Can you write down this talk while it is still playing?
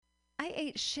I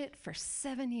ate shit for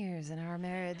 7 years in our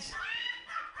marriage.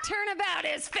 Turnabout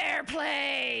is fair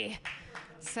play.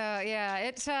 So yeah,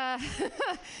 it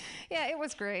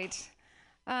was great.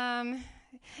 It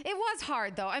was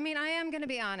hard though. I mean, I am going to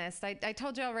be honest. I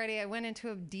told you already. I went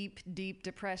into a deep, deep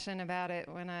depression about it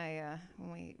when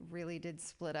we really did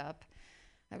split up.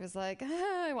 I was like,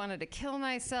 I wanted to kill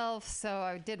myself, so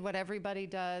I did what everybody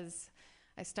does.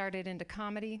 I started into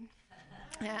comedy.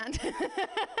 And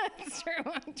it's true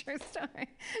story.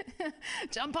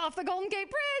 Jump off the Golden Gate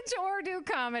Bridge or do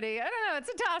comedy. I don't know. It's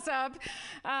a toss-up.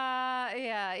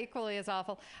 Yeah, equally as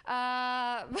awful.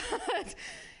 But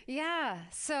yeah,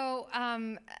 so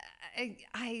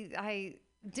I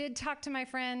did talk to my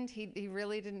friend. He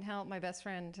really didn't help. My best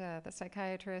friend, the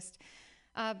psychiatrist.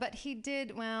 But he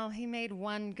made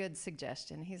one good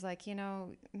suggestion. He's like,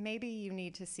 maybe you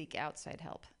need to seek outside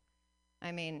help.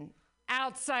 I mean,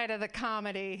 outside of the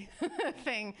comedy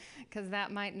thing, because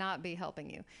that might not be helping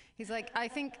you. He's like, I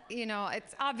think,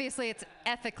 it's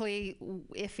ethically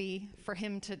iffy for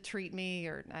him to treat me,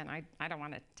 and I don't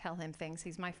want to tell him things.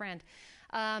 He's my friend.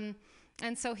 And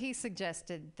so he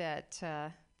suggested that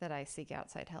I seek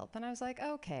outside help. And I was like,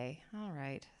 okay, all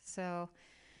right. So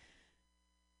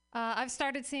I've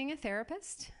started seeing a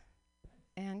therapist,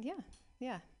 and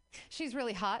yeah. She's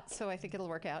really hot, so I think it'll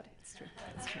work out. It's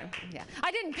true. Yeah.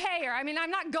 I didn't pay her. I mean, I'm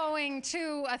not going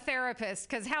to a therapist,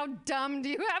 because how dumb do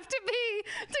you have to be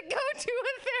to go to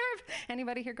a therapist?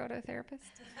 Anybody here go to a therapist?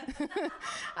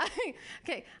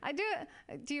 Okay, I do.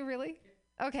 Do you really?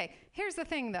 Okay, here's the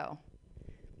thing, though.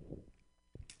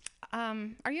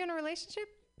 Are you in a relationship?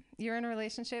 You're in a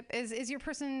relationship? Is your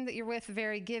person that you're with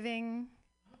very giving?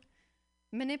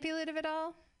 Manipulative at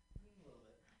all?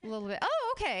 A little bit.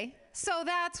 Oh, okay. So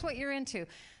that's what you're into.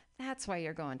 That's why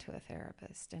you're going to a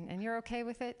therapist. And you're okay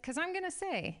with it? Because I'm going to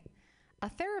say, a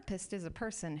therapist is a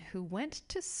person who went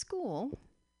to school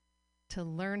to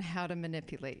learn how to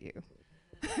manipulate you.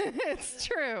 It's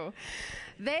true.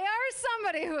 They are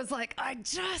somebody who is like, I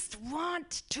just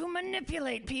want to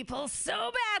manipulate people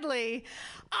so badly.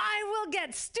 I will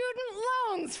get student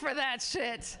loans for that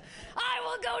shit. I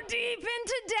will go deep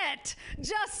into debt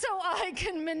just so I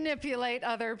can manipulate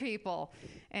other people.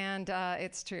 And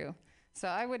it's true. So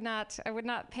I would not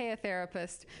pay a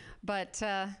therapist, but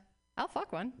I'll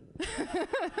fuck one.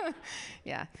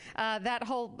 Yeah. That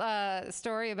whole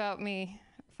story about me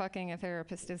fucking a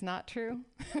therapist is not true.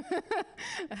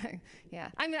 Yeah.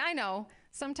 I mean, I know.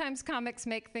 Sometimes comics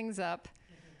make things up.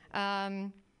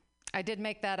 I did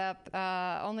make that up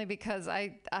only because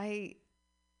I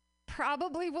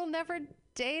probably will never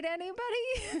date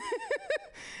anybody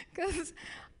because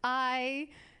I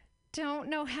don't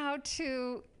know how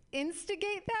to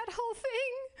instigate that whole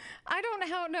thing. I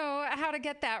don't know how to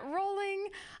get that rolling.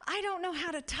 I don't know how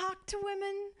to talk to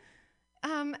women.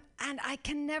 And I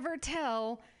can never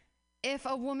tell if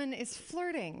a woman is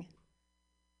flirting.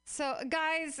 So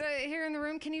guys here in the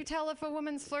room, can you tell if a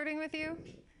woman's flirting with you?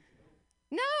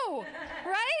 No,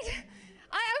 right?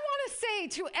 I want to say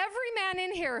to every man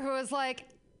in here who is like,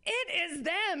 it is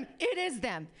them. It is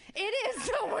them. It is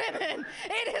the women.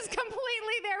 It is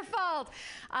completely their fault.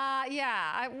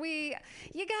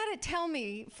 You got to tell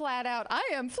me flat out, I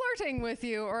am flirting with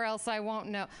you, or else I won't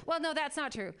know. Well, no, that's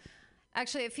not true.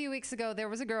 Actually, a few weeks ago, there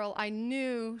was a girl, I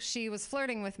knew she was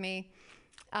flirting with me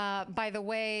by the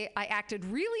way I acted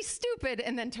really stupid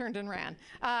and then turned and ran.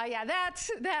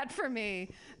 That for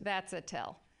me, that's a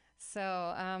tell. So,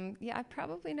 I'm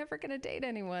probably never going to date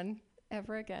anyone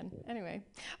ever again. Anyway,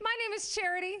 my name is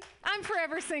Charity. I'm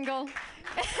forever single. And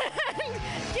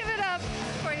give it up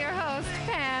for your host,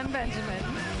 Pam Benjamin.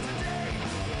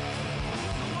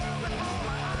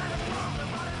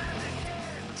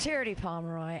 Charity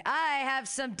Pomeroy, I have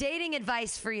some dating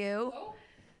advice for you.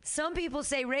 Some people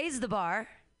say raise the bar.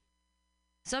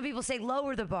 Some people say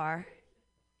lower the bar.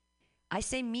 I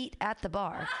say meet at the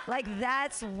bar. Like,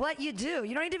 that's what you do.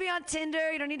 You don't need to be on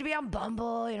Tinder. You don't need to be on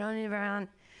Bumble. You don't need to be on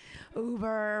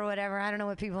Uber or whatever. I don't know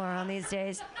what people are on these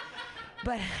days.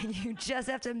 But you just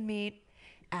have to meet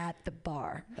at the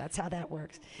bar. That's how that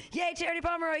works. Yay, Charity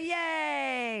Pomeroy.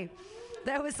 Yay.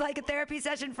 That was like a therapy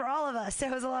session for all of us.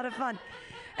 It was a lot of fun.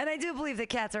 And I do believe that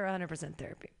cats are 100%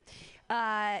 therapy.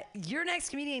 Your next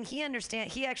comedian,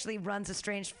 he actually runs a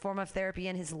strange form of therapy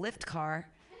in his Lyft car.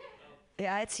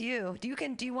 Yeah, it's you. Do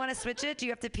you want to switch it? Do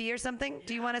you have to pee or something?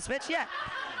 Do you want to switch? Yeah.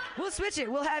 We'll switch it.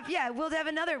 We'll have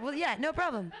another. Well, yeah, no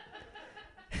problem.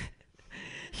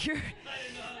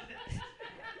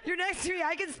 You're next to me.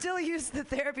 I can still use the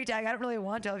therapy tag. I don't really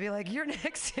want to. I'll be like, you're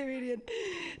next to me, dude.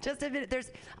 Just a minute.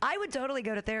 I would totally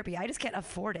go to therapy. I just can't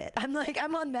afford it.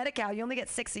 I'm on Medi-Cal. You only get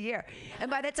 6 a year.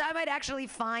 And by the time I'd actually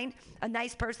find a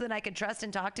nice person that I could trust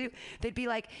and talk to, they'd be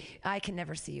like, I can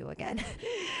never see you again.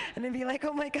 And they'd be like,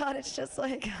 oh my God, it's just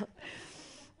like,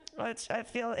 I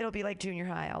feel it'll be like junior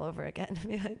high all over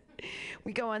again.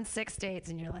 We go on 6 dates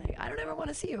and you're like, I don't ever want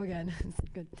to see you again.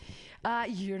 Good.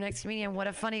 Your next comedian, what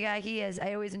a funny guy he is.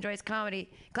 I always enjoy his comedy.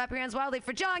 Clap your hands wildly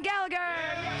for John Gallagher.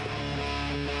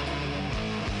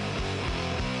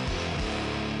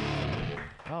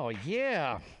 Oh,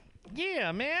 yeah.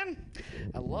 Yeah, man.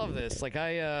 I love this. Like,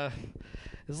 this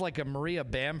is like a Maria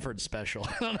Bamford special.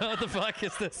 I don't know what the fuck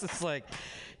is this. It's like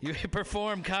you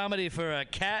perform comedy for a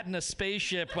cat in a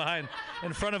spaceship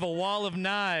in front of a wall of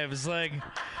knives. Like,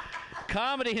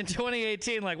 comedy in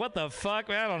 2018. Like, what the fuck?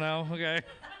 I don't know. Okay.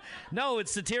 No,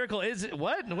 it's satirical. Is it?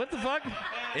 What? What the fuck?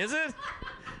 Is it?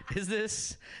 Is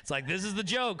this? It's like, this is the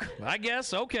joke. I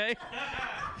guess. Okay.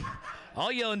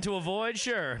 I'll yell into a void.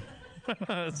 Sure.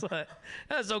 It's like,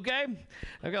 that's okay.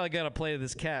 I gotta play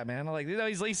this cat, man. I like,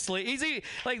 he's sleep.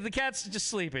 Like the cat's just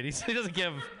sleeping. He doesn't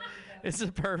give. It's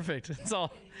perfect. It's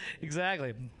all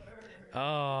exactly.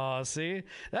 Oh, see,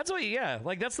 that's what. Yeah,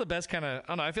 like that's the best kind of. I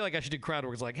don't know. I feel like I should do crowd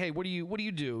work. It's like, hey, what do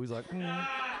you do? He's like,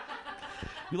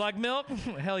 you like milk?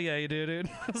 Hell yeah, you do, dude.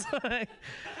 It's like,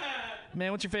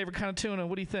 man, what's your favorite kind of tuna?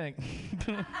 What do you think?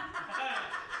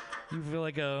 You feel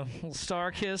like a little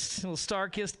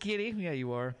star-kissed kitty? Yeah,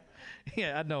 you are.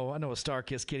 Yeah, I know a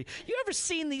star-kissed kitty. You ever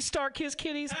seen these star-kissed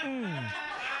kitties?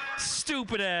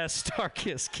 Stupid-ass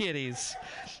star-kissed kitties.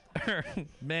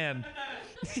 Man.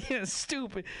 Yeah,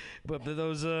 stupid. But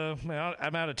those, man,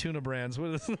 I'm out of tuna brands.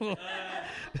 What is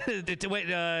this?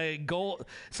 Wait, gold,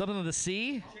 something of the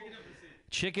sea?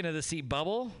 Chicken of the sea.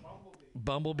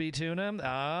 Bumblebee tuna.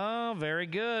 Ah, very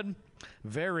good.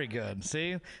 Very good.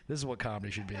 See? This is what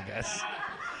comedy should be, guys.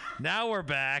 Now we're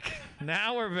back.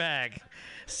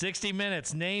 60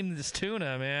 minutes. Name this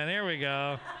tuna, man. Here we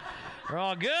go. We're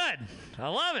all good. I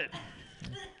love it.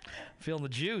 Feeling the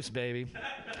juice, baby.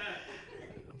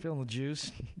 I'm feeling the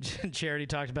juice. Charity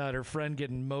talked about her friend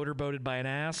getting motorboated by an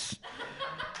ass.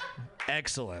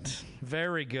 Excellent.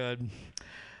 Very good.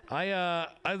 I've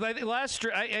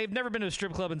never been to a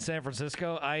strip club in San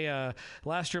Francisco.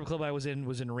 Last strip club I was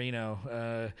in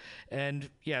Reno, and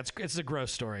yeah, it's a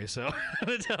gross story. So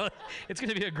it's going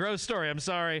to be a gross story. I'm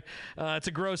sorry, it's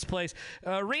a gross place.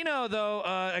 Reno, though,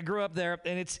 I grew up there,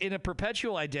 and it's in a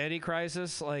perpetual identity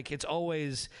crisis. Like it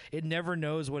never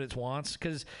knows what it wants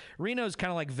because Reno's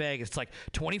kind of like Vegas. It's like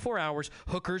 24 hours,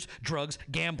 hookers, drugs,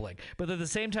 gambling. But at the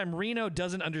same time, Reno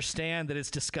doesn't understand that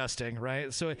it's disgusting,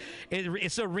 right? So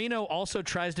Reno also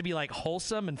tries to be like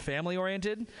wholesome and family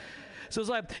oriented. So it's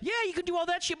like, yeah, you can do all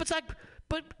that shit, but it's like,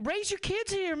 but raise your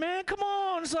kids here, man. Come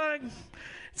on. It's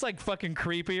like fucking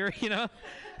creepier, you know?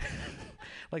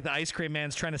 Like the ice cream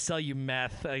man's trying to sell you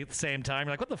meth at the same time.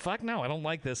 You're like, what the fuck? No, I don't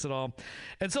like this at all.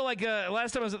 And so like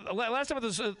last time at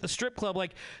the strip club,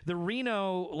 like the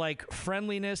Reno like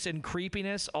friendliness and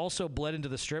creepiness also bled into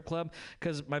the strip club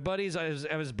because my buddies, it was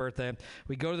his birthday.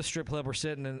 We go to the strip club. We're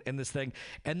sitting in this thing,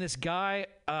 and this guy,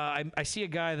 I see a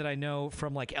guy that I know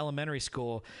from like elementary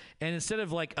school, and instead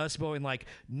of like us going like,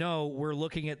 no, we're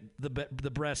looking at the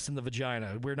breasts and the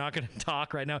vagina. We're not going to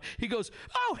talk right now. He goes,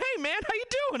 oh, hey man, how you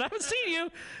doing? I haven't seen you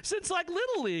since like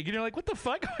Little League. And you're like, what the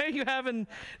fuck? Why are you having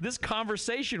this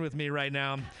conversation with me right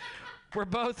now? We're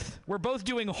both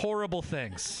doing horrible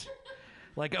things.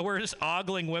 Like we're just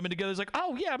ogling women together. It's like,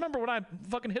 oh yeah, I remember when I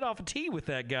fucking hit off a tee with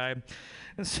that guy.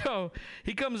 And so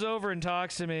he comes over and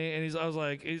talks to me, and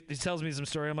he tells me some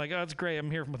story. I'm like, oh, it's great.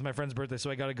 I'm here with my friend's birthday,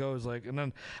 so I gotta go. And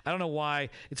then I don't know why.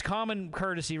 It's common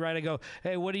courtesy, right? I go,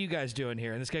 hey, what are you guys doing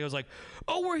here? And this guy goes like,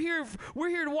 oh, we're here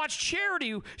to watch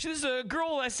Charity. She's a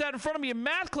girl that sat in front of me in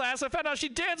math class. I found out she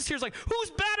dances here. He's like,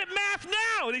 who's bad at math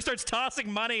now? And he starts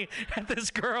tossing money at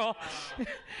this girl.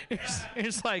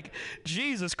 It's like,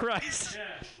 Jesus Christ.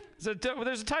 Yeah. So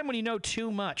there's a time when you know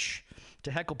too much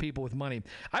to heckle people with money.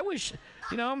 I wish,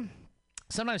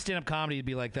 sometimes stand-up comedy would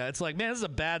be like that. It's like, man, this is a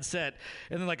bad set.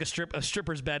 And then like a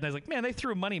stripper's bad. And I was like, man, they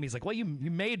threw money at me. He's like, well, you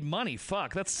made money.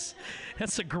 Fuck, that's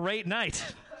a great night.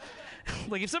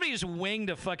 Like if somebody just winged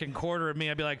a fucking quarter at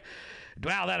me, I'd be like,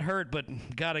 wow, that hurt. But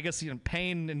God, I guess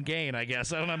pain and gain, I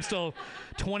guess. I don't know. I'm still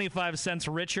 25 cents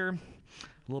richer, a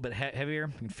little bit heavier.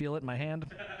 You can feel it in my hand.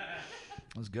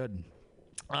 It was good.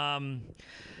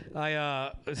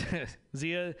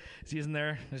 Zia's in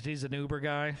there. He's an Uber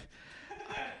guy.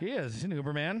 He is. He's an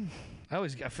Uber man.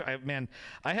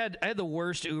 I had the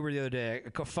worst Uber the other day.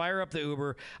 I fire up the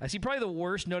Uber. I see probably the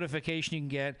worst notification you can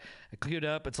get. I click it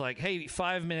up. It's like, hey,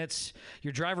 5 minutes.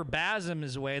 Your driver Basm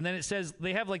is away. And then it says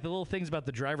they have like the little things about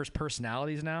the driver's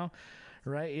personalities now,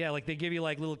 right? Yeah, like they give you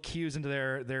like little cues into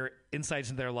their insights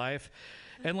into their life.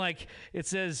 And like it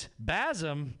says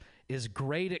Basm is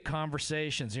great at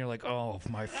conversations. And you're like, oh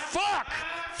my fuck.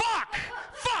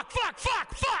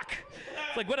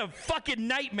 It's like, what a fucking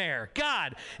nightmare.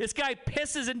 God, this guy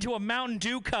pisses into a Mountain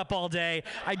Dew cup all day.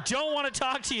 I don't want to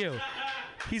talk to you.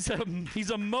 He's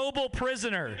a mobile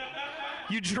prisoner.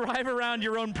 You drive around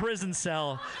your own prison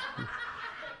cell.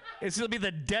 It's going to be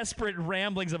the desperate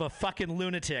ramblings of a fucking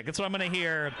lunatic. That's what I'm going to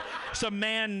hear. Some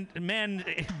man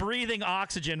breathing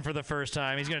oxygen for the first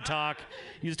time. He's going to talk.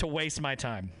 Used to waste my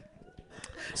time.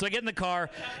 So I get in the car,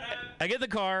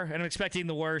 and I'm expecting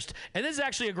the worst. And this is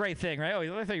actually a great thing, right?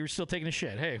 Oh, I thought you were still taking a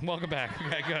shit. Hey, welcome back.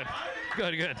 Okay,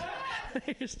 good.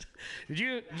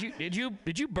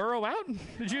 Did you burrow out?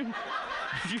 Did you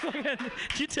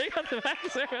take out the back?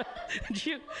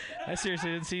 I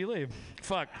seriously didn't see you leave.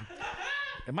 Fuck.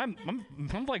 I'm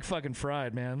like fucking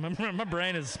fried, man. My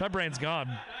brain's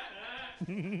gone.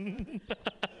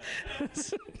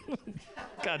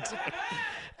 God damn.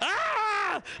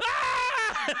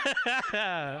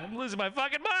 I'm losing my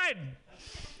fucking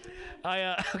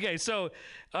mind. Okay, so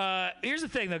here's the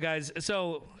thing, though, guys.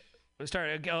 So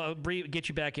I'll get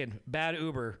you back in. Bad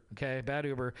Uber, okay? Bad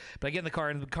Uber. But I get in the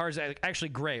car, and the car's actually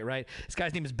great, right? This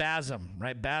guy's name is Basm,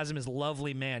 right? Basm is a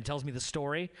lovely man. Tells me the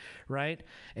story, right?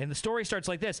 And the story starts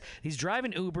like this. He's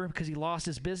driving Uber because he lost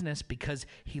his business because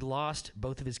he lost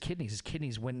both of his kidneys. His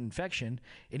kidneys went infection,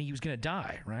 and he was going to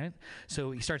die, right? So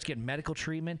he starts getting medical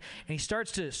treatment, and he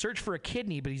starts to search for a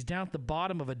kidney, but he's down at the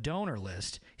bottom of a donor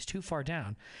list. He's too far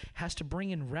down. Has to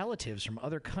bring in relatives from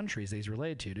other countries that he's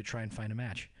related to try and find a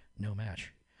match. No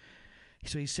match.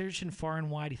 So he's searching far and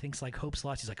wide. He thinks like hope's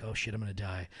lost. He's like, oh shit, I'm going to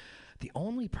die. The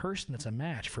only person that's a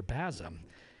match for Basm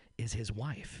is his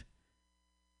wife.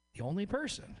 The only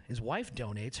person. His wife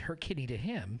donates her kidney to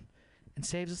him and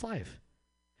saves his life.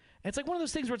 And it's like one of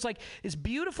those things where it's like this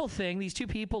beautiful thing. These two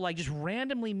people like just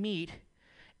randomly meet.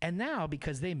 And now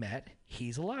because they met,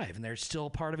 he's alive. And they're still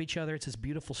part of each other. It's this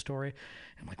beautiful story.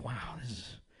 And I'm like, wow, this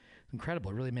is incredible.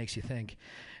 It really makes you think.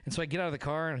 And so I get out of the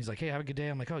car, and he's like, hey, have a good day.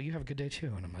 I'm like, oh, you have a good day,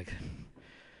 too. And I'm like,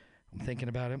 I'm thinking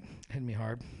about it. Hitting me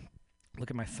hard.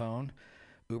 Look at my phone.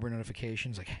 Uber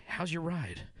notifications. Like, how's your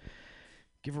ride?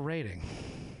 Give a rating.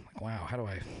 I'm like, wow, how do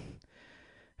I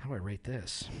rate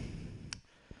this?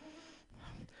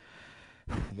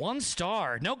 1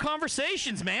 star. No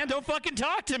conversations, man. Don't fucking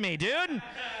talk to me, dude.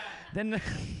 Then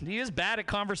he is bad at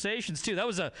conversations, too. That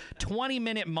was a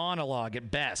 20-minute monologue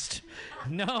at best.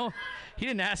 No, he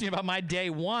didn't ask me about my day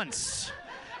once.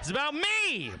 It's about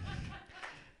me.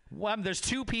 Well, there's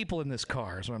 2 people in this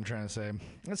car is what I'm trying to say.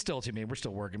 That's still to me. We're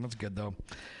still working. That's good, though.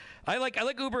 I like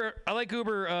Uber.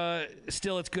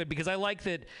 Still, it's good because I like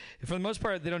that for the most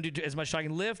part they don't do as much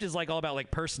talking. Lyft is like all about like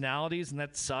personalities, and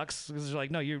that sucks because they're like,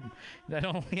 no, I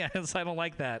don't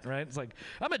like that, right? It's like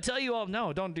I'm gonna tell you all,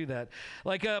 no, don't do that.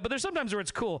 Like, but there's sometimes where it's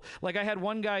cool. Like I had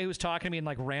one guy who was talking to me and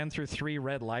like ran through 3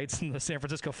 red lights in the San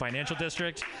Francisco financial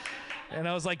district, and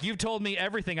I was like, you've told me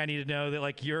everything I need to know that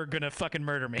like you're gonna fucking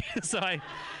murder me. So have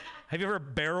you ever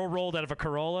barrel rolled out of a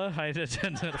Corolla? I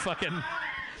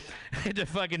had to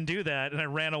fucking do that, and I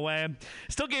ran away.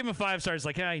 Still gave him 5 stars.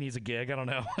 Like, he needs a gig. I don't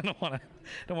know. I don't want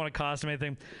to cost him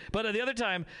anything. But the other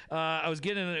time, I was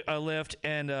getting a lift,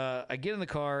 and I get in the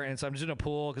car, and so I'm just in a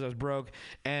pool because I was broke,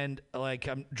 and like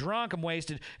I'm drunk, I'm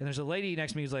wasted, and there's a lady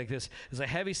next to me who's like this. There's a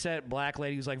heavy-set black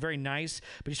lady who's like very nice,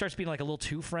 but she starts being like a little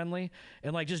too friendly,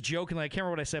 and like just joking. Like I can't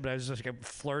remember what I said, but I was just like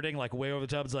flirting, like way over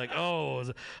the top. It's like, oh,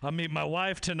 I'm meeting my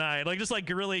wife tonight. Like just like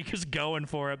really just going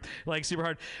for it, like super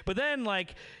hard. But then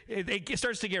like it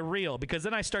starts to get real because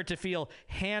then I start to feel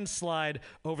hand slide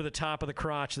over the top of the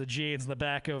crotch, the jeans, in the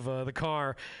back of the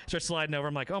car. Start sliding over.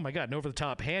 I'm like, oh my God, an over the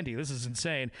top handy. This is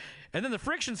insane. And then the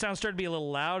friction sounds start to be a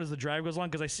little loud as the drive goes along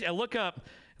because I look up,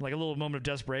 like a little moment of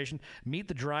desperation, meet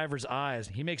the driver's eyes.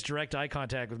 He makes direct eye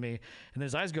contact with me, and then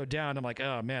his eyes go down. I'm like,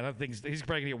 oh man, I think he's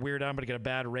probably gonna get weirded out. I'm gonna get a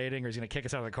bad rating, or he's gonna kick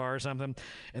us out of the car or something.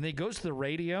 And then he goes to the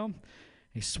radio.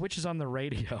 He switches on the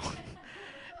radio.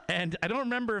 And I don't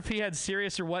remember if he had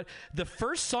Sirius or what. The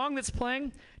first song that's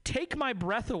playing, Take My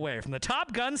Breath Away from the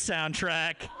Top Gun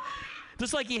soundtrack.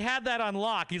 Just like he had that on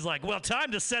lock. He's like, well,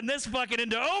 time to send this fucking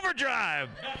into overdrive.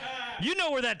 You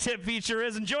know where that tip feature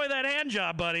is. Enjoy that hand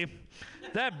job, buddy.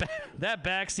 That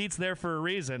back seat's there for a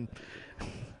reason.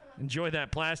 Enjoy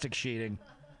that plastic sheeting.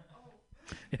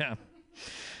 Yeah.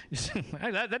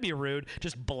 That'd be rude.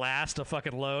 Just blast a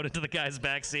fucking load into the guy's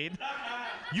backseat.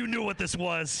 You knew what this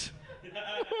was.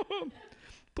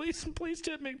 Please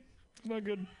tip me. It's not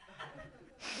good.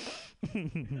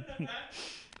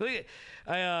 This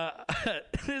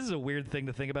is a weird thing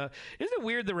to think about. Isn't it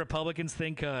weird that Republicans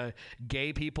think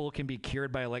gay people can be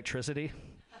cured by electricity?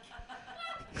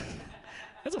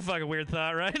 That's a fucking weird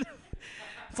thought, right?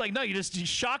 It's like, no, you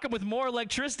shock them with more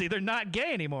electricity. They're not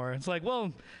gay anymore. It's like,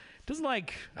 well, doesn't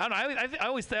like, I don't know. I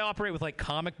always operate with like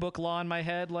comic book law in my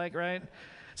head, like, right?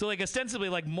 So like ostensibly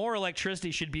like more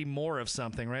electricity should be more of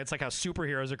something, right? It's like how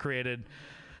superheroes are created.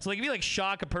 So like if you like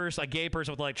shock a gay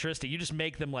person with electricity, you just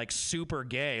make them like super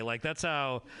gay. Like that's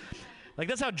how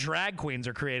drag queens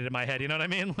are created in my head. You know what I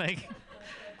mean? Like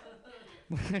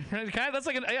that's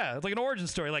like it's like an origin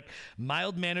story. Like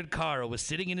mild-mannered Carl was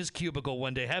sitting in his cubicle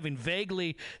one day having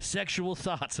vaguely sexual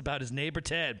thoughts about his neighbor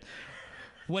Ted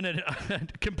when a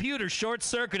computer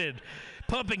short-circuited,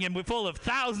 pumping him full of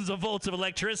thousands of volts of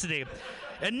electricity.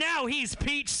 And now he's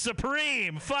Peach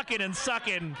Supreme, fucking and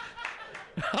sucking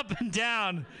up and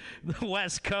down the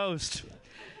West Coast.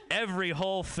 Every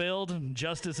hole filled,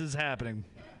 justice is happening.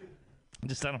 I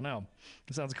don't know.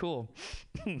 It sounds cool.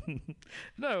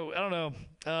 No, I don't know.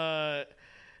 That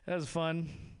was fun.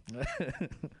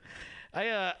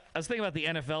 I was thinking about the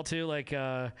NFL too. Like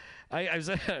I was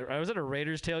at a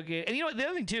Raiders tailgate, and you know what? The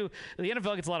other thing too, the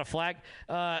NFL gets a lot of flack,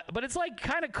 but it's like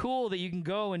kind of cool that you can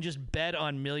go and just bet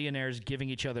on millionaires giving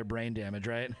each other brain damage,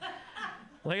 right?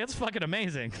 Like that's fucking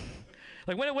amazing.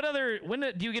 Like when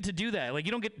do you get to do that? Like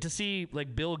you don't get to see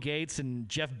like Bill Gates and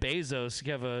Jeff Bezos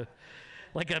have a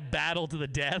battle to the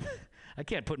death. I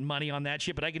can't put money on that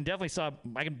shit, but I can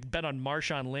bet on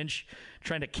Marshawn Lynch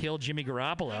trying to kill Jimmy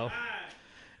Garoppolo.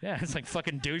 Yeah, it's like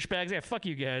fucking douchebags. Yeah, fuck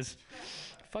you guys.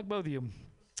 Fuck both of you.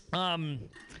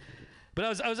 But I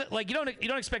was like, you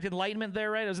don't expect enlightenment there,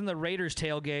 right? I was in the Raiders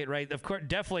tailgate, right? Of course,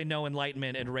 definitely no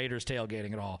enlightenment in Raiders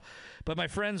tailgating at all. But my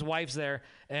friend's wife's there,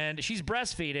 and she's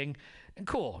breastfeeding, and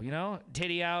cool, you know,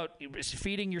 titty out,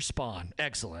 feeding your spawn,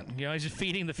 excellent. You know, she's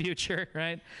feeding the future,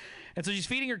 right? And so she's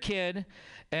feeding her kid,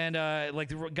 and like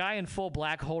the guy in full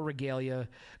black hole regalia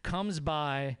comes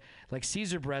by, like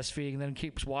sees her breastfeeding, and then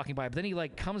keeps walking by. But then he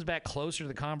like comes back closer to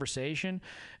the conversation,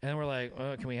 and we're like,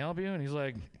 "Can we help you?" And he's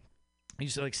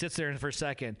like sits there for a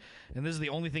second, and this is the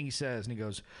only thing he says, and he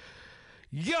goes,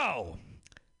 "Yo,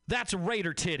 that's a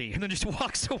Raider titty," and then just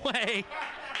walks away.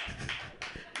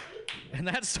 And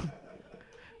that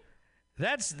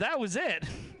was it.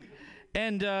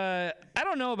 And I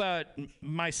don't know about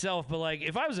myself, but like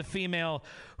if I was a female,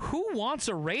 who wants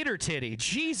a Raider titty?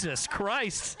 Jesus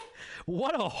Christ.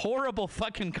 What a horrible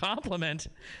fucking compliment.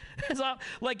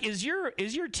 Like is your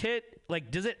tit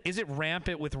like is it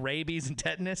rampant with rabies and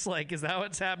tetanus? Like is that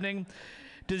what's happening?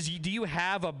 Do you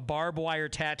have a barbed wire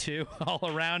tattoo all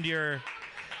around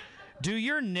do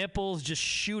your nipples just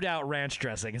shoot out ranch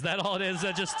dressing? Is that all it is?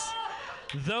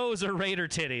 Those are Raider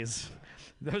titties.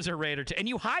 Those are Raider and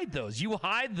you hide those. You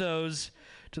hide those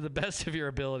to the best of your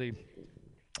ability.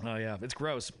 Oh, yeah. It's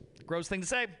gross. Gross thing to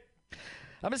say. I'm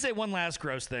going to say one last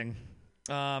gross thing.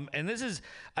 And this is,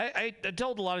 I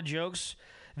told a lot of jokes.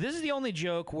 This is the only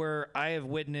joke where I have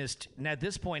witnessed, and at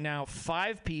this point now,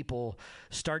 5 people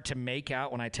start to make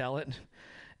out when I tell it.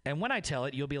 And when I tell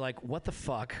it, you'll be like, what the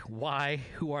fuck? Why?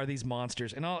 Who are these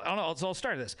monsters? And I'll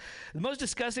start this. The most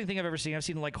disgusting thing I've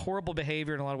seen like horrible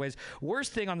behavior in a lot of ways.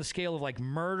 Worst thing on the scale of like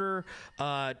murder,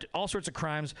 all sorts of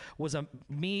crimes, was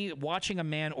me watching a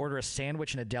man order a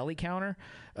sandwich in a deli counter.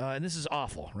 And this is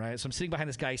awful, right? So I'm sitting behind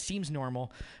this guy. He seems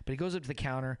normal, but he goes up to the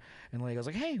counter and the lady goes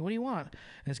like, "Hey, what do you want?"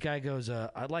 And this guy goes,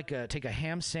 "I'd like to take a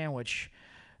ham sandwich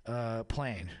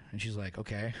plain." And she's like,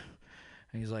 "Okay."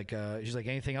 And she's like,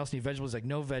 "Anything else? Any vegetables?" He's like,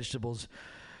 "No vegetables.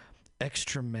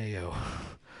 Extra mayo.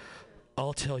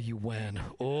 I'll tell you when."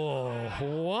 Oh,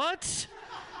 what?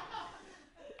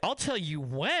 I'll tell you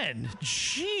when?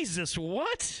 Jesus,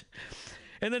 what?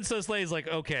 And then so this lady's like,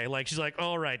 okay, like she's like,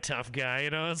 all right, tough guy, you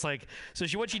know. It's like, so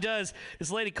what she does, this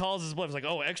lady calls his bluff. It's like,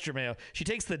 oh, extra mayo. She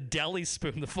takes the deli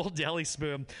spoon, the full deli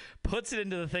spoon, puts it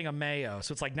into the thing of mayo.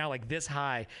 So it's like now like this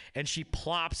high, and she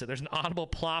plops it. There's an audible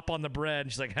plop on the bread.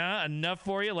 And she's like, huh, enough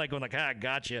for you? Like going like,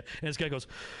 gotcha. And this guy goes,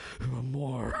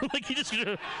 more. Like he just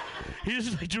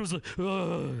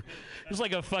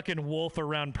like a fucking wolf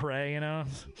around prey, you know.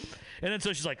 And then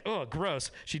so she's like, oh, gross.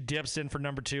 She dips in for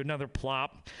number 2, another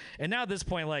plop. And now at this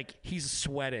point, like, he's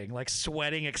sweating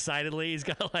excitedly. He's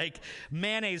got, like,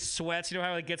 mayonnaise sweats. You know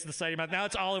how it gets to the side of your mouth? Now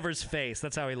it's all over his face.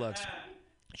 That's how he looks.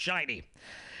 Shiny.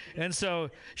 And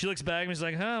so she looks back and she's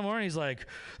like, huh, more? And he's like,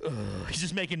 ugh. He's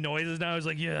just making noises now. He's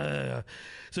like, yeah.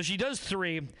 So she does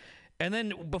 3. And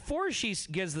then before she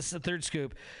gets the third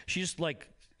scoop, she just like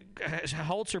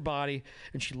halts her body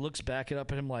and she looks back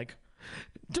up at him like,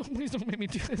 please don't make me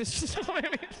do this. Just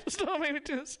don't make me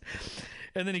do this.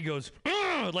 And then he goes,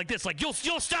 like this, like, you'll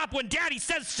stop when Daddy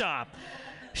says stop.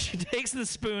 She takes the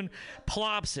spoon,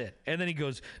 plops it, and then he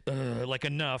goes, like,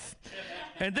 enough.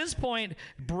 At this point,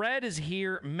 bread is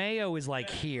here, mayo is like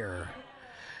here.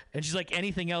 And she's like,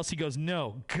 anything else? He goes,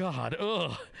 no, God,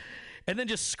 ugh. And then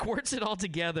just squirts it all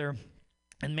together,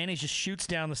 and mayonnaise just shoots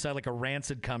down the side like a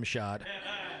rancid cum shot.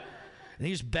 And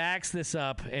he just backs this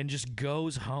up and just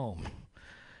goes home.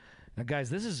 Now, guys,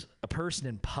 this is a person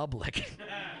in public.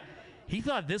 He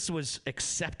thought this was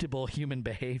acceptable human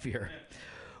behavior.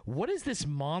 What is this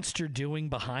monster doing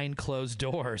behind closed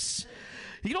doors?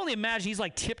 You can only imagine he's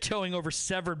like tiptoeing over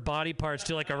severed body parts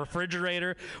to like a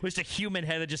refrigerator with just a human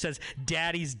head that just says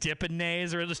Daddy's dippin'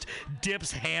 nays, or just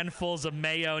dips handfuls of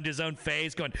mayo into his own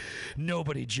face going,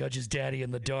 nobody judges Daddy in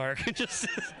the dark. And just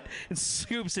and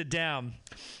scoops it down.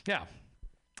 Yeah.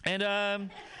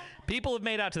 And people have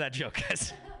made out to that joke,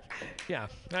 guys. Yeah,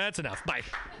 that's enough. Bye.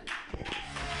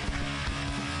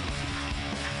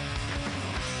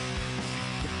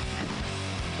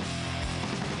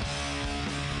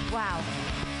 Wow.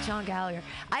 John Gallagher.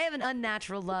 I have an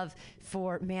unnatural love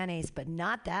for mayonnaise, but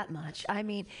not that much. I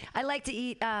mean, I like to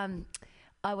eat,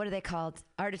 what are they called?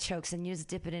 Artichokes, and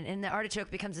dip it in. And the artichoke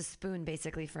becomes a spoon,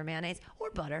 basically, for mayonnaise or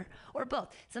butter or both.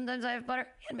 Sometimes I have butter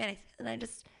and mayonnaise, and I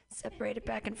just separate it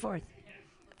back and forth.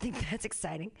 I think that's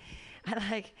exciting.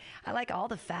 I like all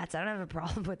the fats. I don't have a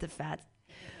problem with the fats.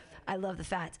 I love the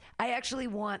fats. I actually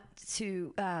want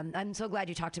to, I'm so glad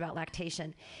you talked about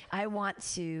lactation. I want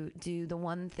to do the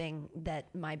one thing that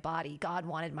God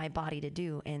wanted my body to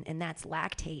do, and that's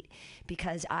lactate,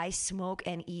 because I smoke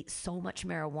and eat so much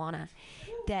marijuana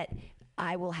that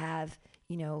I will have,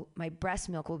 my breast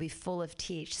milk will be full of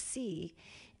THC.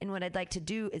 And what I'd like to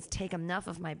do is take enough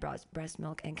of my breast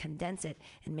milk and condense it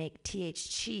and make TH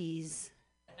cheese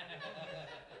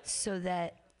so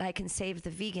that I can save the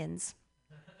vegans.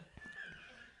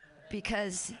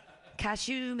 Because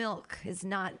cashew milk is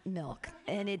not milk,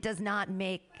 and it does not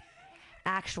make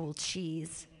actual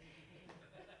cheese.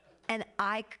 And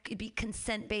I could be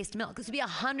consent-based milk. This would be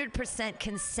 100%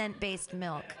 consent-based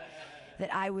milk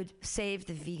that I would save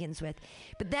the vegans with.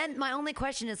 But then my only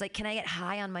question is, like, can I get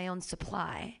high on my own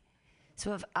supply?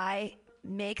 So if I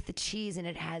make the cheese and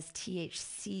it has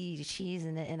THC cheese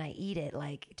in it and I eat it,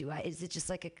 like, is it just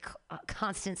like a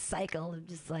constant cycle of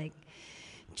just like,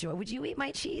 Joy, would you eat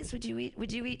my cheese? Would you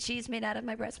eat cheese made out of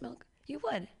my breast milk? You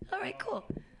would. All right, cool.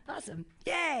 Awesome.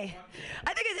 Yay.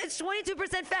 I think it's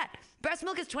 22% fat. Breast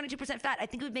milk is 22% fat. I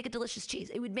think it would make a delicious cheese.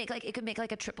 It could make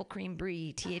like a triple cream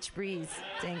brie, TH Breeze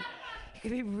thing. It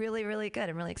could be really, really good.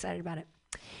 I'm really excited about it.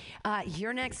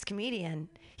 Your next comedian,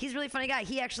 he's a really funny guy.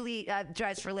 He actually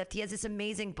drives for Lyft. He has this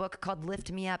amazing book called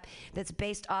Lift Me Up that's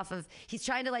based off of, he's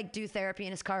trying to like do therapy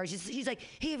in his car. He's like,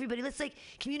 hey everybody, let's like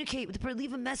communicate with the person,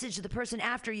 leave a message to the person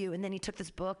after you. And then he took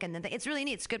this book, and then it's really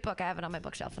neat. It's a good book. I have it on my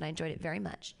bookshelf and I enjoyed it very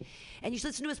much. And you should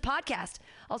listen to his podcast,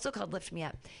 also called Lift Me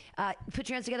Up. Put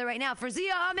your hands together right now for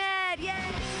Zia Ahmed. Yay!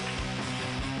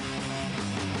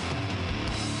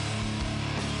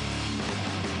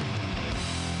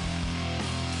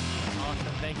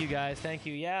 Thank you, guys. Thank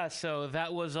you. Yeah, so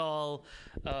that was all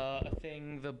a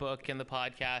thing, the book and the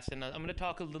podcast. And I'm going to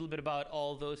talk a little bit about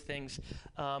all those things.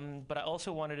 But I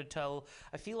also wanted to tell,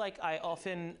 I feel like I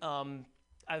often,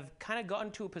 I've kind of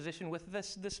gotten to a position with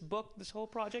this book, this whole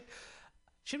project.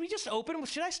 Should we just open?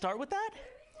 Should I start with that?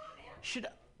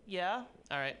 Yeah?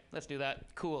 All right, let's do that.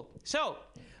 Cool. So,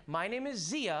 my name is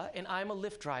Zia, and I'm a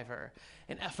Lyft driver.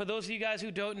 And for those of you guys who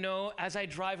don't know, as I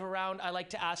drive around, I like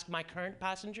to ask my current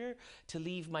passenger to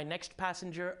leave my next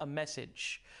passenger a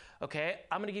message. Okay?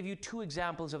 I'm going to give you 2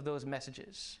 examples of those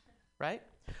messages, right?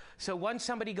 So once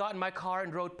somebody got in my car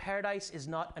and wrote, "Paradise is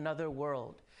not another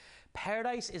world.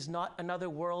 Paradise is not another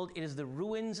world. It is the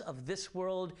ruins of this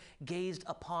world gazed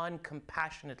upon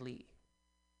compassionately."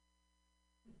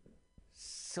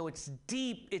 So it's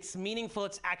deep, it's meaningful,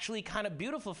 it's actually kind of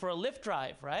beautiful for a Lyft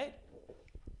drive, right?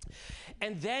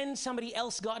 And then somebody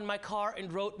else got in my car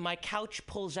and wrote, "My couch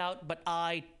pulls out, but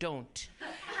I don't."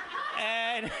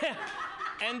 And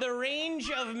the range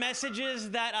of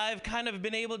messages that I've kind of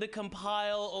been able to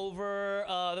compile over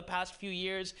the past few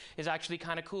years is actually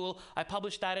kind of cool. I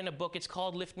published that in a book. It's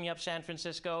called Lift Me Up San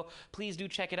Francisco. Please do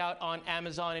check it out on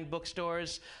Amazon and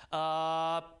bookstores.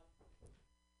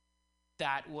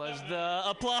 that was the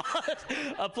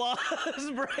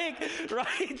applause break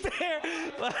right there.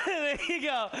 There you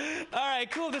go. All right,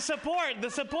 cool. The support,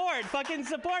 fucking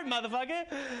support, motherfucker.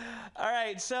 All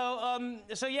right, so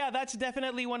yeah, that's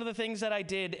definitely one of the things that I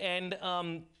did, and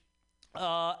as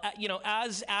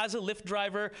a Lyft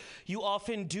driver, you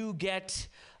often do get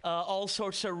all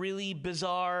sorts of really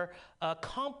bizarre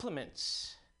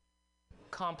compliments.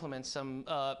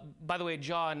 By the way,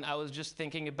 John, I was just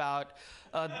thinking about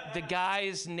the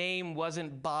guy's name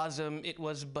wasn't Basem, it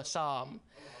was Bassam.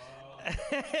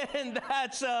 And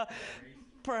that's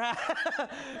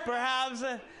perhaps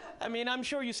I mean, I'm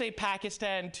sure you say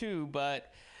Pakistan too,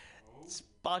 but it's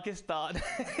Pakistan.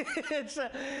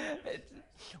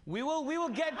 We will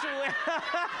get to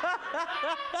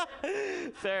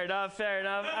it. Fair enough. All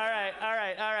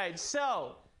right.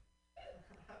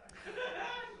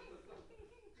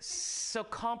 So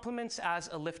compliments as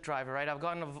a Lyft driver, right? I've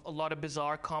gotten a lot of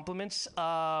bizarre compliments.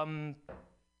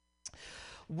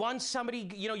 Once somebody,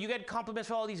 you get compliments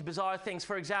for all these bizarre things.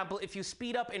 For example, if you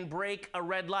speed up and brake a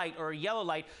red light or a yellow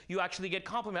light, you actually get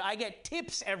compliment. I get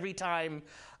tips every time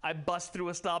I bust through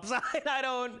a stop sign. I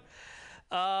don't.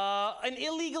 An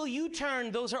illegal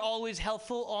U-turn, those are always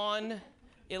helpful on.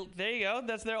 There you go.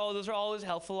 Those are always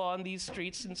helpful on these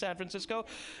streets in San Francisco.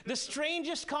 The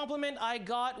strangest compliment I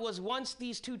got was once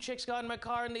these two chicks got in my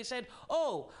car and they said,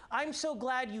 "Oh, I'm so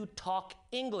glad you talk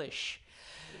English."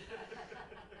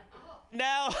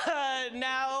 Now,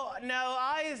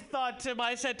 I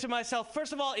said to myself,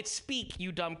 first of all, it's speak,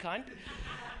 you dumb cunt.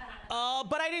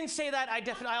 But I didn't say that. I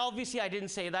didn't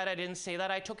say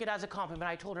that. I took it as a compliment.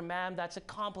 I told her, "Ma'am, that's a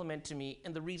compliment to me."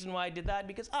 And the reason why I did that,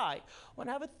 because I want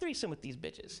to have a threesome with these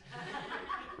bitches.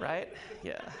 Right?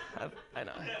 Yeah, I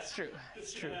know.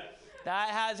 It's true. That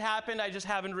has happened. I just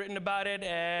haven't written about it,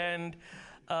 and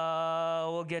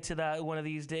we'll get to that one of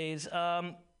these days.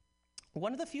 Some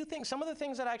of the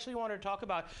things that I actually wanted to talk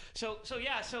about. So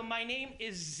my name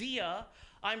is Zia.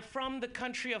 I'm from the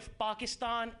country of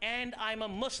Pakistan, and I'm a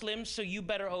Muslim, so you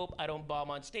better hope I don't bomb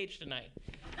on stage tonight.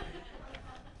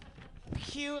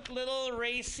 Cute little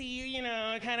racy,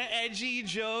 kind of edgy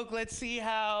joke. Let's see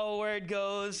where it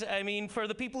goes. I mean, for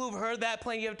the people who've heard that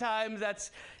plenty of times,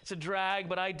 it's a drag,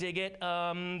 but I dig it.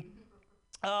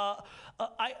 So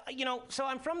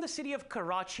I'm from the city of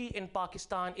Karachi in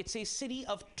Pakistan. It's a city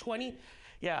of 20.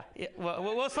 Yeah.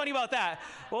 What's funny about that?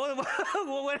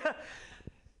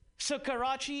 So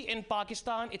Karachi in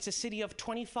Pakistan, it's a city of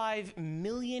 25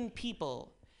 million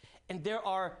people, and there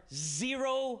are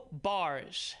 0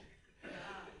 bars.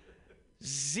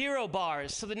 0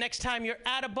 bars. So the next time you're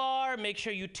at a bar, make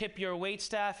sure you tip your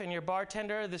waitstaff and your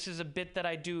bartender. This is a bit that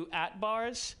I do at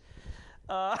bars.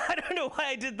 I don't know why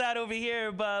I did that over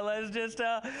here, but let's just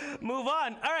move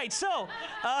on. All right, so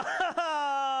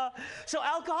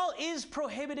alcohol is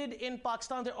prohibited in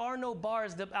Pakistan. There are no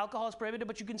bars. The alcohol is prohibited,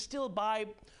 but you can still buy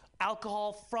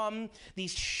alcohol from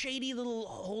these shady little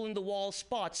hole-in-the-wall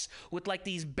spots with like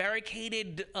these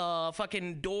barricaded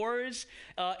fucking doors.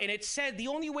 And it said the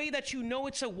only way that you know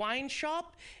it's a wine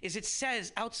shop is it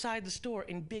says outside the store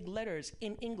in big letters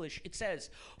in English, it says,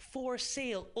 "For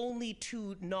sale only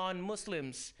to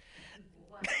non-Muslims."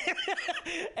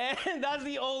 And that's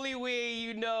the only way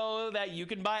you know that you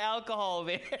can buy alcohol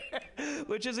there,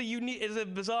 which is a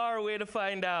bizarre way to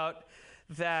find out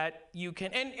that you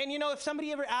can. And if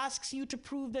somebody ever asks you to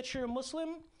prove that you're a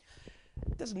Muslim,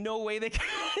 there's no way they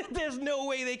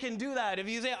can do that. If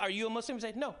you say, "Are you a Muslim?" You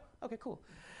say, "No." Okay, cool.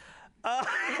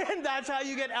 And that's how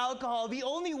you get alcohol. The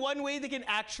only one way they can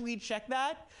actually check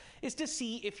that is to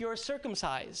see if you're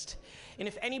circumcised. And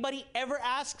if anybody ever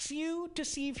asks you to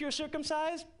see if you're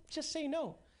circumcised, just say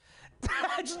no.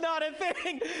 That's not a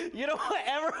thing. You don't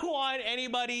ever want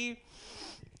anybody.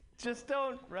 Just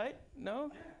don't, right? No?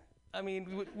 I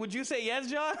mean, would you say yes,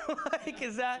 John? Like,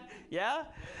 is that, yeah?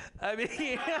 I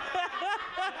mean,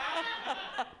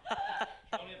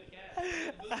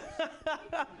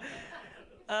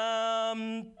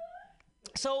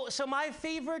 so my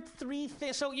favorite 3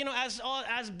 things. So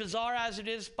as bizarre as it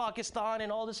is, Pakistan and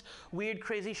all this weird,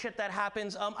 crazy shit that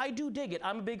happens, I do dig it.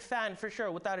 I'm a big fan for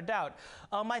sure, without a doubt.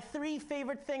 My 3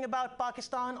 favorite thing about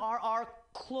Pakistan are our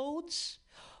clothes,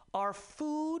 our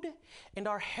food, and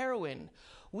our heroin.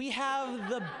 We have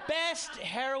the best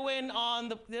heroin on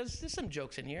the... There's some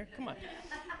jokes in here. Come on.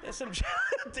 There's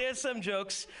some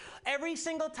jokes. Every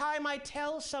single time I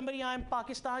tell somebody I'm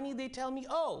Pakistani, they tell me,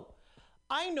 "Oh,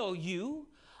 I know you.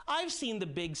 I've seen the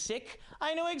Big Sick.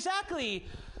 I know exactly."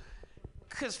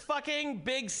 Because fucking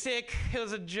Big Sick, it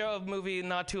was a movie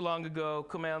not too long ago,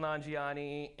 Kumail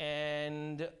Nanjiani,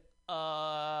 and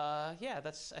I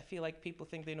feel like people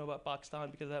think they know about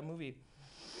Pakistan because of that movie.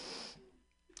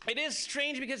 It is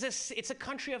strange because it's a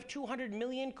country of 200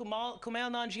 million. Kumail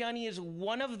Nanjiani is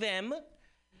one of them.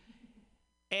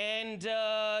 And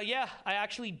yeah, I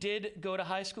actually did go to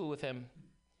high school with him.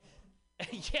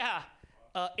 Yeah,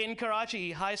 in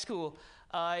Karachi, high school.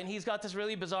 And he's got this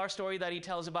really bizarre story that he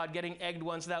tells about getting egged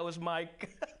once. That was my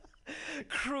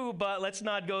crew, but let's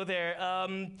not go there.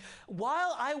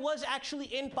 While I was actually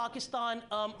in Pakistan,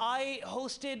 I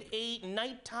hosted a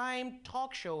nighttime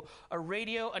talk show, a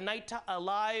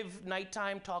live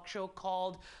nighttime talk show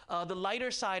called The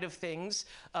Lighter Side of Things.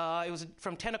 It was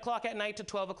from 10 o'clock at night to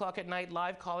 12 o'clock at night,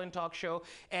 live call-in talk show.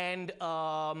 And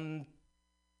one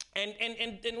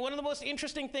of the most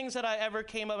interesting things that I ever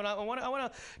came up, and I want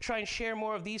to try and share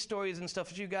more of these stories and stuff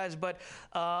with you guys, but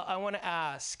I want to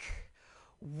ask,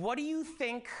 what do you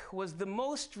think was the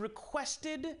most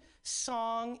requested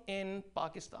song in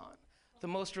Pakistan? The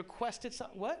most requested song?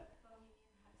 What?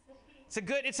 It's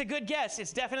a good guess.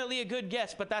 It's definitely a good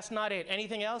guess, but that's not it.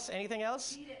 Anything else? Anything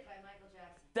else? Beat It by Michael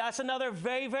Jackson. That's another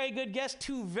very, very good guess.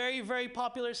 Two very, very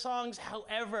popular songs.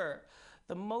 However,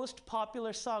 the most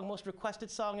popular song, most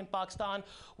requested song in Pakistan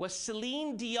was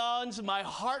Celine Dion's My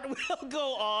Heart Will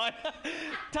Go On.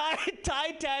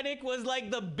 Titanic was like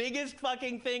the biggest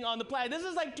fucking thing on the planet. This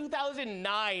is like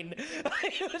 2009.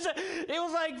 It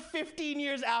was like 15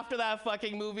 years after that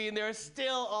fucking movie, and they're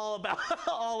still all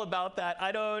about that.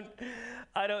 I don't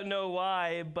know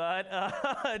why,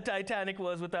 but Titanic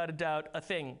was without a doubt a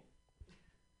thing.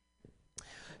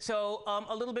 So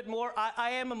a little bit more. I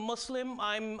am a Muslim.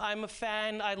 I'm a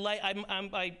fan. I'm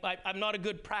not a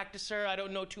good practicer. I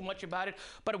don't know too much about it,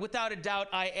 but without a doubt,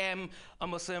 I am a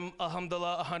Muslim.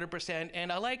 Alhamdulillah, 100%.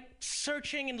 And I like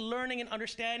searching and learning and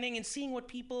understanding and seeing what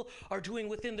people are doing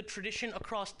within the tradition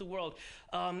across the world.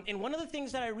 And one of the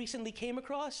things that I recently came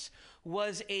across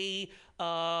was a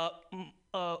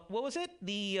what was it?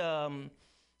 The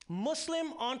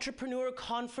Muslim Entrepreneur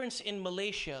Conference in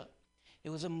Malaysia. It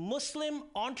was a Muslim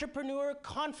entrepreneur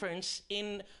conference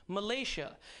in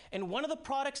Malaysia. And one of the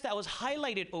products that was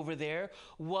highlighted over there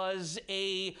was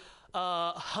a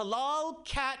halal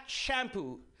cat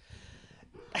shampoo.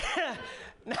 I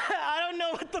don't know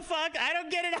what the fuck. I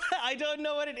don't get it. I don't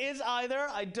know what it is either.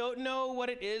 I don't know what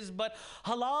it is, but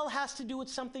halal has to do with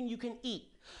something you can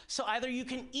eat. So either you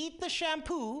can eat the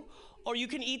shampoo or you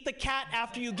can eat the cat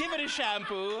after you give it a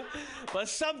shampoo, but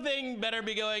something better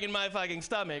be going in my fucking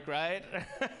stomach, right?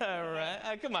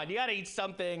 Right? Come on, you gotta eat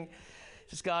something.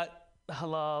 Just got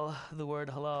halal, the word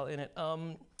halal in it.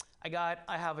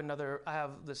 I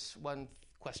have this one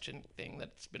question thing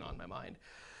that's been on my mind.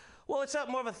 Well, it's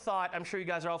more of a thought. I'm sure you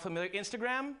guys are all familiar.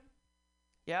 Instagram?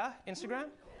 Yeah,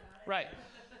 Instagram? Right.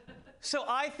 So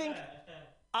I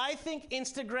think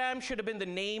Instagram should have been the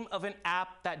name of an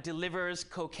app that delivers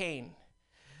cocaine.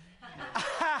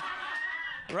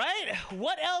 Right?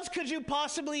 What else could you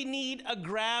possibly need a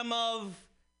gram of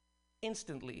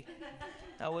instantly?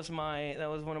 That was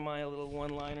one of my little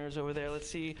one-liners over there. Let's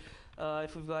see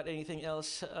if we've got anything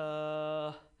else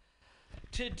to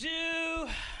do.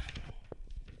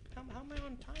 How am I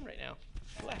on time right now?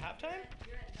 Do I have time?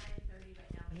 You're at 9:30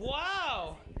 right now.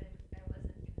 Wow.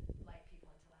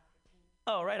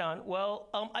 Oh, right on. Well,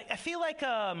 I feel like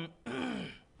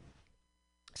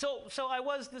so I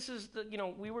was. This is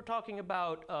we were talking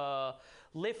about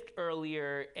Lyft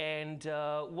earlier, and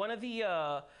one of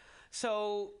the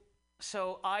so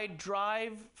I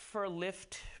drive for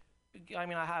Lyft. I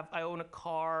mean, I own a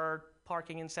car,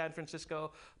 parking in San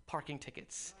Francisco, parking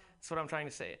tickets. That's what I'm trying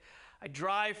to say. I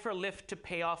drive for Lyft to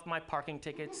pay off my parking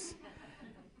tickets,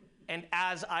 and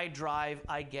as I drive,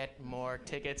 I get more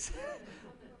tickets.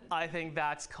 I think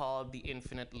that's called the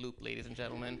infinite loop, ladies and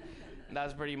gentlemen. And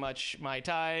that's pretty much my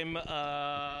time. I'm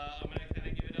going to kind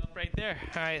of give it up right there.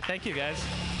 All right, thank you, guys.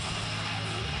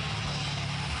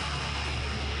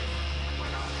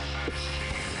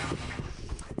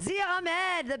 Zia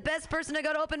Ahmed, the best person to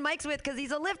go to open mics with because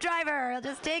he's a Lyft driver. He'll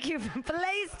just take you from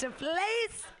place to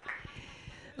place.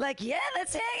 Like, yeah,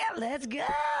 let's hang out. Let's go.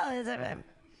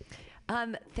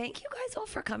 Thank you guys all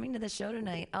for coming to the show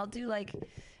tonight. I'll do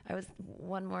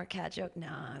one more cat joke.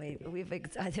 Nah,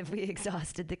 have we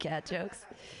exhausted the cat jokes?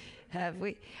 Have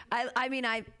we? I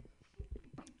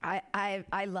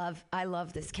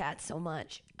love this cat so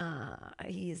much.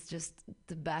 He is just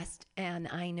the best, and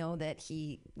I know that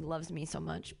he loves me so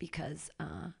much because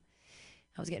I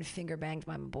was getting finger banged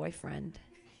by my boyfriend.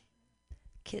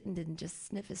 Kitten didn't just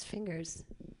sniff his fingers;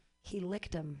 he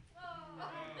licked them,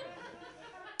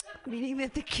 meaning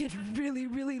that the kid really,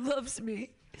 really loves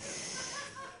me.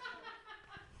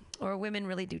 Or women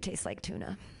really do taste like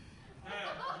tuna.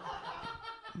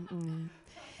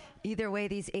 Either way,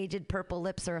 these aged purple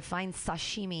lips are a fine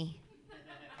sashimi.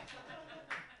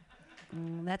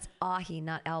 That's ahi,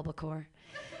 not albacore.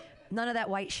 None of that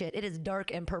white shit. It is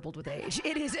dark and purpled with age.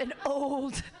 It is an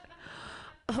old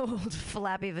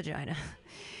flappy vagina.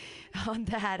 On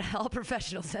that, all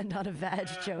professionals end on a vag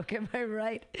joke. Am I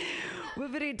right?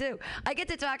 Whoopity do. I get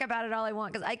to talk about it all I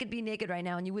want because I could be naked right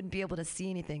now and you wouldn't be able to see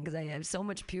anything because I have so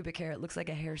much pubic hair. It looks like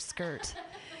a hair skirt.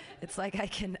 It's like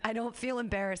I don't feel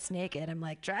embarrassed naked. I'm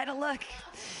like, try to look.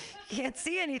 Can't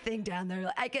see anything down there.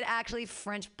 I could actually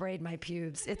French braid my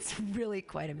pubes. It's really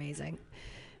quite amazing.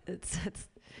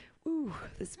 Ooh,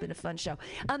 this has been a fun show.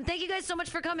 Thank you guys so much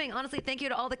for coming. Honestly, thank you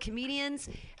to all the comedians,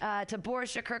 to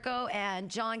Boris Shakurko and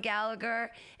John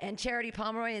Gallagher and Charity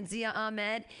Pomeroy and Zia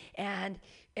Ahmed and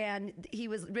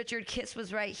Richard Kiss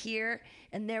was right here,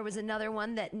 and there was another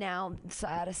one that now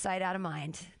out of sight, out of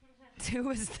mind. Who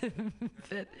was the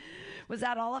fifth? Was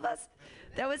that all of us?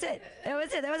 That was it.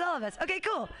 That was all of us. Okay,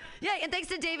 cool. Yeah, and thanks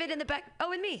to David in the back.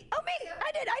 Oh, and me. Oh, me.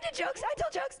 I did jokes. I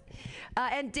told jokes.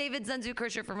 And David Zunzu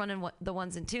Kirscher for running the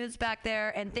ones and twos back there.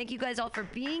 And thank you guys all for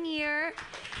being here.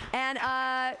 And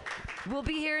we'll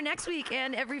be here next week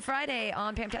and every Friday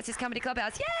on Pamtasti's Comedy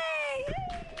Clubhouse. Yay!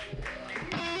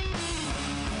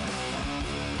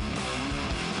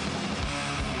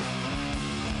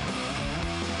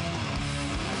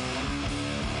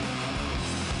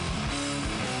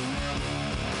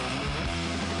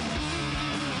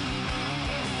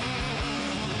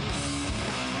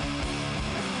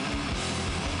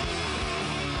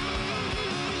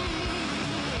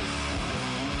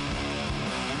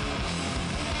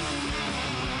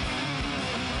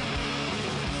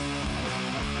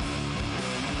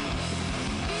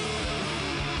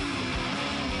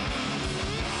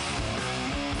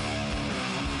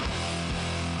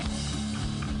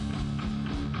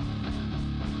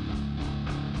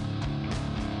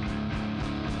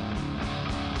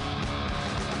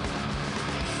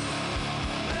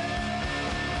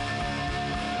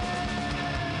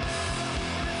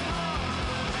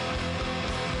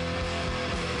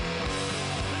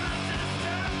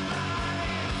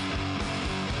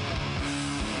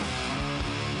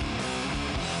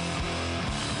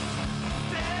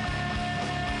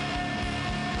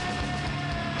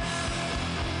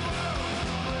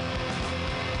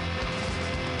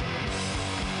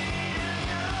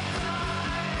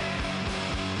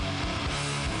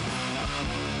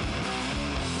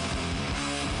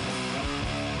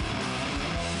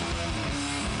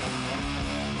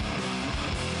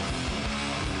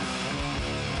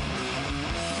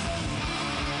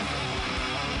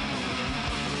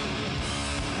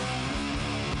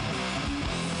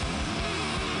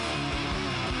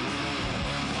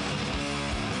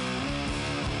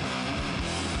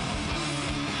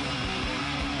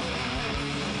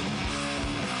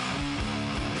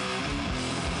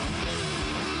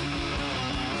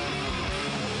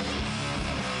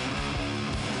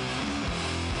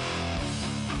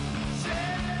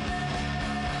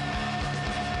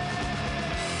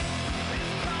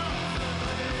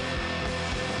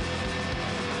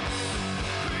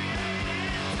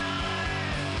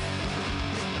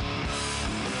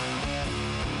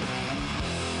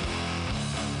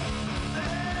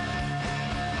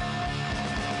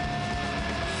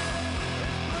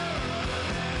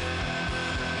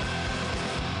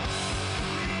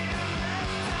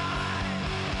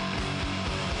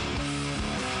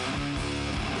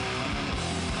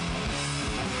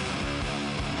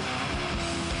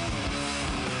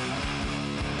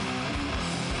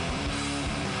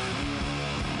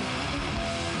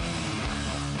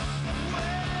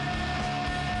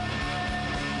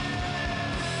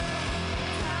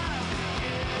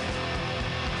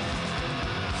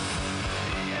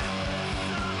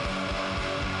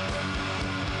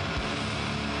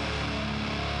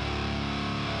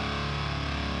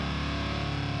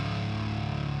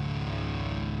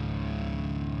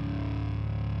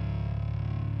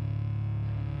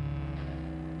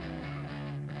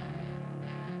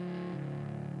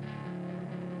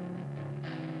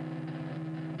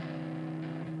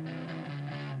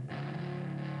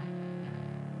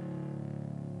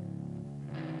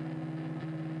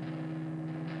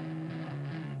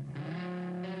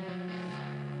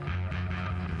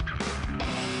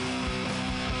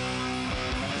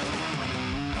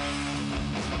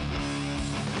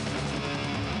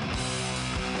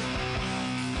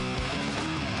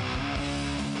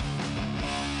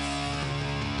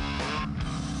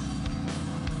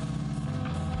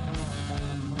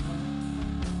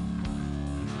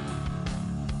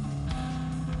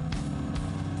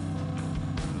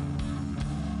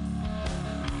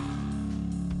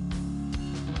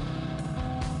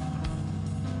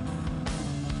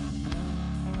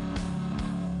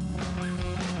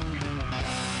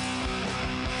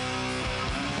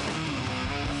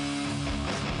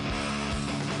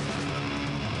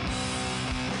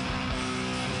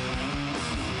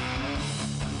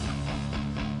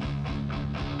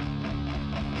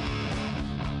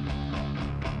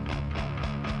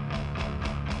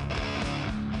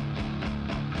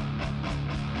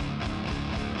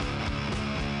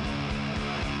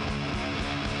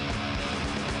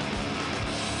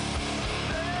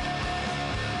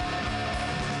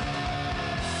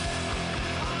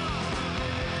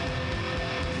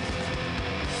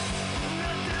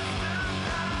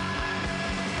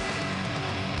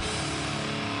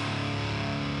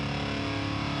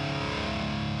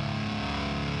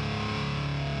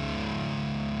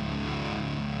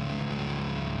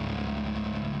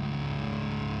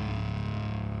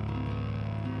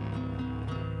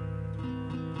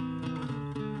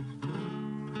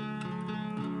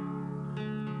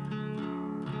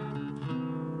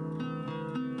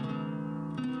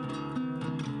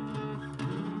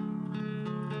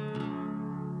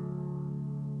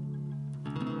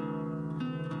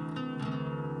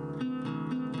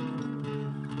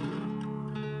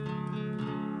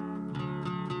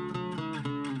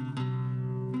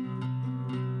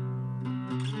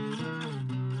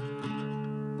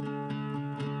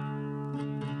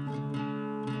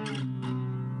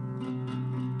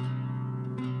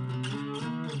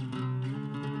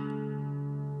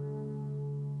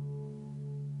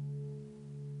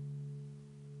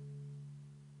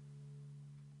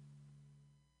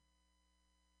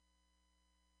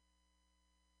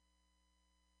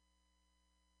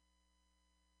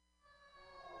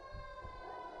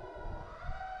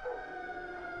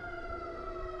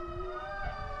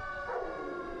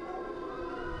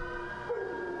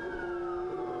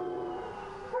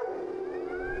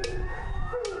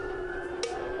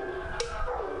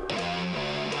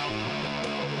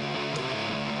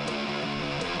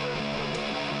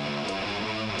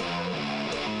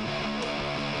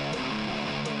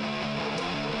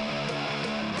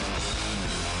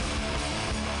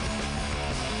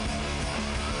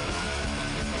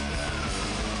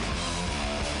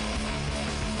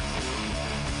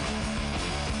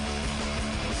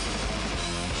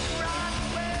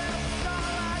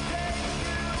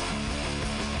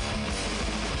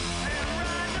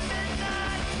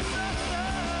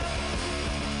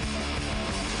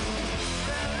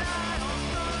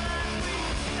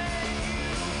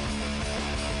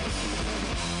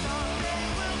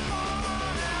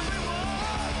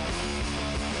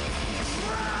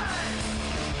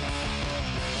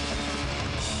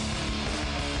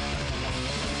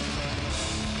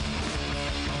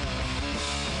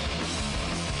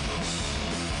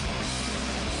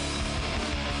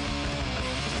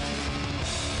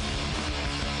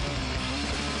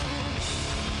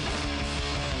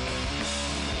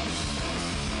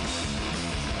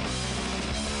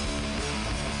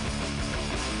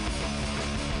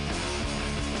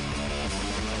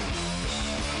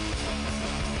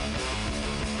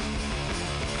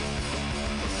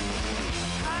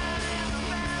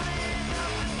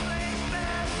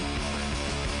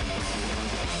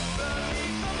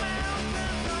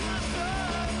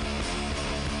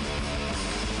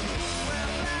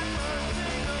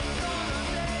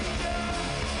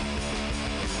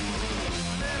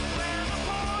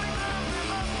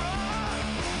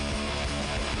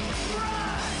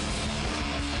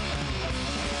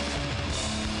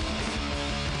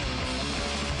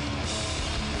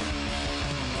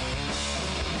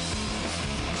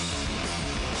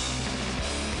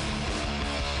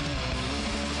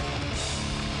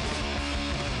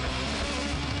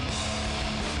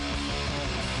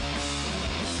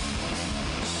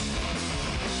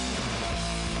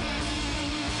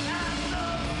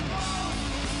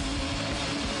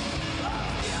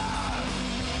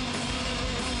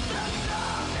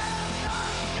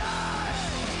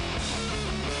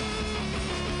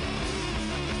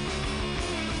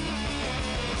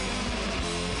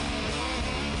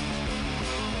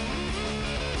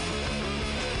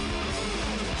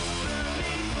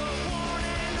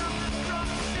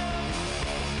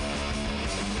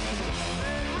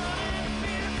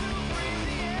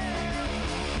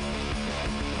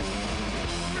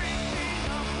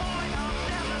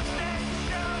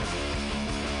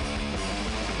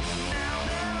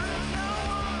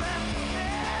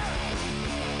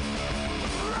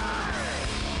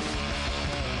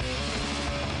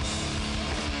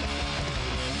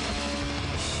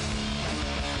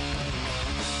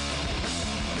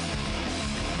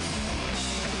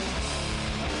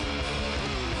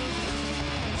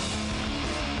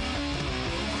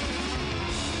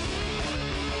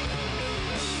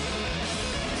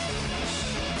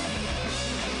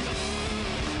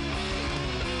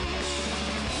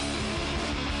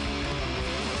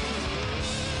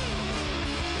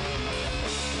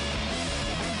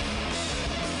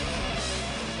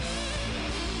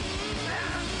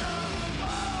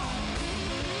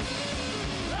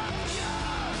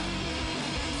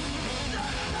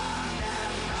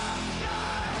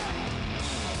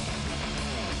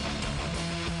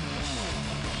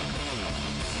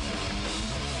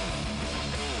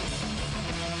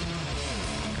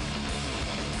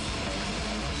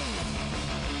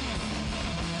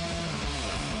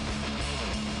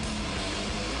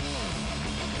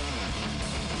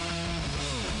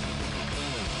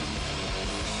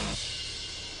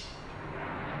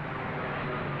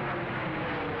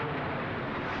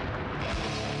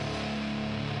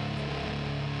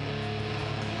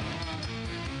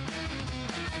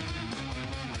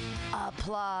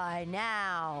 Apply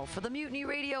now for the Mutiny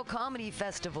Radio Comedy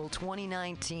Festival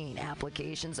 2019.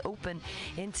 Applications open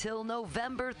until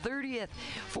November 30th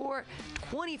for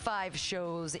 25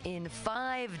 shows in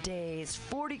 5 days.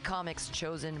 40 comics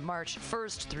chosen March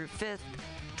 1st through 5th,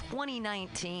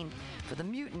 2019 for the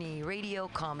Mutiny Radio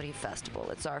Comedy Festival.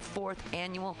 It's our 4th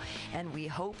annual, and we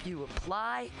hope you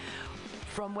apply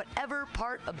from whatever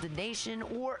part of the nation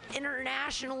or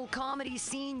international comedy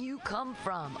scene you come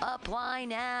from. Apply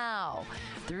now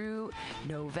through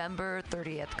November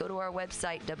 30th. Go to our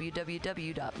website,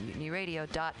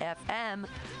 www.mutinyradio.fm,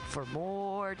 for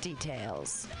more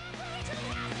details.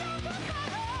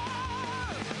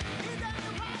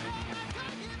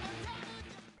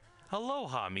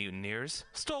 Aloha, mutineers.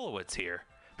 Stolowitz here.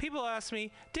 People ask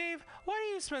me, Dave, why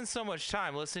do you spend so much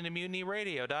time listening to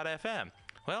MutinyRadio.fm?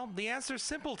 Well, the answer's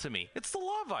simple to me. It's the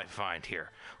love I find here.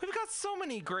 We've got so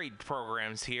many great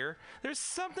programs here. There's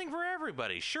something for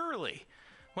everybody, surely.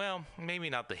 Well, maybe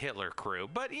not the Hitler crew,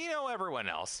 but you know everyone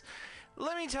else.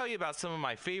 Let me tell you about some of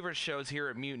my favorite shows here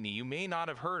at Mutiny you may not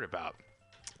have heard about.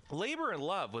 Labor and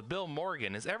Love with Bill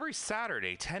Morgan is every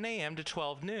Saturday, 10 a.m. to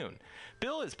 12 noon.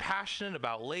 Bill is passionate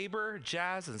about labor,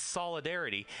 jazz, and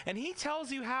solidarity, and he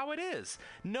tells you how it is.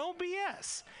 No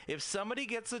BS. If somebody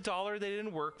gets $1 they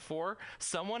didn't work for,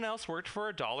 someone else worked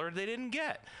for $1 they didn't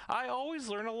get. I always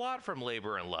learn a lot from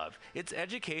Labor and Love. It's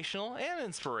educational and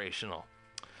inspirational.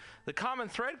 The Common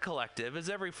Thread Collective is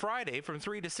every Friday from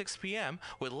 3 to 6 p.m.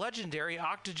 with legendary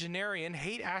octogenarian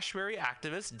Haight-Ashbury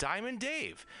activist Diamond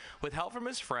Dave. With help from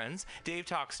his friends, Dave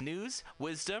talks news,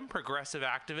 wisdom, progressive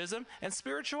activism, and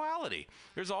spirituality.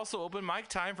 There's also open mic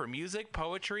time for music,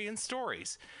 poetry, and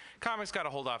stories. Comics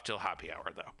gotta hold off till happy hour,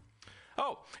 though.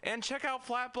 Oh, and check out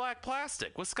Flat Black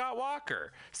Plastic with Scott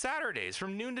Walker, Saturdays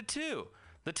from noon to 2.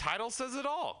 The title says it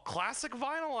all. Classic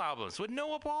vinyl albums with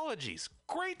no apologies.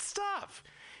 Great stuff.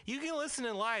 You can listen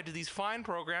in live to these fine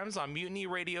programs on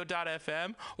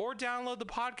MutinyRadio.fm or download the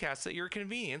podcast at your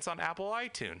convenience on Apple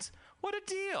iTunes. What a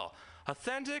deal!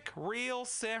 Authentic, real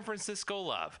San Francisco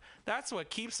love. That's what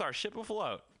keeps our ship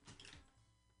afloat.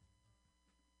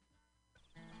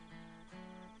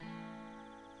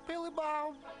 Billy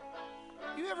Bob,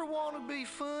 you ever want to be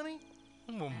funny?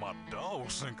 Well, my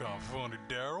dogs think I'm funny,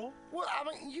 Daryl. Well, I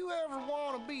mean, you ever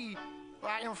want to be,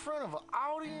 like, in front of an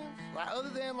audience? Like, other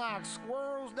than, like,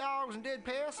 squirrels, dogs, and dead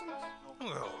peasants?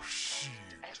 Oh, shit.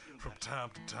 From time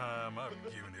to time, I've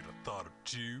given it a thought or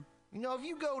two. You know, if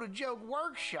you go to Joke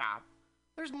Workshop,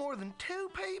 there's more than 2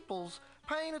 peoples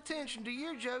paying attention to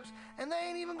your jokes, and they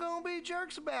ain't even gonna be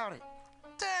jerks about it.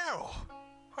 Daryl,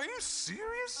 are you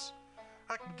serious?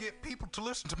 I can get people to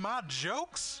listen to my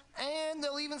jokes? And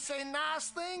they'll even say nice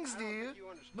things to you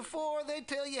before they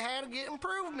tell you how to get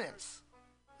improvements.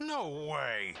 No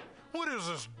way. What is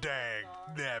this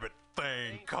dag-nabbit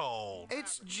thing called?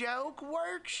 It's Joke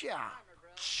Workshop.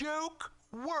 Joke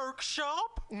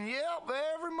Workshop? Yep,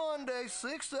 every Monday,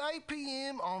 6 to 8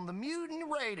 p.m. on the Mutiny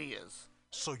Radios.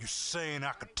 So you're saying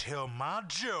I could tell my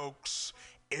jokes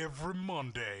every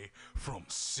Monday from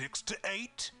 6 to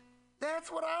 8? That's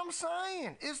what I'm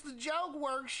saying. It's the Joke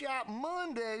Workshop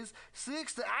Mondays,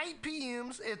 6 to 8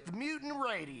 p.m. at the Mutiny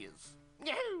Radios.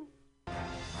 Yahoo!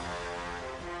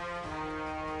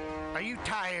 Are you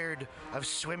tired of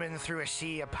swimming through a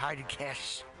sea of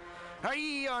podcasts? Are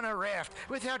ye on a raft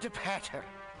without a paddle?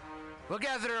 Well,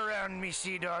 gather around me,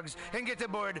 sea dogs, and get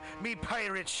aboard me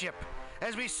pirate ship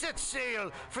as we set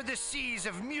sail for the seas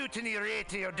of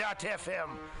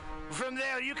MutinyRadio.fm. From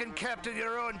there, you can captain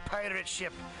your own pirate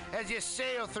ship as you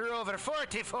sail through over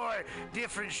 44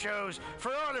 different shows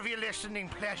for all of your listening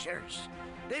pleasures.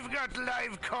 They've got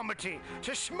live comedy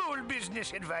to small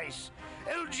business advice,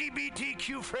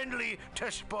 LGBTQ friendly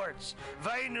to sports,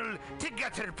 vinyl to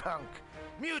gutter punk.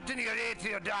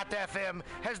 MutinyRadio.fm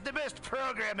has the best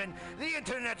programming the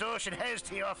internet ocean has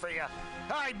to offer you.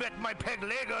 I bet my peg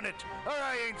leg on it, or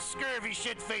I ain't scurvy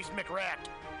shit-faced McRat.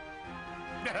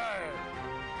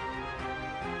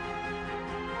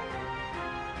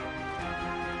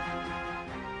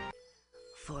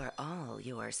 For all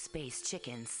your space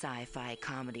chicken sci-fi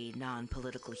comedy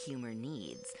non-political humor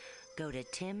needs, go to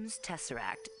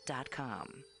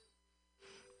timstesseract.com.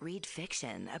 Read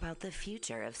fiction about the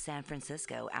future of San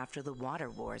Francisco after the water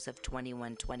wars of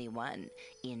 2121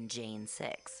 in Jane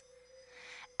 6.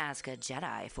 Ask a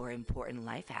Jedi for important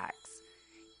life hacks.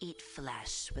 Eat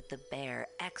flesh with the bare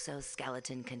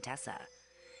exoskeleton Contessa.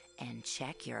 And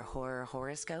check your horror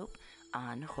horoscope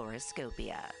on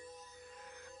Horoscopia.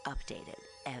 Updated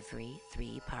every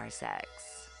 3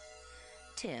 parsecs.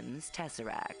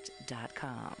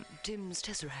 TimsTesseract.com.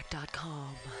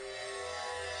 TimsTesseract.com.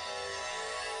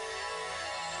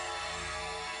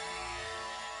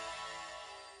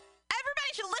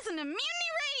 listen to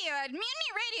Mutiny Radio at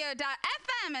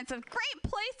MutinyRadio.fm. It's a great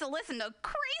place to listen to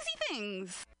crazy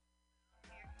things.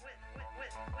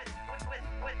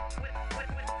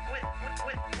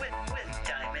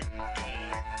 Diamond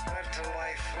Dave. Let the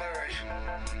life flourish.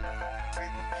 We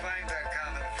find that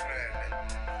common thread.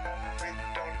 We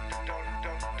don't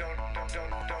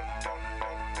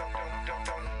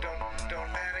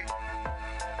panic.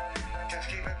 Just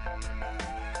keep it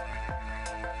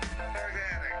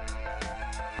organic.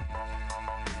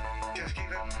 Just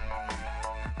keep it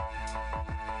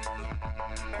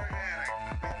organic.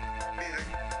 Be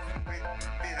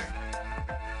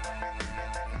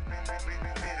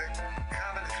the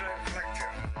common thread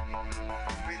collective.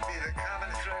 We'd be the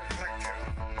common thread collective.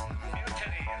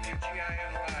 Mutiny,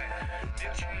 M-U-T-I-N-Y.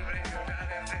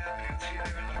 MutinyRadio.fm. You'll see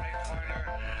there in the right corner.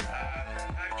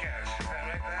 Podcast. Is that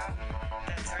right, Val?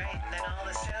 That's right. Then all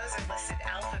the shows are listed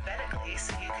alphabetically,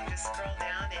 so you can just scroll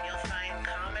down and you'll find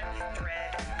Common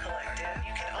Thread Collective.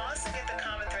 You can also get the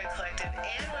Common Thread Collective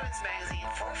and Women's Magazine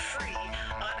for free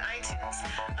on iTunes.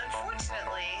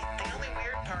 Unfortunately, the only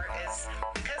weird part is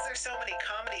because there's so many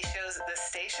comedy shows at this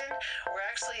station, we're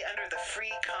actually under the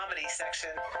free comedy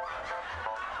section.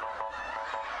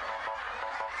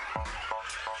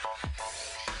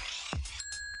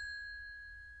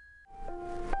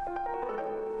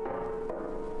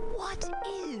 What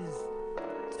is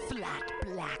flat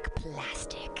black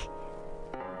plastic?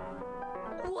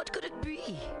 What could it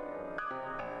be?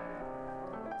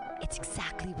 It's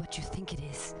exactly what you think it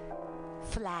is.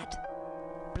 Flat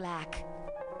black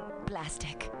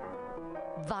plastic.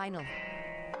 Vinyl.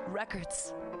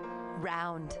 Records.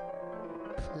 Round.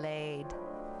 Played.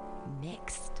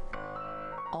 Mixed.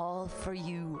 All for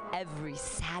you every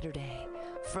Saturday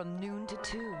from noon to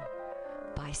 2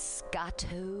 by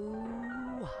Scotto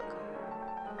Walker.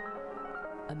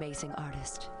 Amazing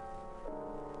artist.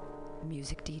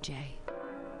 Music DJ.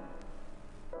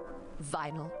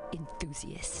 Vinyl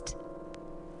enthusiast.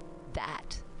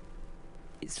 That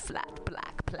is flat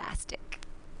black plastic.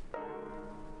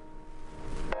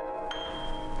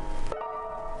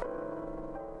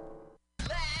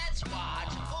 Let's watch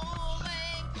a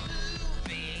full-length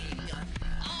movie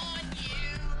on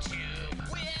YouTube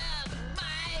with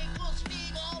Michael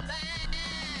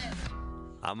Spiegelman.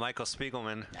 I'm Michael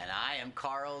Spiegelman. And I am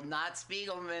Carl Not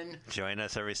Spiegelman. Join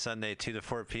us every Sunday, 2 to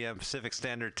 4 p.m. Pacific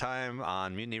Standard Time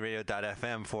on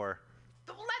MutinyRadio.fm for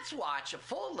Let's watch a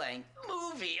full-length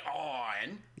movie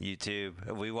on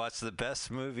YouTube. We watch the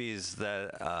best movies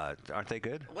that, aren't they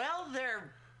good? Well,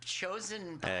 they're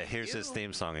chosen by Here's you. his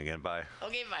theme song again. Bye.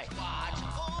 Okay, bye. Watch a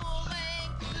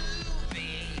full-length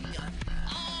movie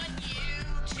on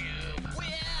YouTube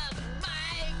with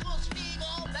Michael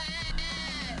Spiegelman.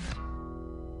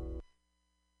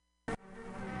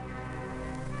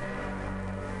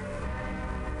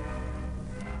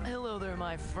 Hello there,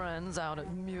 my friends out at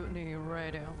Mutiny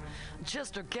Radio.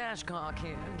 Chester Cashcock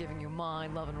here, giving you my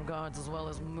love and regards as well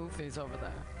as Moofy's over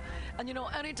there. And you know,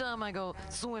 anytime I go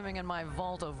swimming in my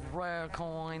vault of rare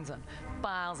coins and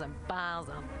piles of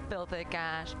filthy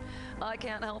cash, I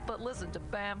can't help but listen to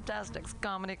Bamtastic's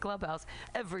Comedy Clubhouse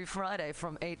every Friday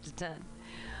from 8 to 10.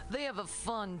 They have a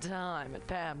fun time at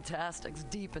Bamtastic's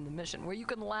Deep in the Mission, where you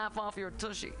can laugh off your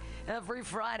tushy every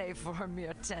Friday for a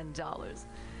mere $10.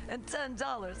 And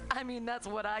 $10, I mean, that's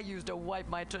what I use to wipe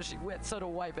my tushy with, so to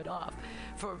wipe it off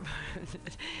for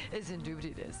it's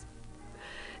indubitious.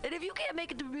 And if you can't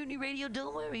make it to Mutiny Radio,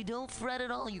 don't worry, don't fret at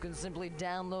all. You can simply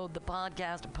download the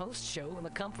podcast and post-show in the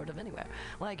comfort of anywhere,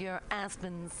 like your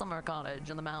Aspen summer cottage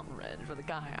on the mountain ridge with the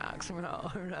kayaks.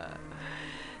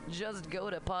 Just go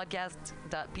to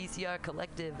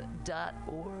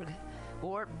podcast.pcrcollective.org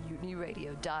or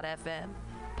mutinyradio.fm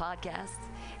podcasts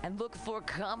and look for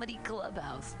Comedy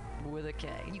Clubhouse with a K.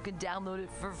 You can download it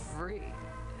for free.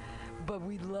 But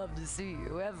we'd love to see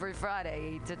you every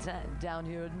Friday, 8 to 10, down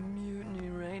here at Mutiny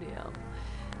Radio.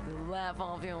 Laugh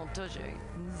off your tushy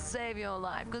and save your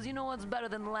life, because you know what's better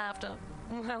than laughter?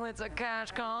 Well, it's a cash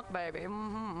cock, baby.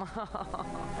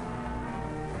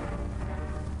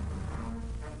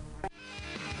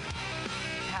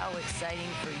 How exciting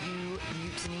for you,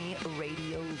 Mutiny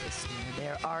Radio listener.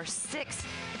 There are 6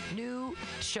 new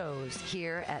shows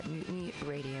here at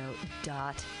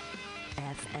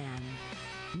MutinyRadio.fm.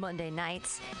 Monday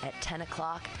nights at 10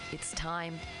 o'clock, it's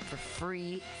time for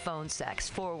Free Phone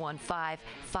Sex.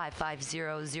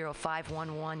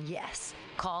 415-550-0511. Yes,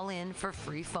 call in for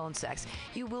Free Phone Sex.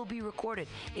 You will be recorded.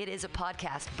 It is a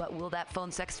podcast, but will that phone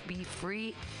sex be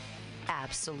free?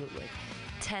 Absolutely.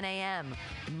 10 a.m.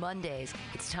 Mondays,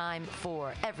 it's time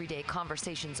for Everyday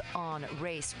Conversations on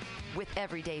Race with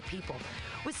Everyday People.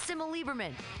 With Sima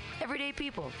Lieberman, Everyday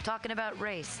People, talking about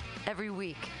race every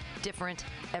week. Different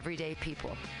everyday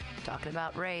people talking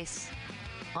about race.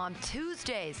 On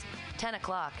Tuesdays, 10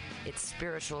 o'clock, it's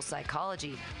Spiritual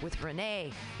Psychology with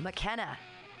Renee McKenna.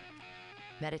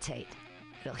 Meditate.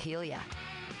 It'll heal ya.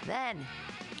 Then,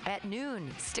 at noon,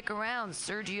 stick around.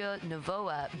 Sergio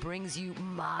Navoa brings you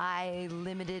My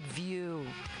Limited View,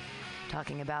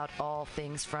 talking about all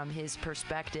things from his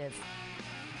perspective.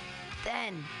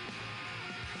 Then,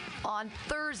 on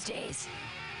Thursdays,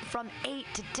 from 8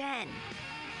 to 10,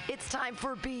 it's time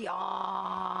for Beyond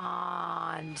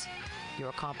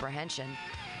Your Comprehension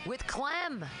with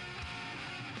Clem.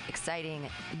 Exciting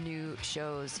new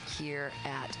shows here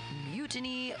at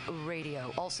Mutiny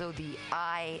Radio. Also, the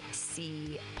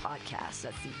IC podcast.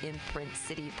 That's the Imprint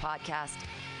City podcast.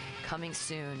 Coming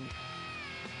soon.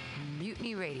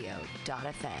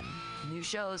 MutinyRadio.fm. New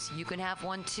shows. You can have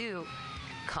one too.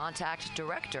 Contact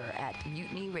director at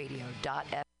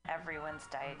MutinyRadio.fm. Everyone's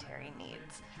dietary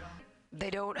needs.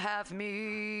 They don't have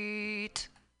meat.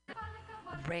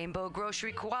 Rainbow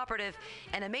Grocery Cooperative,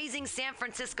 an amazing San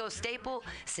Francisco staple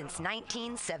since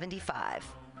 1975.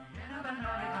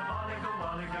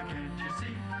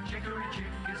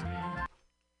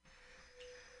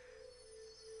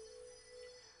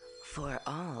 For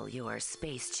all your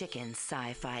space chicken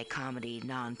sci-fi comedy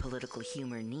non-political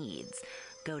humor needs,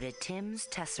 go to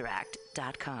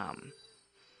timstesseract.com.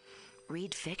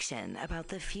 Read fiction about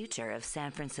the future of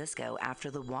San Francisco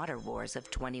after the water wars of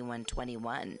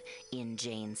 2121 in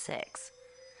Jane 6.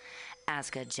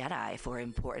 Ask a Jedi for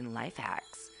important life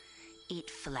hacks. Eat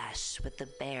flesh with the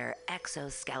bare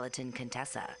exoskeleton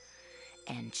Contessa.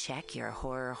 And check your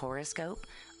horror horoscope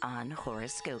on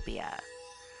Horoscopia.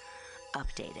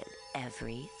 Updated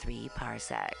every 3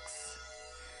 parsecs.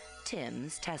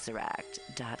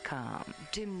 TimsTesseract.com.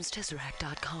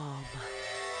 TimsTesseract.com.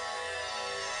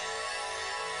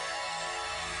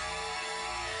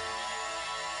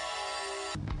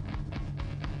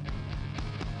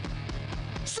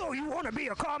 So you want to be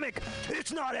a comic?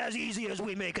 It's not as easy as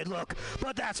we make it look,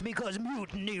 but that's because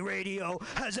Mutiny Radio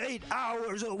has 8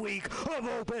 hours a week of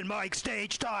open mic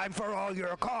stage time for all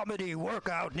your comedy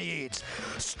workout needs.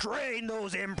 Strain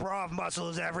those improv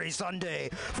muscles every Sunday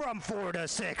from 4 to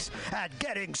 6 at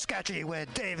Getting Sketchy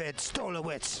with David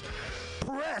Stolowitz.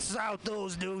 Press out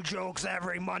those new jokes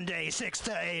every Monday, 6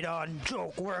 to 8 on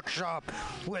Joke Workshop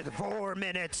with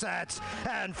 4-minute sets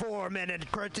and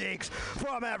 4-minute critiques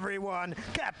from everyone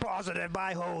kept positive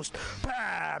by host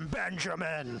Pam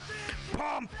Benjamin.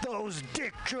 Pump those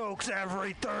dick jokes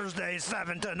every Thursday,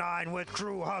 7 to 9 with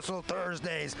True Hustle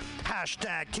Thursdays.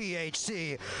 Hashtag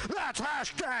THC. That's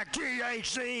hashtag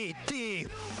THC.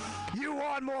 You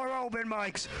want more open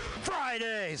mics?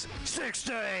 Fridays, 6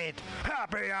 to 8.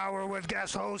 Happy hour with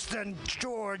guest host and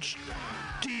George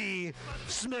D.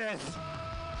 Smith.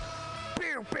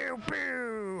 Pew, pew,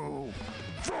 pew.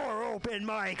 4 open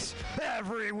mics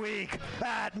every week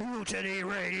at Mutiny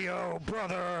Radio,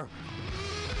 brother.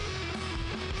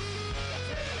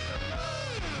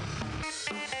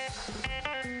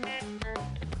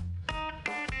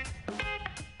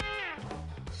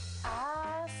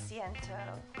 Asiento.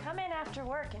 Come in after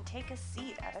work and take a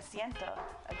seat at Asiento,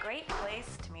 a great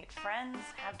place to meet friends,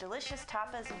 have delicious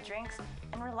tapas and drinks,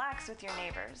 and relax with your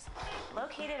neighbors.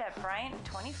 Located at Bryant and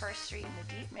 21st Street in the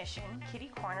Deep Mission, Kitty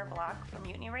Corner block from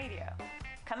Mutiny Radio.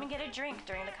 Come and get a drink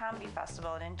during the comedy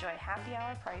festival and enjoy happy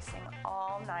hour pricing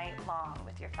all night long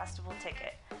with your festival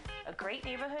ticket. A great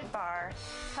neighborhood bar.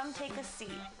 Come take a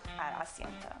seat at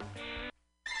Asiento.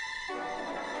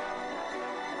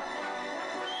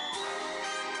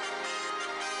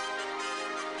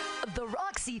 The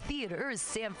Roxy Theater is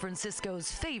San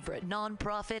Francisco's favorite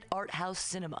nonprofit art house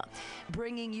cinema,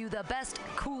 bringing you the best,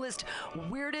 coolest,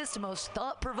 weirdest, most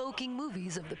thought-provoking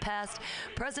movies of the past,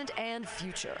 present, and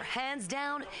future. Hands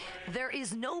down, there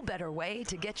is no better way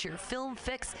to get your film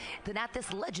fix than at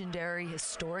this legendary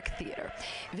historic theater.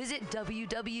 Visit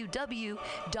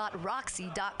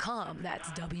www.roxy.com. That's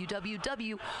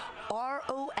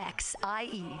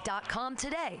www.roxie.com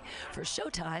today for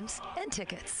showtimes and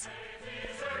tickets.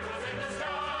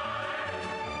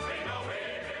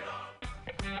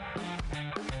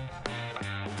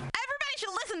 Everybody should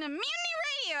listen to Mutiny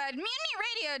Radio at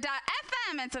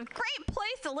MutinyRadio.fm. It's a great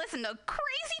place to listen to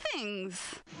crazy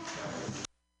things.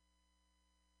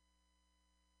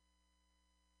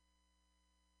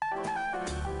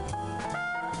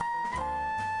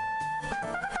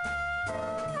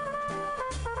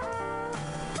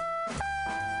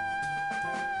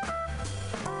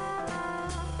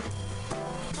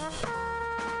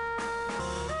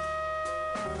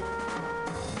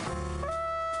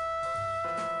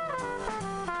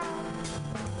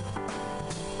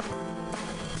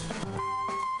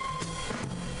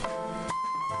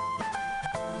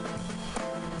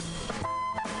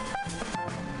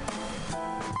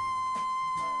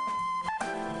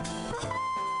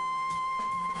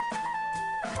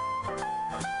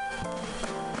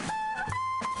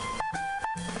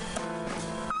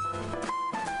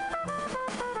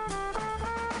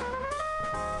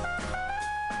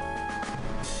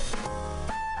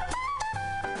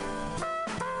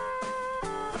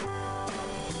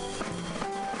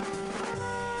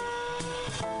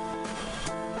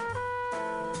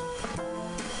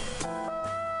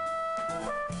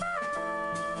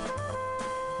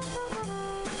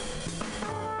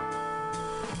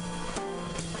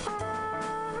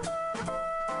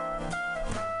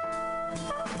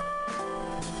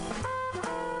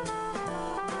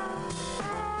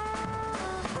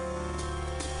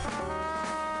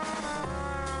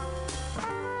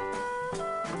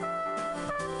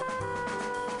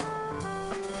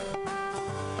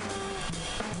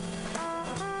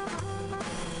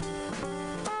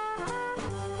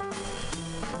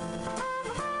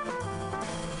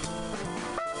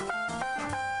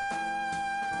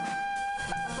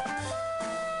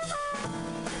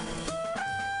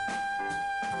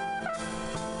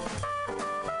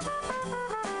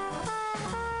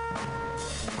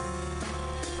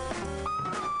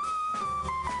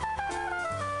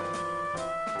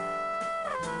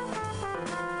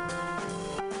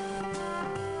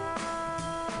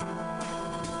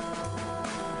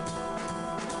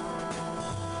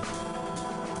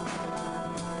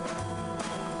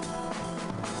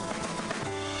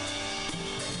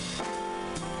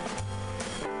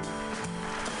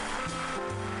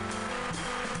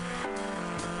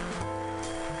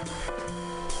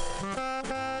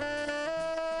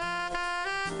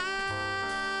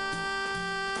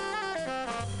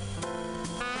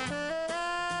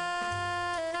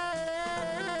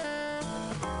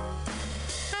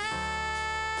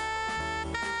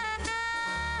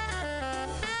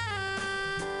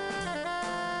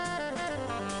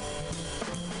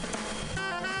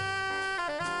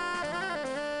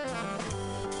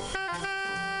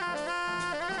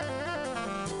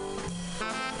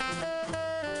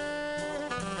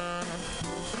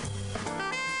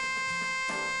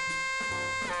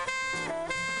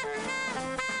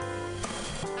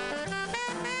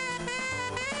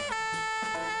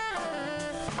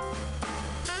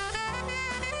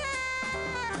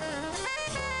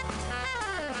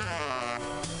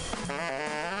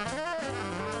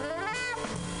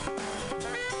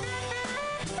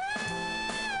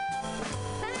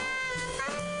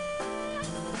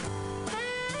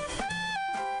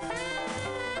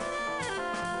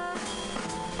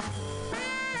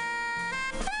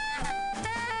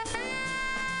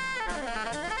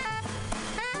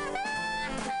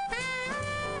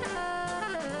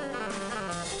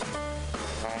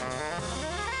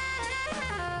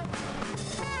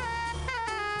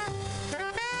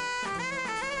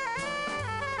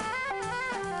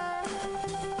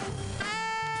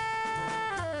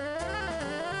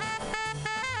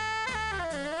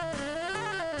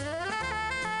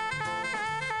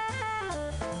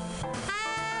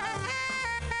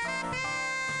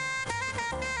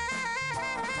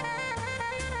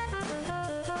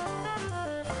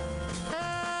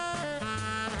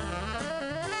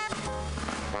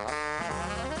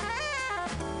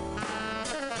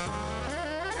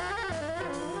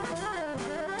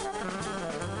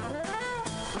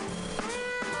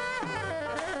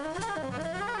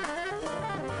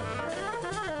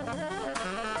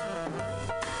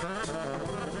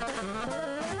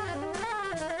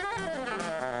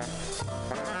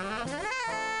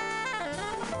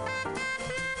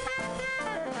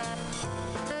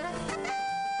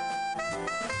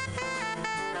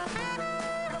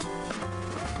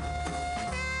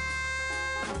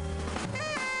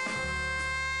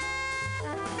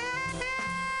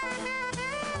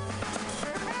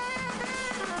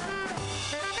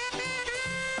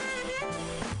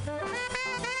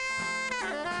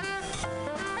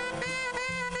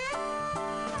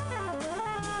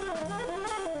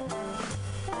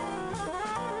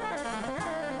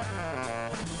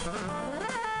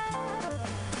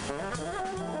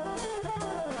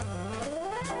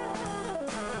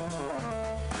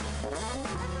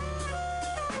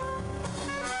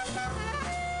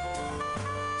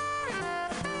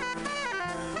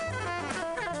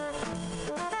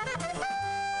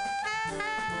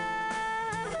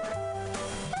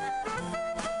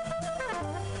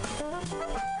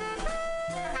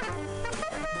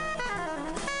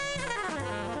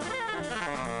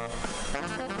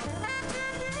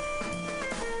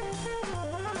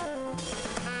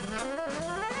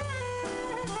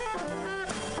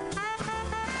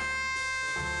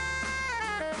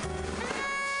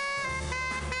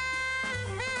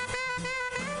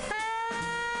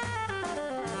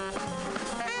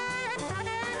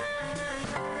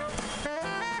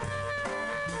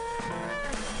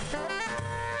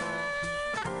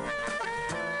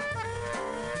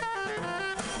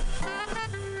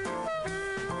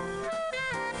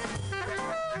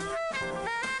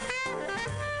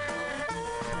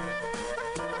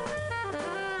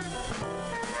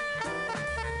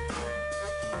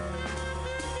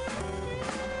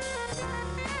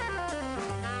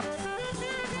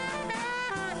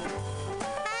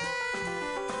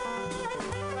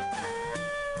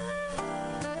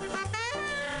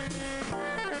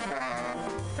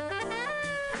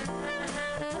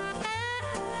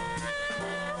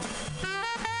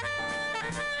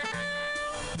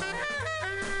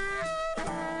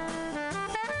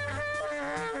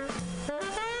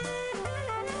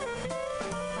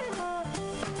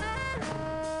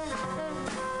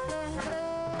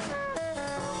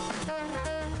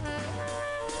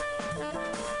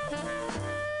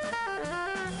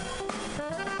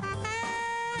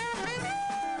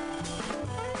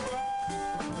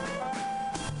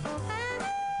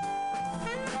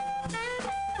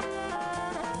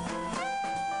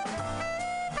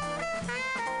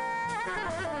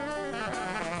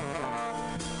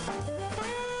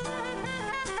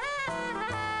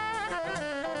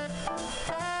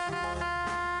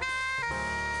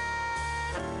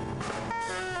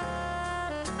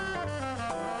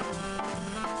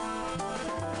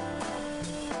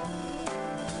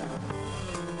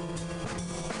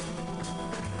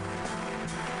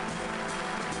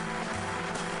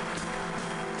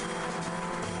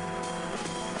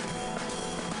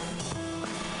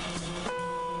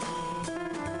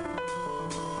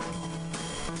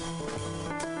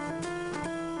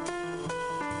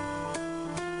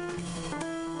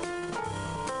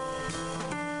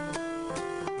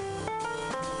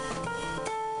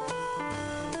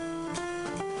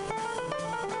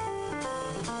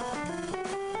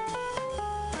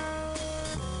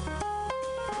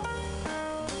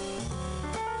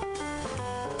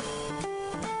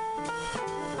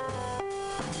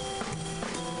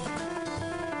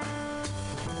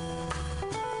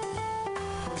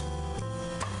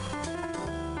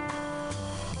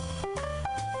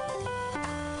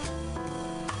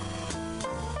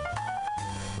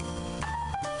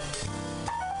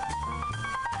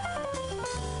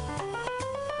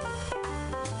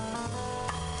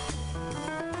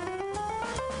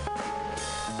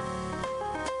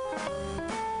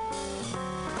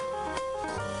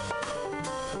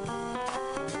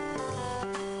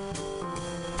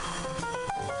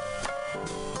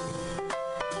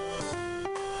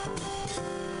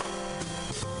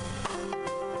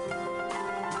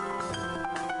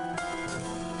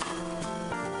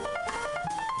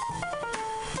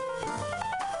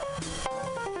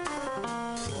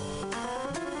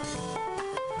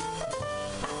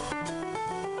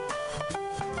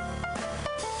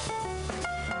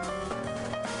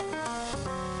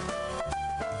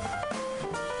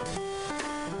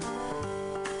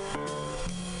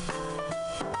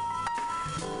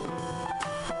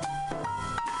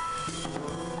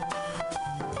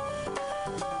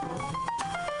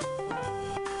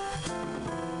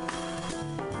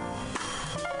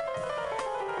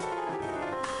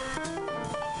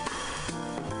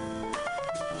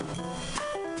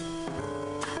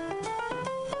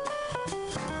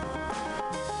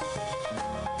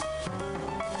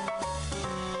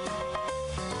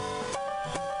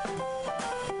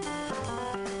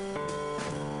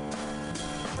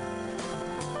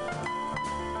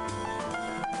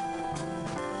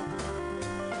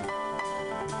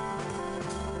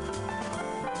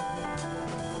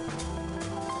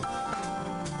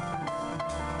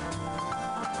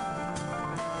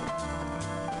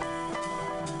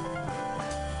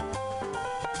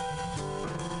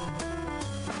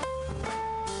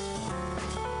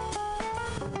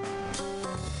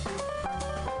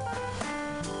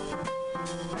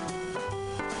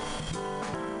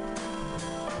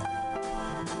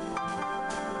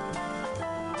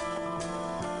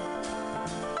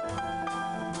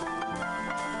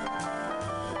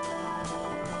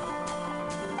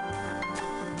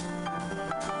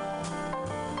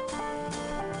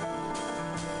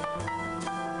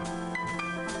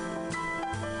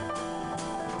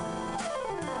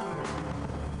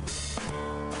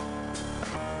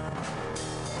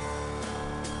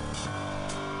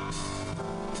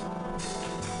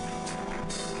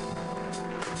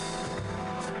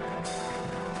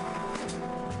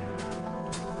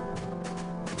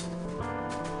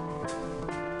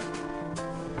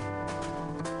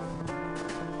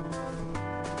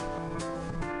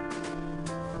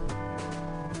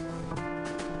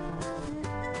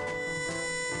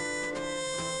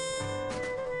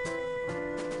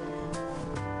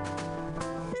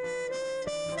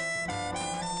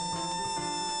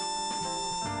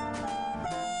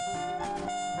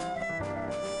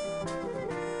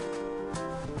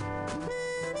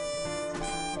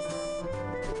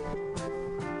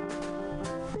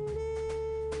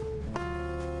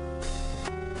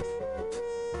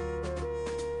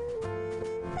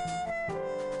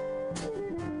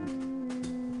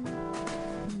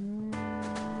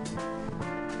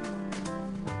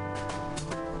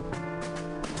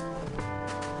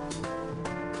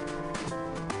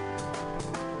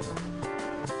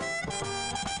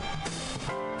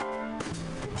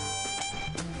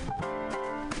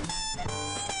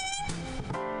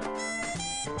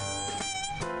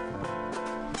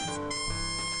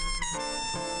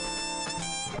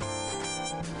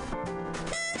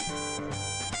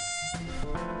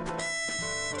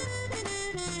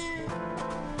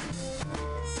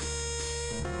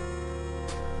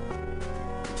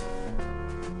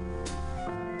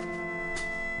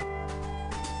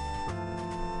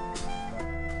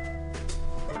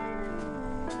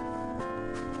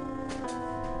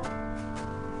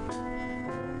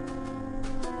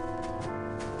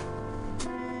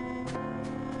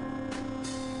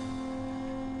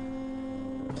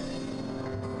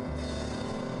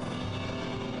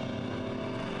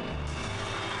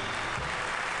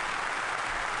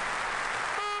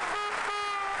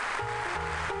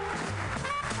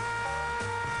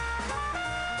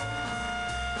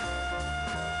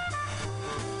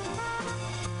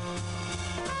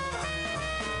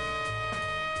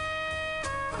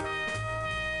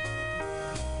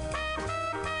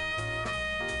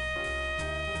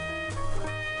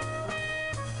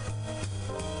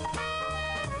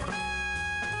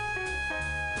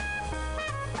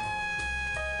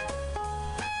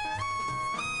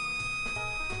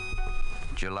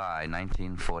 July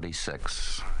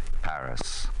 1946,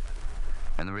 Paris.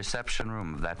 In the reception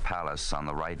room of that palace on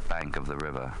the right bank of the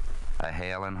river, a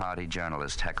hale and hearty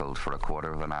journalist heckled for a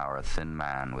quarter of an hour a thin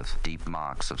man with deep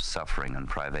marks of suffering and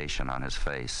privation on his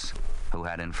face, who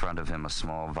had in front of him a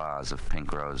small vase of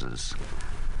pink roses.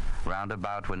 Round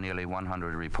about were nearly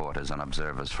 100 reporters and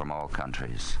observers from all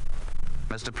countries.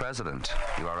 Mr. President,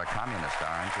 you are a communist,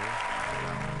 aren't you?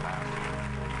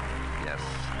 Yes,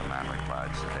 the man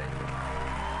replied sedately.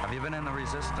 Have you been in the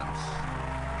resistance?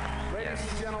 Ladies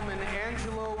and gentlemen,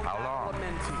 Angelo How long?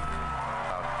 Badalamenti.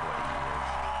 About 40 years.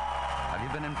 Have you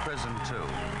been in prison, too?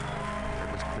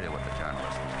 It was clear what the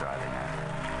journalist was driving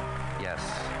at. Yes.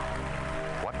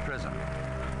 What prison?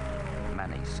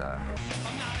 Many, sir.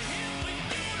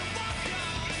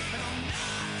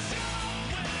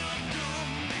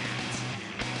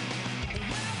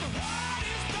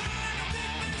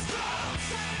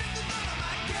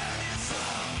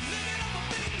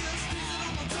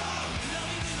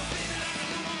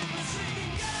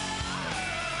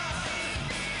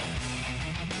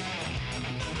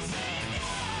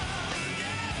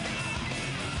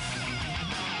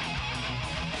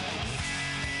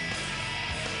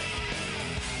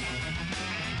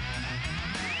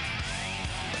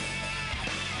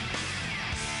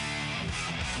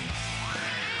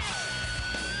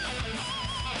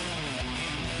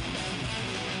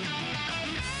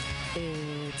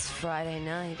 It's Friday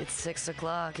night. It's 6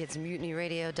 o'clock. It's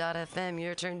MutinyRadio.fm.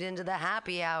 You're turned into the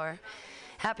Happy Hour.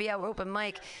 Happy Hour open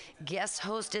mic, guest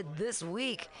hosted this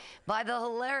week by the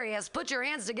hilarious. Put your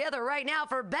hands together right now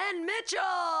for Ben Mitchell.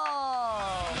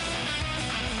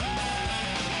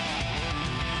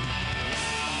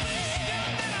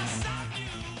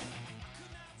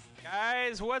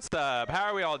 Guys, what's up? How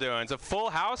are we all doing? It's a full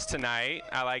house tonight.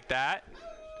 I like that.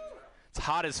 It's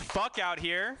hot as fuck out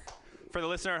here. For the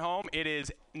listener at home, it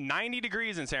is 90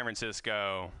 degrees in San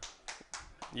Francisco.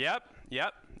 Yep.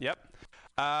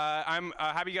 I'm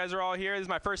happy you guys are all here. This is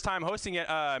my first time hosting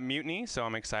at Mutiny, so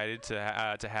I'm excited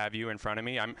to have you in front of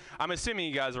me. I'm assuming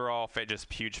you guys are all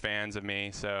just huge fans of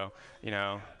me, so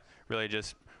really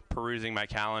just perusing my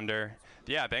calendar.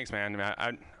 Yeah, thanks, man.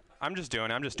 I'm just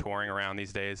touring around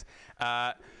these days.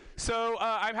 So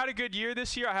I've had a good year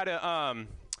this year.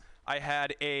 I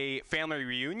had a family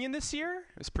reunion this year.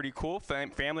 It was pretty cool.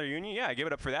 Family reunion, yeah, give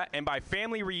it up for that. And by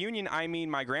family reunion, I mean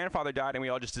my grandfather died and we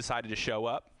all just decided to show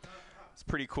up. It's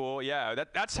pretty cool. Yeah,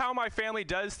 that's how my family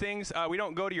does things. We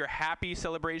don't go to your happy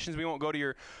celebrations. We won't go to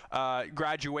your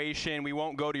graduation. We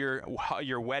won't go to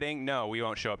your wedding. No, we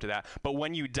won't show up to that. But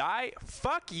when you die,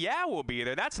 fuck yeah, we'll be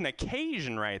there. That's an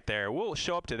occasion right there. We'll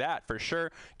show up to that for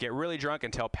sure. Get really drunk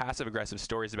and tell passive-aggressive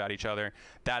stories about each other.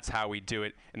 That's how we do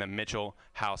it in the Mitchell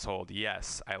household.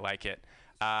 Yes, I like it.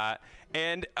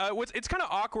 It's kind of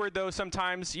awkward though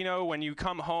sometimes, when you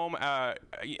come home.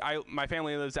 My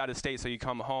family lives out of state, so you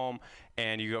come home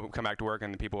and you come back to work,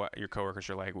 and the people, your coworkers,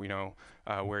 are like, where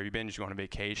have you been? Did you go on a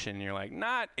vacation? And you're like,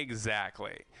 not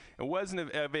exactly. It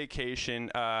wasn't a vacation.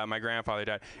 My grandfather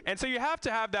died, and so you have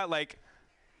to have that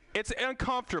it's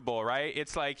uncomfortable, right?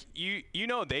 It's like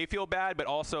they feel bad, but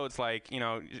also it's like you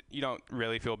don't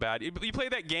really feel bad. You play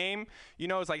that game,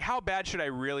 it's like, how bad should I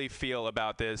really feel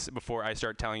about this before I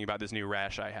start telling you about this new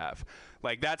rash I have?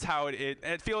 Like, that's how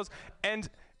it feels. And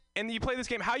you play this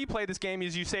game. How you play this game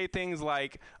is you say things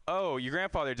like, "Oh, your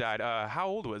grandfather died. How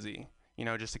old was he?"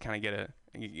 Just to kind of get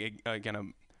a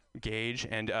gauge.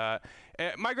 And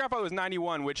my grandfather was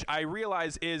 91, which I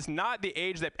realize is not the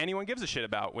age that anyone gives a shit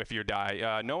about if you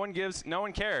die. No one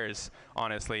cares,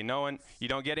 honestly. You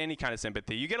don't get any kind of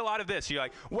sympathy. You get a lot of this. You're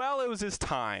like, well, it was his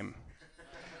time.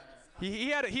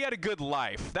 He had a good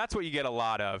life. That's what you get a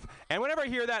lot of. And whenever I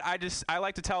hear that, I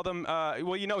like to tell them,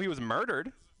 well, he was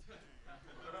murdered.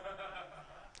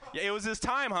 Yeah, it was his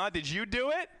time, huh? Did you do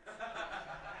it?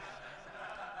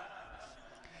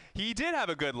 He did have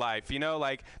a good life,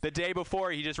 like the day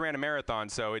before he just ran a marathon,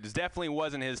 so it definitely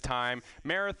wasn't his time.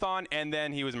 Marathon, and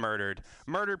then he was murdered.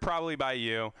 Murdered probably by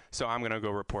you, so I'm going to go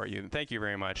report you. Thank you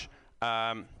very much.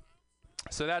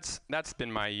 So that's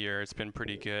been my year. It's been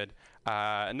pretty good.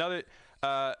 Another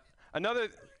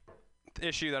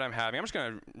issue that I'm having, I'm just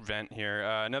going to vent here.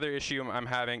 Another issue I'm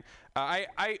having, I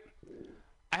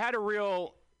had a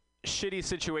real shitty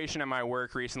situation at my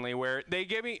work recently where they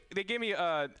gave me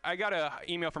I got an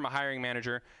email from a hiring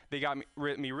manager. They got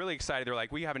me really excited. They're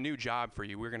like, we have a new job for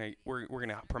you. We're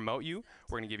gonna promote you.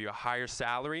 We're gonna give you a higher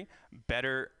salary,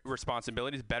 better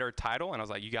responsibilities, better title. And I was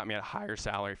like, you got me at a higher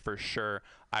salary for sure.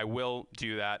 I will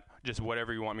do that. Just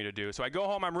whatever you want me to do. So I go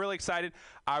home. I'm really excited.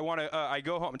 I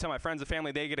go home and tell my friends and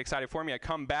family. They get excited for me. I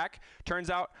come back. Turns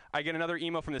out I get another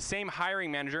email from the same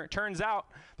hiring manager. Turns out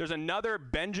there's another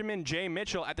Benjamin J.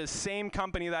 Mitchell at the same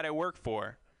company that I work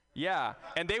for. Yeah.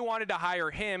 And they wanted to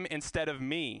hire him instead of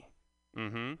me.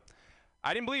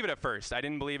 I didn't believe it at first. I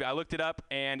didn't believe it. I looked it up,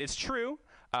 and it's true.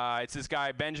 It's this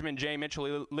guy, Benjamin J. Mitchell.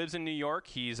 He lives in New York.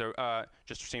 He's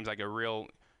just seems like a real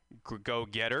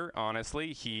go-getter,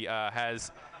 honestly. He's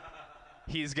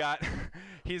got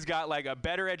like a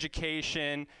better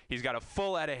education. He's got a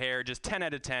full head of hair, just 10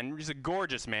 out of 10. He's a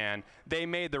gorgeous man. They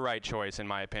made the right choice, in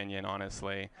my opinion,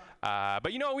 honestly.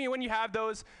 But you know, when you have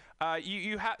those,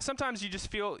 sometimes you just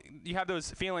feel you have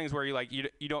those feelings where you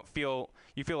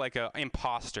feel like an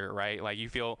imposter, right? Like you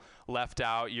feel left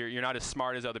out. You're not as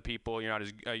smart as other people. You're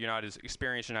not as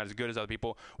experienced. You're not as good as other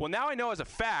people. Well, now I know as a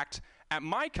fact at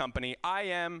my company I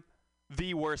am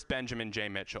the worst Benjamin J.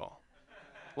 Mitchell.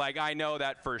 Like I know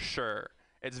that for sure.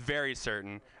 It's very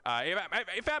certain.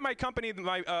 If at my company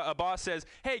my a boss says,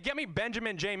 "Hey, get me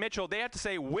Benjamin J. Mitchell," they have to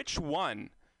say which one.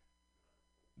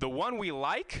 The one we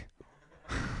like.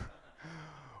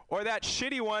 Or that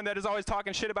shitty one that is always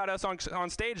talking shit about us on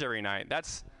stage every night.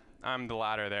 I'm the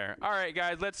latter there. All right,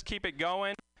 guys, let's keep it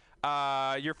going.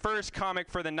 Your first comic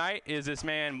for the night is this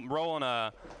man rolling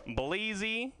a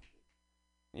Bleezy.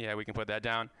 Yeah, we can put that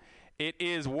down. It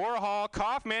is Warhol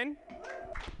Kaufman.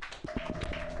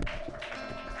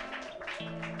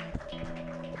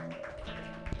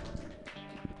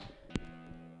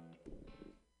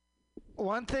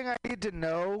 One thing I need to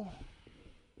know,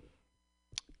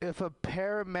 if a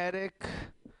paramedic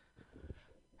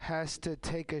has to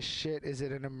take a shit, is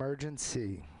it an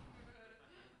emergency?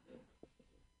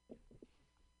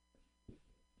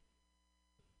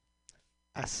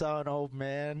 I saw an old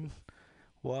man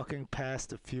walking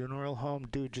past a funeral home.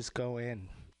 Dude, just go in.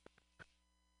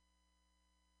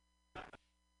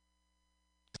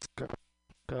 Just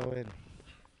go in.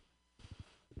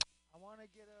 I want to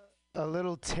get a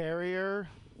little terrier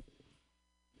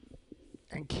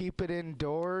and keep it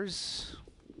indoors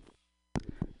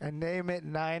and name it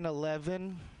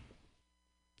 9/11.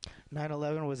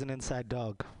 9/11 was an inside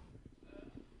dog.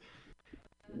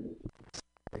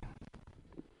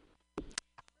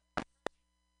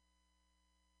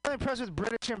 I'm impressed with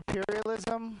British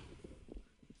imperialism.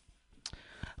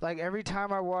 Like every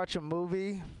time I watch a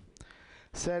movie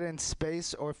set in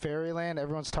space or fairyland,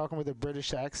 everyone's talking with a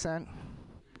British accent.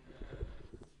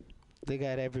 They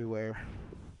got everywhere.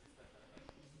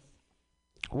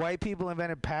 White people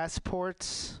invented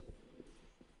passports.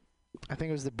 I think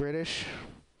it was the British.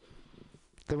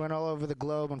 They went all over the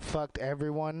globe and fucked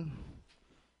everyone.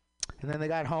 And then they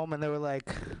got home and they were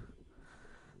like,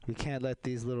 we can't let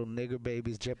these little nigger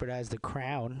babies jeopardize the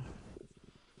crown.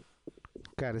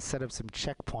 Gotta set up some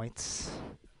checkpoints.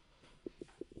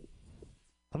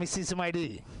 Let me see some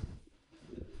ID.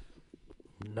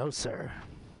 No, sir.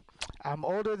 I'm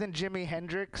older than Jimi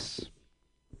Hendrix.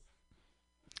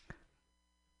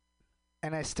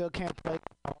 And I still can't play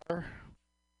guitar.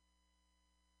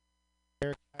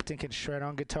 Eric Clapton can shred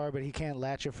on guitar, but he can't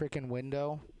latch a freaking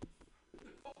window.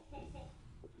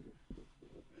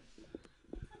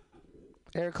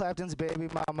 Eric Clapton's baby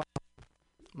mama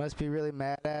must be really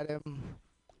mad at him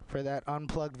for that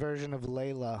unplugged version of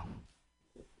Layla.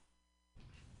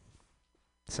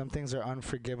 Some things are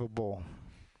unforgivable.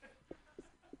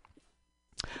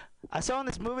 I saw in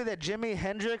this movie that Jimi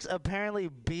Hendrix apparently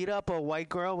beat up a white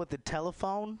girl with the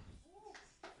telephone.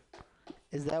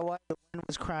 Is that why the wind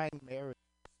was crying Mary?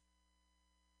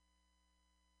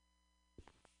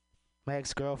 My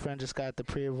ex-girlfriend just got the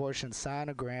pre-abortion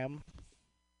sonogram.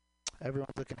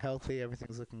 Everyone's looking healthy.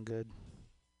 Everything's looking good.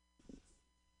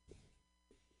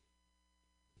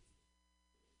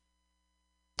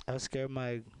 I was scared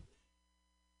my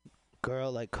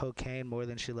girl liked cocaine more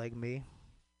than she liked me.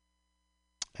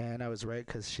 And I was right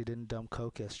because she didn't dump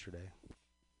coke yesterday.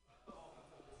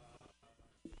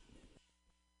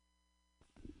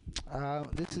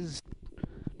 This is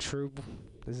true.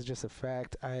 This is just a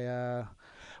fact. I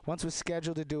once was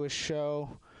scheduled to do a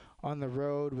show on the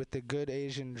road with the Good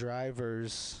Asian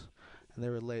Drivers, and they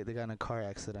were late. They got in a car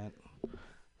accident.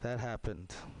 That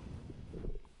happened.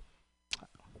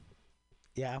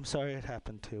 Yeah, I'm sorry it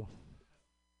happened too.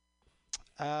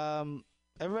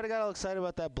 Everybody got all excited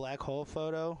about that black hole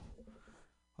photo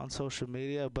on social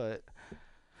media, but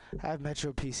I have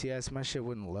Metro PCS. My shit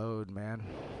wouldn't load, man.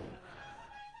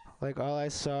 Like, all I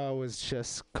saw was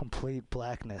just complete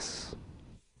blackness.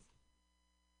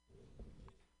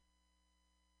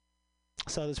 I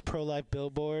saw this pro-life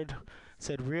billboard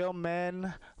said, "Real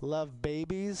men love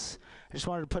babies." I just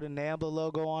wanted to put a NAMBLA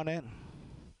logo on it.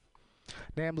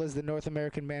 NAMBLA is the North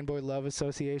American Man-Boy Love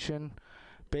Association.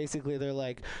 Basically, they're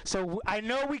like, so I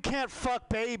know we can't fuck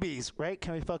babies, right?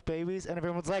 Can we fuck babies? And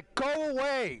everyone's like, go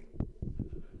away.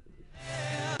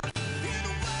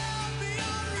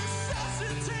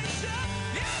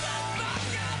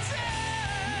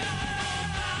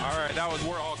 All right, that was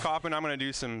We're All Copping. I'm going to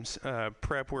do some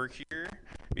prep work here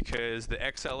because the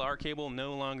XLR cable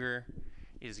no longer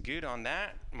is good on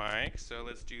that mic. So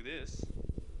let's do this.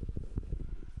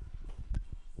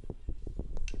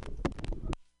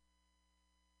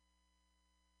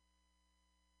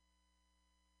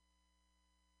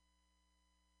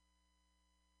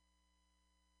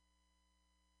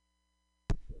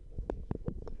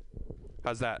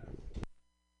 How's that?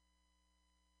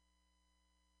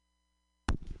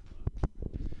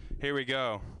 Here we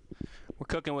go. We're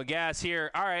cooking with gas here.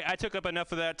 All right, I took up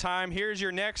enough of that time. Here's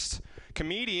your next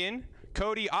comedian,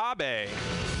 Cody Abe.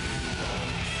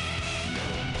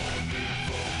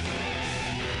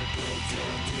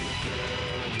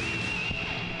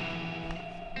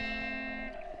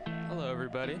 Hello,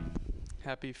 everybody.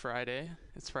 Happy Friday.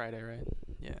 It's Friday, right?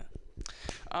 Yeah.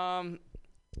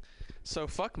 So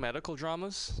fuck medical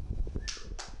dramas.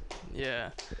 Yeah.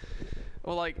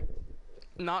 Well, like,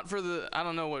 not for the, I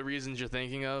don't know what reasons you're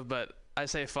thinking of, but I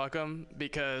say fuck them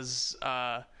because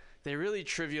they really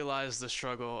trivialize the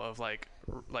struggle of like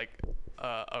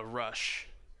a rush,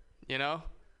 you know?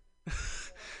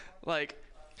 Like,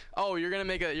 oh, you're gonna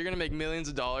make millions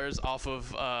of dollars off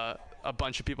of a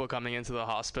bunch of people coming into the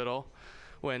hospital,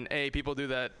 when people do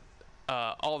that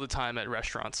all the time at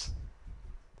restaurants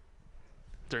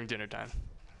during dinner time.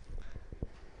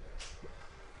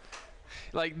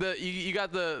 Like you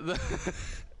got the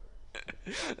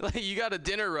like you got a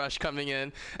dinner rush coming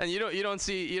in, and you don't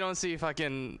see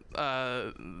fucking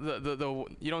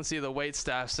you don't see the wait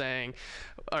staff saying,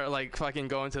 or like fucking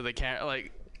going to the camera,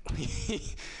 like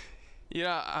you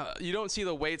don't see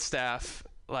the wait staff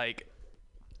like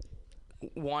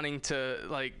wanting to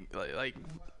like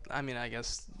I mean, I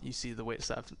guess you see the wait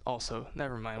staff also.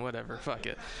 Never mind, whatever, fuck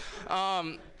it.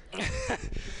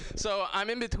 So I'm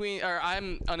in between, or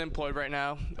I'm unemployed right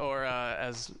now, or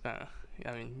I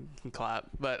mean, you can clap,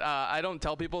 but I don't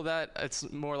tell people that. It's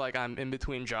more like I'm in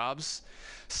between jobs.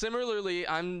 Similarly,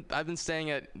 I've been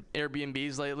staying at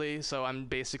Airbnbs lately, so I'm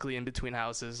basically in between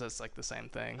houses. That's like the same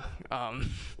thing.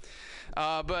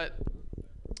 But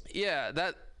yeah,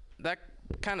 that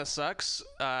kind of sucks.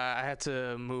 I had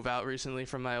to move out recently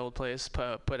from my old place,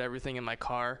 put everything in my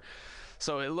car,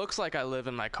 so it looks like I live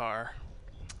in my car.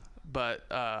 But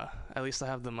at least I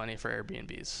have the money for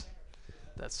Airbnbs.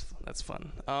 That's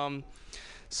fun.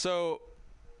 So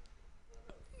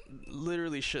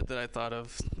literally shit that I thought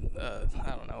of.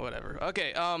 I don't know, whatever.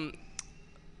 Okay.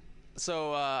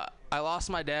 So I lost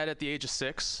my dad at the age of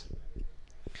 6.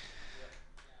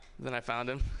 Then I found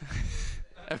him.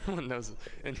 Everyone knows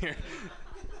in here.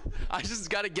 I just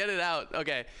got to get it out.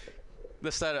 Okay.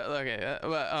 The setup. Okay.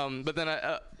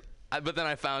 But then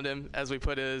I found him as we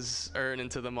put his urn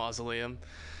into the mausoleum.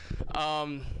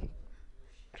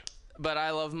 But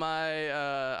I love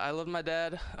my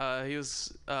dad. He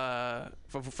was,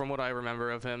 from what I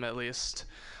remember of him at least.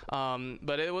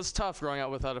 But it was tough growing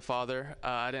up without a father.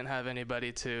 I didn't have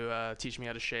anybody to teach me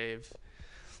how to shave,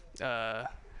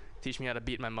 teach me how to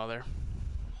beat my mother,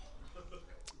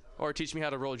 or teach me how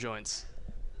to roll joints.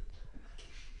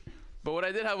 But what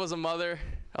I did have was a mother,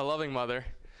 a loving mother,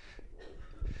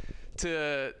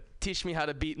 to teach me how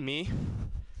to beat me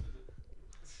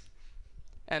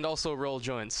and also roll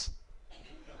joints.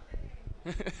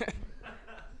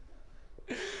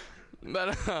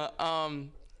 But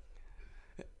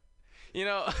you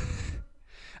know,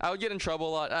 I would get in trouble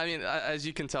a lot. I mean, as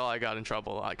you can tell, I got in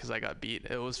trouble a lot because I got beat.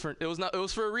 It was for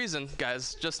a reason,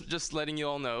 guys. Just letting you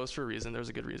all know, it was for a reason. There was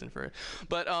a good reason for it.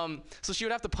 But so she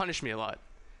would have to punish me a lot.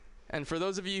 And for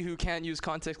those of you who can't use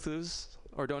context clues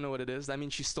or don't know what it is, that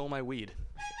means she stole my weed.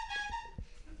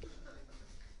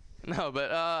 No,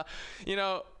 but you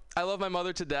know, I love my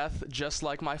mother to death, just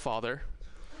like my father.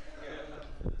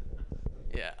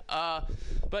 Yeah.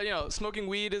 But you know, smoking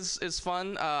weed is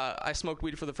fun. I smoked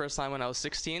weed for the first time when I was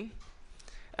 16.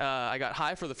 I got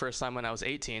high for the first time when I was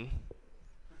 18,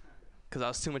 because I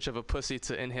was too much of a pussy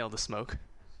to inhale the smoke.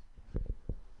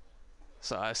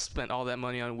 So I spent all that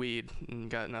money on weed and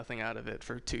got nothing out of it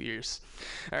for 2 years.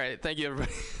 All right, thank you,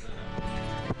 everybody.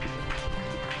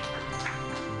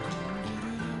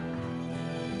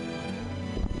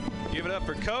 Give it up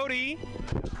for Cody.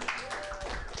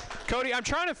 Cody, I'm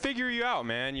trying to figure you out,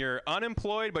 man. You're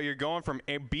unemployed, but you're going from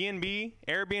Airbnb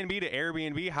to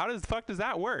Airbnb. How does the fuck does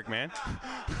that work, man?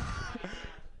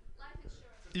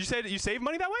 You said you save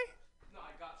money that way? No,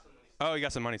 I got some money. Oh, you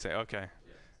got some money saved. Okay.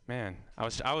 Man, I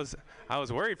was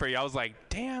worried for you. I was like,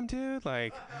 damn, dude,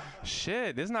 like,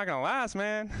 shit, this is not gonna last,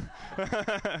 man.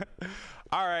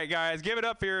 All right, guys, give it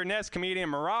up for your next comedian,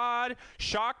 Murad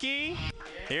Shaki.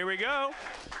 Here we go.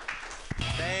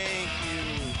 Thank you.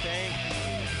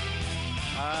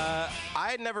 I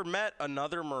had never met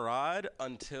another Murad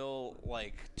until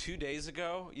like 2 days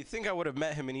ago. You'd think I would have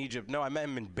met him in Egypt. No, I met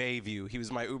him in Bayview. He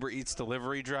was my Uber Eats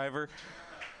delivery driver.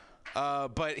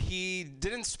 But he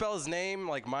didn't spell his name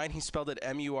like mine. He spelled it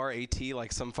M-U-R-A-T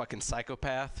like some fucking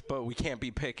psychopath, but we can't be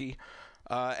picky.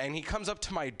 And he comes up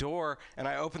to my door, and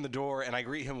I open the door, and I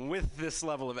greet him with this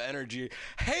level of energy.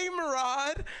 Hey,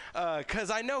 Murad! Because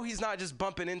I know he's not just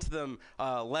bumping into them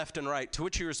left and right, to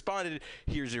which he responded,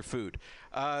 here's your food.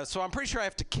 So I'm pretty sure I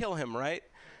have to kill him, right?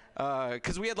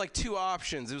 Because we had like two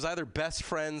options. It was either best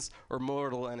friends or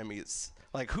mortal enemies.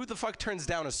 Like, who the fuck turns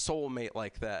down a soulmate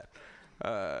like that?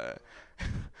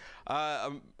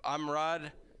 I'm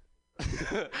Rod.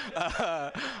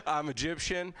 I'm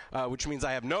Egyptian, which means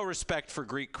I have no respect for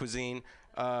Greek cuisine.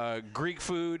 Greek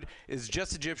food is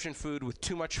just Egyptian food with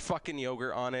too much fucking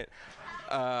yogurt on it.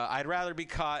 I'd rather be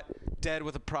caught dead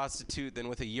with a prostitute than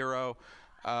with a euro.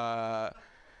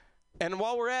 And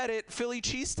while we're at it, Philly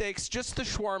cheesesteaks, just the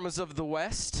shawarmas of the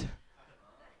West.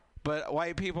 But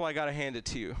white people, I gotta hand it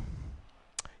to you.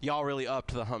 Y'all really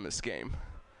upped the hummus game.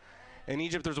 In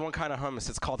Egypt, there's one kind of hummus.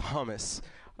 It's called hummus.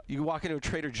 You walk into a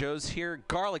Trader Joe's here,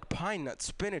 garlic, pine nut,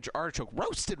 spinach, artichoke,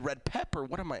 roasted red pepper.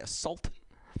 What am I, assaulting?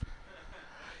 You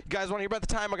guys want to hear about the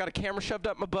time I got a camera shoved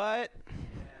up my butt?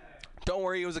 Don't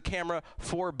worry, it was a camera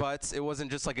for butts. It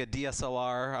wasn't just like a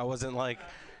DSLR. I wasn't like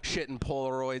shitting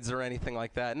Polaroids or anything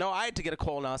like that. No, I had to get a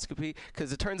colonoscopy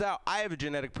because it turns out I have a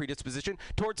genetic predisposition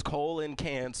towards colon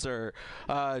cancer.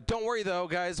 Don't worry though,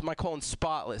 guys. My colon's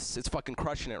spotless. It's fucking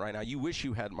crushing it right now. You wish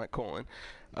you had my colon.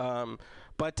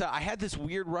 But I had this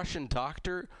weird Russian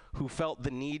doctor who felt the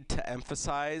need to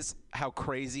emphasize how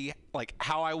crazy, like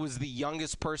how I was the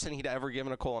youngest person he'd ever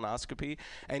given a colonoscopy.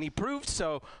 And he proved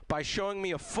so by showing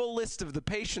me a full list of the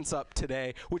patients up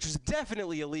today, which is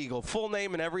definitely illegal, full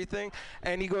name and everything.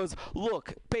 And he goes,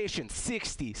 look, patient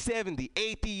 60, 70,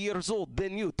 80 years old,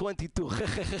 then you 22.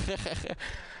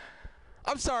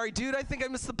 I'm sorry, dude. I think I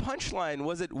missed the punchline.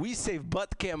 Was it, we save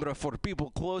butt camera for people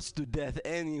close to death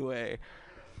anyway?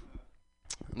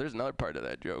 There's another part of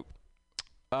that joke.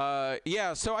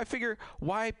 Yeah, so I figure,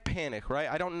 why panic, right?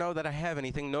 I don't know that I have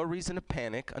anything. No reason to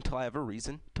panic until I have a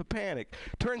reason to panic.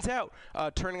 Turns out,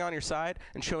 turning on your side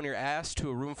and showing your ass to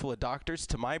a room full of doctors,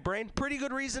 to my brain, pretty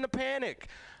good reason to panic.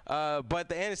 But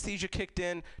the anesthesia kicked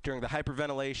in during the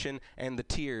hyperventilation and the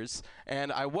tears,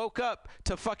 and I woke up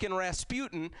to fucking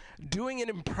Rasputin doing an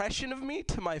impression of me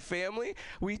to my family.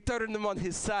 We turned him on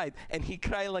his side, and he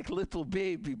cried like little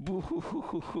baby.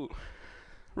 Boo-hoo-hoo-hoo-hoo.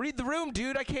 Read the room,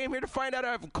 dude. I came here to find out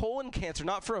I have colon cancer,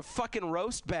 not for a fucking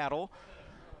roast battle.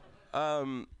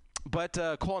 But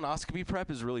colonoscopy prep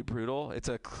is really brutal. It's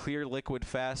a clear liquid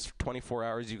fast, 24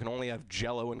 hours. You can only have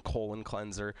Jell-O and colon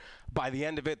cleanser. By the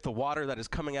end of it, the water that is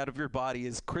coming out of your body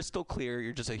is crystal clear.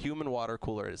 You're just a human water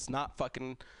cooler. It's not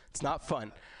fun.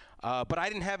 But I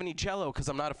didn't have any Jell-O because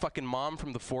I'm not a fucking mom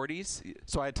from the 40s.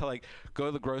 So I had to like go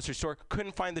to the grocery store.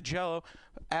 Couldn't find the Jell-O.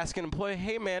 Ask an employee,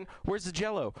 hey man, where's the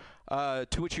Jell-O?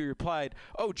 To which he replied,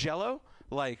 oh, Jell-O?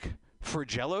 Like for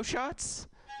Jell-O shots?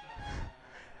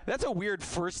 That's a weird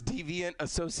first deviant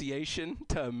association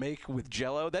to make with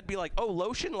Jell-O. That'd be like, oh,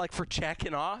 lotion like for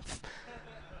jacking off?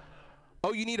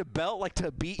 Oh, you need a belt like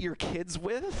to beat your kids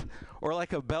with? Or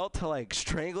like a belt to like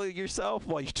strangle yourself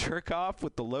while you jerk off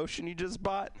with the lotion you just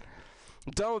bought?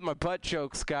 I'm done with my butt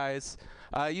jokes, guys.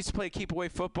 I used to play a keep-away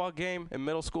football game in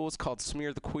middle school. It's called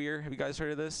Smear the Queer. Have you guys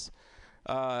heard of this?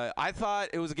 I thought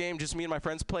it was a game just me and my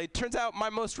friends played. Turns out my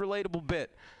most relatable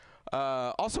bit.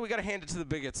 Also, we got to hand it to the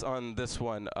bigots on this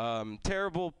one.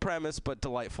 Terrible premise, but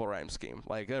delightful rhyme scheme.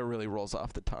 Like, it really rolls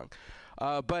off the tongue.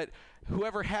 But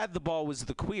whoever had the ball was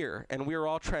the queer, and we were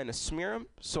all trying to smear him.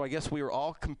 So I guess we were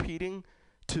all competing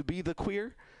to be the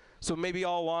queer. So maybe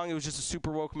all along it was just a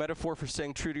super woke metaphor for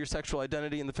staying true to your sexual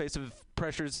identity in the face of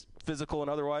pressures, physical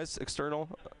and otherwise, external.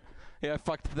 Yeah, I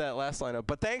fucked that last line up.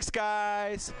 But thanks,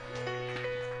 guys.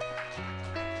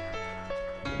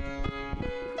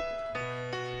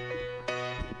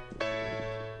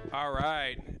 All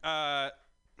right. I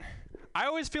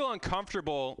always feel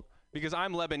uncomfortable because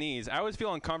I'm Lebanese. I always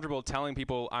feel uncomfortable telling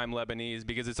people I'm Lebanese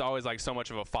because it's always like so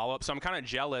much of a follow-up. So I'm kind of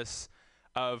jealous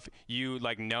of you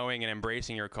like knowing and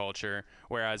embracing your culture,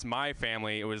 whereas my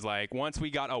family, it was like once we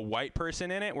got a white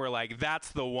person in it, we're like,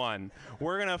 that's the one.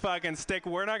 We're gonna fucking stick.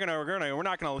 We're not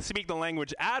gonna speak the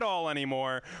language at all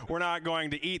anymore. We're not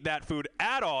going to eat that food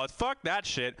at all. Fuck that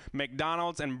shit.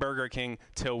 McDonald's and Burger King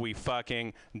till we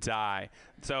fucking die.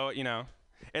 So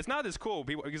it's not as cool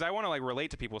because I want to like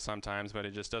relate to people sometimes, but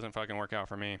it just doesn't fucking work out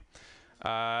for me.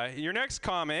 Your next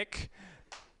comic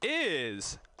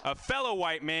is a fellow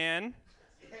white man,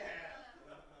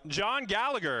 John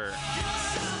Gallagher.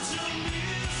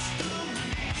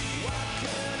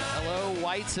 Hello,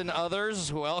 whites and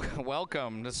others.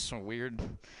 Welcome. This is weird.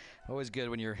 Always good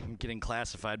when you're getting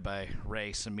classified by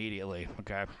race immediately.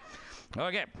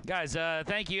 Okay, guys,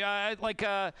 thank you. I do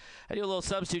a little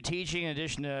substitute teaching in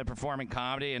addition to performing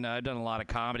comedy, and I've done a lot of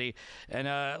comedy.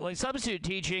 And substitute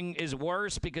teaching is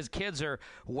worse because kids are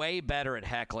way better at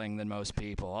heckling than most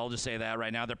people. I'll just say that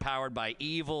right now. They're powered by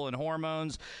evil and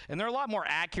hormones, and they're a lot more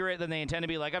accurate than they intend to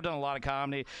be. Like, I've done a lot of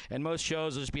comedy, and most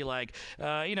shows will just be like,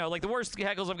 like the worst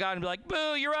heckles I've gotten be like,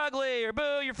 boo, you're ugly, or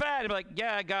boo, you're fat. And be like,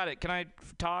 yeah, I got it. Can I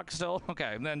talk still?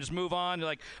 Okay, and then just move on. You're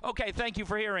like, okay, thank you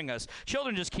for hearing us.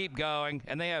 Children just keep going.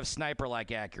 And they have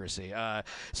sniper-like accuracy.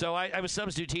 So I was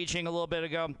substitute teaching a little bit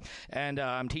ago, and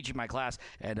I'm teaching my class,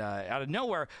 and out of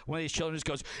nowhere, one of these children just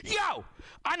goes, "Yo,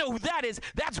 I know who that is.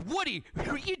 That's Woody.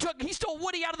 He stole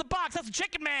Woody out of the box. That's the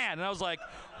Chicken Man." And I was like,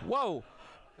 whoa.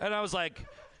 And I was like,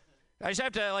 I just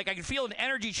have to, I can feel an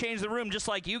energy change in the room just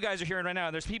like you guys are hearing right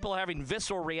now. There's people having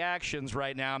visceral reactions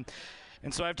right now.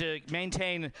 And so I have to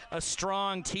maintain a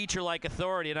strong teacher-like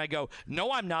authority. And I go,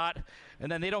 no, I'm not.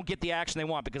 And then they don't get the action they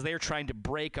want because they are trying to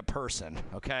break a person,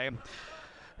 okay?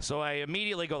 So I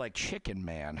immediately go like, Chicken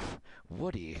Man,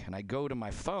 Woody. And I go to my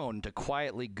phone to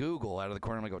quietly Google out of the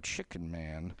corner. And I go, Chicken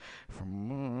Man.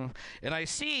 And I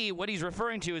see what he's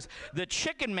referring to is the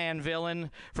Chicken Man villain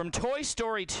from Toy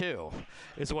Story 2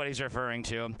 is what he's referring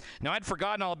to. Now, I'd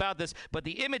forgotten all about this, but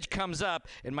the image comes up,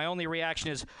 and my only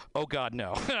reaction is, oh, God,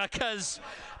 no. Because...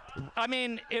 I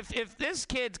mean, if this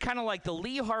kid's kind of like the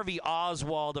Lee Harvey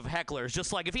Oswald of hecklers,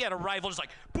 just like if he had a rifle, just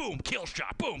like, boom, kill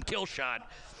shot, boom, kill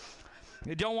shot.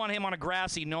 You don't want him on a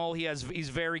grassy knoll. He's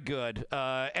very good.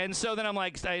 And so then I'm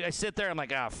like, I sit there. I'm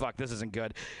like, fuck, this isn't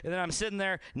good. And then I'm sitting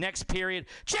there, next period,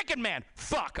 Chicken Man.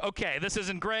 Fuck, okay, this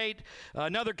isn't great.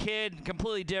 Another kid,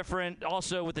 completely different.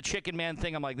 Also with the Chicken Man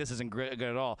thing, I'm like, this isn't good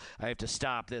at all. I have to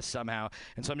stop this somehow.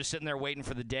 And so I'm just sitting there waiting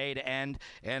for the day to end.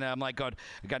 And I'm like, God,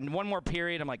 I got one more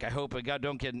period. I'm like, I hope God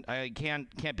I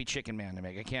can't be Chicken Man to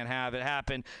make. I can't have it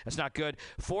happen. That's not good.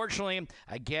 Fortunately,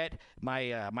 I get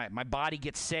my body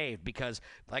gets saved because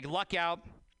I luck out.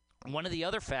 One of the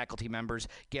other faculty members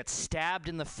gets stabbed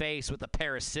in the face with a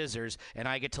pair of scissors, and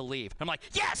I get to leave. I'm like,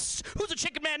 yes! Who's the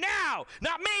Chicken Man now?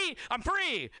 Not me! I'm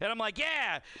free! And I'm like,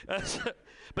 yeah!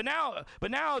 But now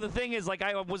the thing is,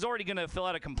 I was already going to fill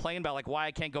out a complaint about, why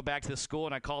I can't go back to the school,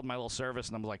 and I called my little service,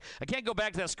 and I'm like, I can't go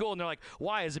back to that school. And they're like,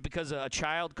 why? Is it because a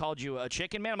child called you a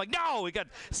Chicken Man? I'm like, no! He got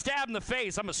stabbed in the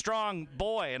face. I'm a strong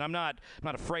boy, and I'm not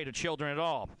afraid of children at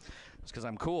all. It's because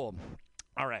I'm cool.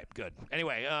 All right, good.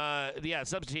 Anyway,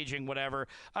 substitute teaching, whatever.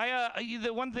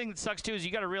 The one thing that sucks too is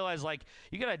you got to realize,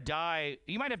 you got to die.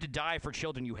 You might have to die for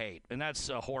children you hate, and that's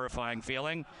a horrifying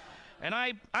feeling. And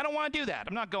I don't want to do that.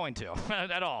 I'm not going to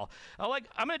at all. I'm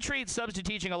going to treat substitute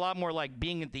teaching a lot more like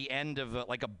being at the end of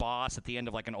a boss at the end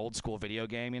of an old school video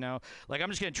game. I'm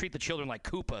just going to treat the children like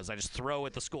Koopas. I just throw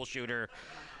at the school shooter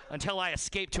until I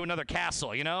escape to another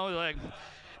castle.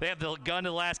 They have the gun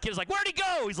to the last kid. He's like, where'd he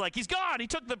go? He's like, he's gone. He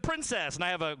took the princess. And I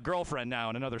have a girlfriend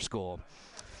now in another school.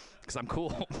 Because I'm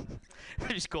cool.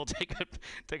 She's cool. Take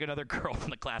another girl from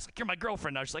the class. You're my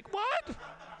girlfriend now. She's like, what?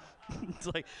 It's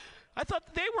like, I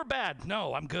thought they were bad.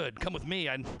 No, I'm good. Come with me.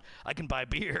 I can buy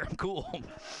beer. I'm cool.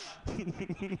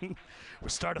 We'll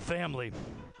start a family.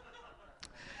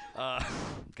 God,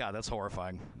 that's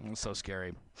horrifying. It's so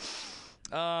scary.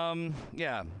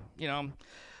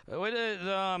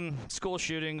 School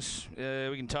shootings,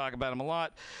 we can talk about them a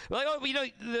lot.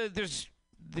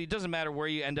 It doesn't matter where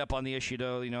you end up on the issue,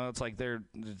 though. It's like they're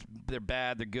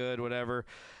bad, they're good, whatever.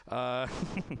 It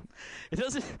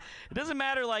doesn't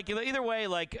matter. Either way,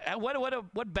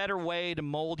 what better way to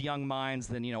mold young minds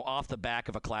than off the back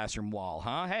of a classroom wall,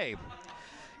 huh? Hey,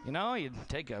 you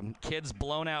take a kid's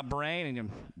blown out brain and you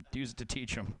use it to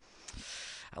teach them.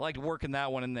 I liked working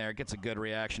that one in there. It gets a good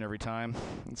reaction every time.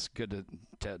 It's good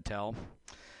to tell.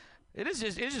 It's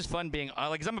just fun being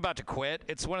because I'm about to quit.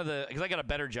 It's because I got a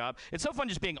better job. It's so fun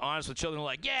just being honest with children.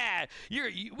 Like, yeah,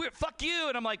 we're fuck you,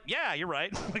 and I'm like, yeah, you're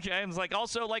right. Okay, and it's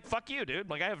also fuck you, dude.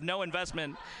 I have no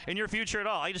investment in your future at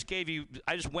all. I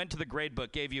just went to the grade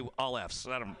book, gave you all Fs.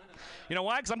 You know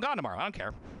why? Because I'm gone tomorrow. I don't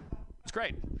care. It's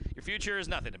great. Your future is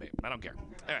nothing to me. I don't care.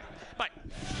 All right, bye.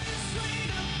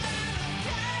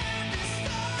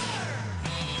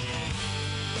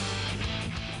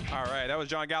 All right, that was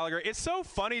John Gallagher. It's so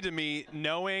funny to me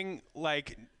knowing,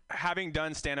 like, having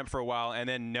done stand-up for a while and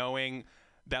then knowing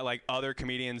that, like, other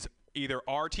comedians either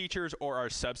are teachers or are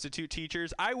substitute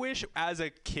teachers. I wish as a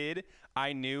kid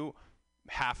I knew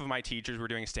half of my teachers were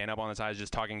doing stand-up on the side,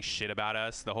 just talking shit about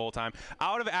us the whole time.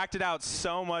 I would have acted out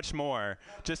so much more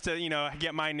just to, you know,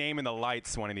 get my name in the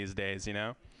lights one of these days, you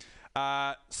know?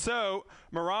 So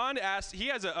Moran asked me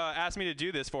to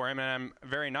do this for him, and I'm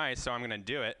very nice, so I'm going to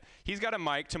do it. He's got a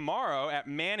mic tomorrow at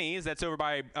Manny's. That's over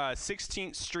by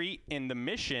 16th Street in the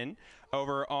Mission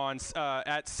over on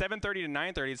at 7:30 to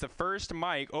 9:30. It's the first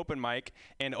mic, open mic,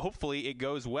 and hopefully it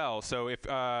goes well. So if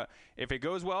it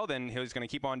goes well, then he's going to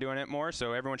keep on doing it more.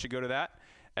 So everyone should go to that.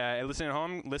 Listen at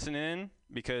home, listen in,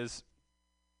 because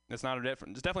it's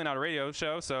definitely not a radio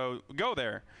show. So go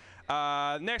there.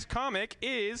 Next comic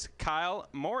is Kyle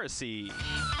Morrissey.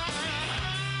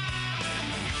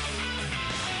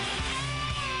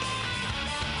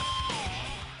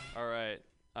 All right.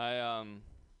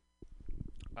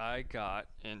 I got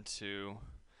into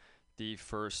the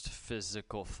first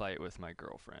physical fight with my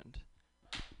girlfriend.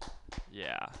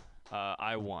 Yeah.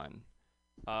 I won.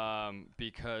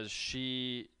 Because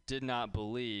she did not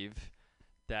believe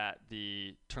that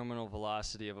the terminal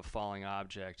velocity of a falling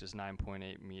object is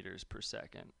 9.8 meters per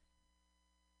second.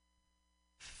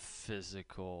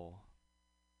 Physical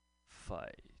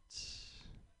fight.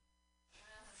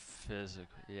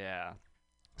 Yeah.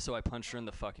 So I punched her in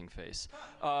the fucking face.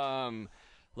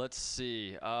 Let's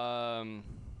see.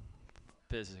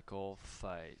 Physical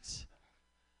fight.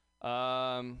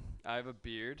 I have a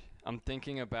beard. I'm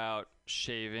thinking about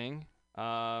shaving.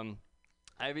 I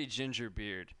have a ginger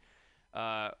beard.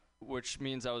 Which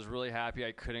means I was really happy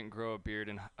I couldn't grow a beard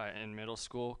in middle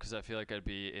school because I feel like I'd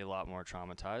be a lot more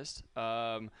traumatized.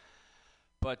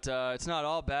 But it's not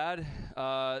all bad.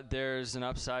 There's an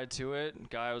upside to it.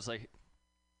 Guy was like,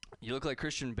 "You look like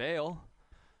Christian Bale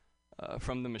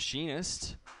from The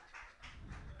Machinist."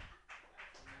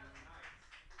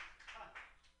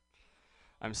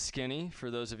 I'm skinny, for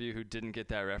those of you who didn't get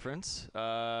that reference.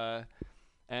 And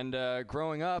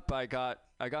growing up, I got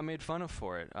made fun of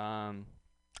for it.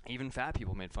 Even fat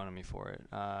people made fun of me for it.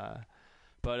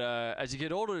 But as you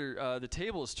get older, the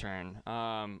tables turn.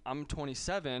 I'm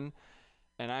 27,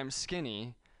 and I'm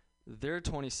skinny. They're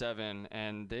 27,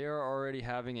 and they are already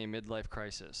having a midlife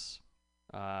crisis.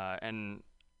 And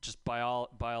just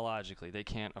biologically, they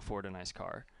can't afford a nice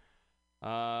car.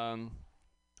 I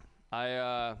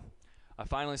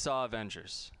finally saw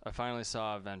Avengers.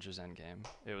 Endgame.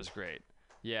 It was great.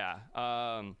 Yeah.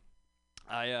 I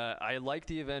like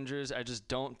the Avengers. I just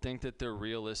don't think that they're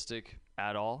realistic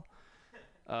at all.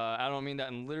 I don't mean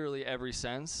that in literally every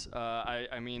sense.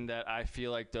 I mean that I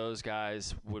feel like those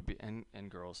guys would be, and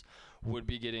girls, would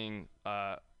be getting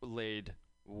laid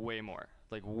way more.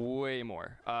 Like, way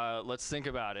more. Let's think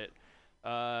about it.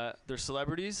 They're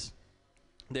celebrities.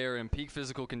 They're in peak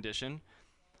physical condition.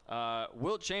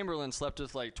 Wilt Chamberlain slept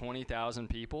with like 20,000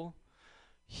 people.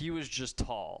 He was just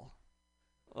tall.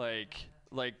 Like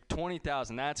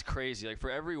 20,000. That's crazy. Like,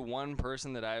 for every one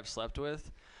person that I have slept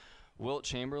with, Wilt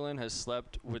Chamberlain has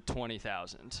slept with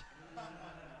 20,000. I'm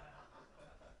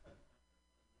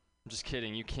just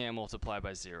kidding. You can't multiply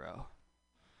by 0.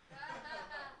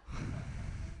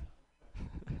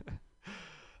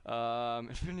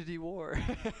 Infinity War.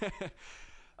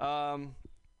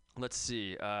 Let's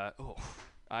see.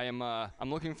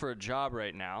 I'm looking for a job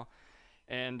right now,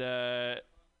 and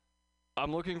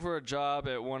I'm looking for a job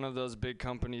at one of those big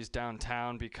companies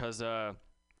downtown because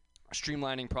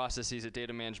streamlining processes at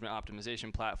data management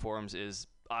optimization platforms is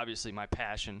obviously my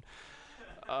passion.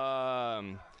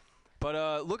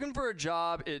 But looking for a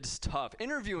job, it's tough.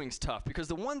 Interviewing's tough because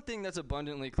the one thing that's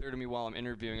abundantly clear to me while I'm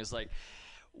interviewing is like,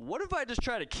 what if I just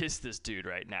try to kiss this dude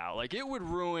right now? Like, it would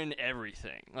ruin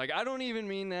everything. Like, I don't even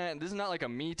mean that. This is not like a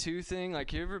Me Too thing.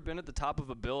 Like, you ever been at the top of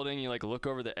a building, you like look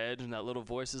over the edge and that little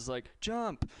voice is like,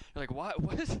 jump. You're like, what?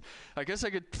 I guess I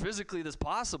could physically this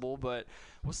possible, but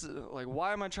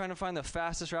why am I trying to find the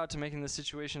fastest route to making this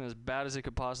situation as bad as it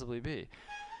could possibly be?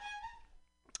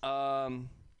 I've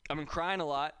been crying a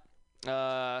lot.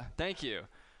 Thank you.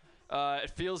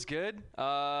 It feels good.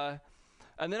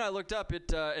 And then I looked up,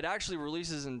 it actually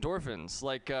releases endorphins,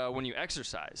 like when you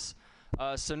exercise.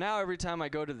 So now every time I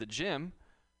go to the gym,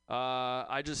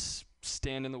 I just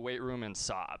stand in the weight room and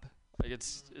sob. Like,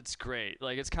 it's great.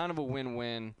 Like, it's kind of a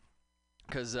win-win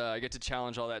because I get to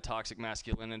challenge all that toxic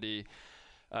masculinity,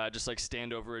 just like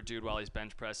stand over a dude while he's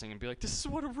bench pressing and be like, this is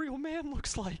what a real man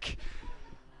looks like.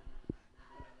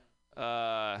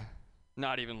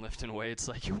 Not even lifting weights.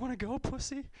 Like, you want to go,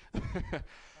 pussy?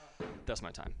 That's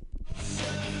my time.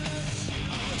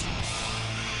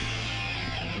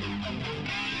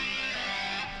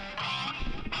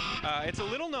 It's a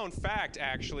little known fact,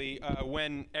 actually,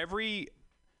 when every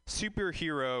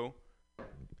superhero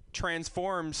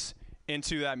transforms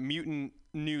into that mutant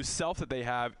new self that they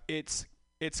have, it's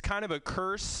kind of a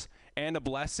curse and a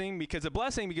blessing. Because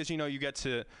you know, you get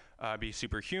to be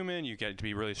superhuman, you get to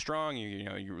be really strong,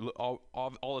 you all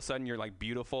of a sudden you're like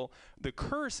beautiful. The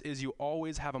curse is you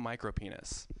always have a micro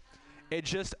penis. It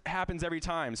just happens every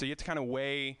time, so you have to kind of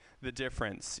weigh the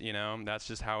difference. You know, that's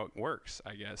just how it works,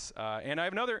 I guess. And I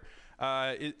have another.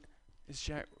 Is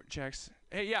Jack's?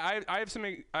 Hey, yeah, I have some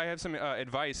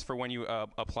advice for when you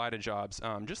apply to jobs.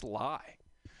 Just lie.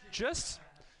 Just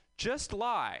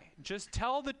lie.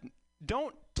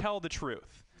 Don't tell the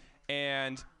truth.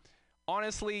 And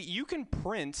honestly, you can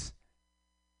print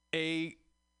a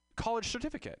college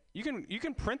certificate. You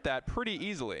can print that pretty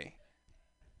easily.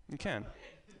 You can.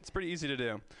 It's pretty easy to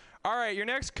do. All right, your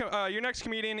next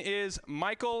comedian is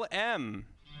Michael M.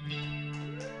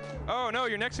 Oh no,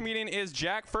 your next comedian is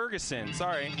Jack Ferguson.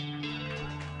 Sorry.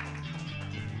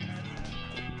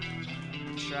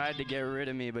 Tried to get rid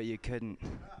of me, but you couldn't.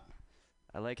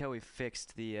 I like how we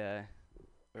fixed the,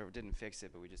 or didn't fix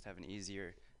it, but we just have an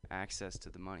easier access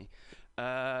to the money.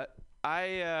 I've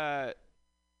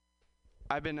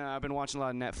been watching a lot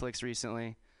of Netflix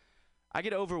recently. I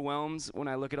get overwhelmed when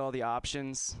I look at all the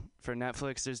options for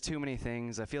Netflix. There's too many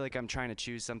things. I feel like I'm trying to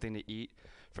choose something to eat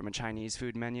from a Chinese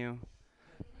food menu.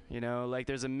 You know, like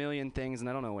there's a million things and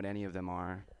I don't know what any of them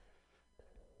are.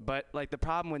 But like the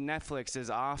problem with Netflix is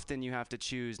often you have to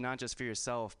choose not just for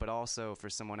yourself, but also for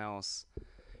someone else.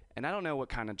 And I don't know what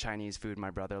kind of Chinese food my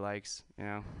brother likes, you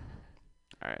know?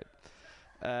 All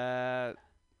right.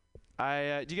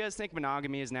 Do you guys think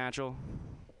monogamy is natural?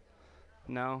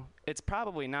 No? It's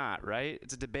probably not, right?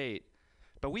 It's a debate.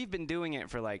 But we've been doing it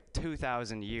for like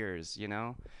 2,000 years, you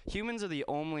know? Humans are the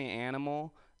only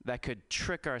animal that could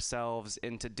trick ourselves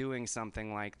into doing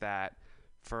something like that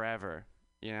forever,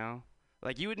 you know?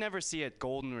 Like you would never see a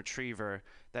golden retriever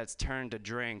that's turned to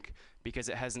drink because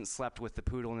it hasn't slept with the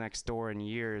poodle next door in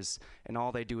years and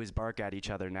all they do is bark at each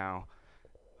other now.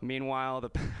 Meanwhile, the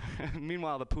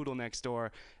poodle next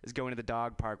door is going to the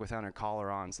dog park without her collar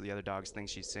on so the other dogs think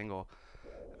she's single.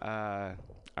 All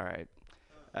right.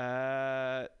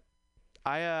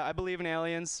 I believe in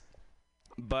aliens,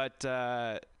 but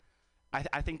I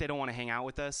think they don't want to hang out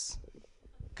with us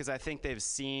because I think they've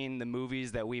seen the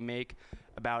movies that we make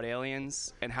about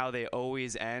aliens and how they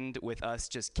always end with us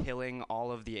just killing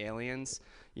all of the aliens,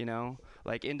 you know?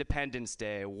 Like Independence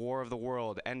Day, War of the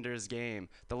World, Ender's Game.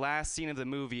 The last scene of the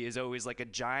movie is always like a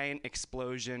giant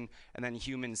explosion and then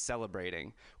humans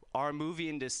celebrating. Our movie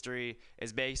industry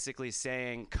is basically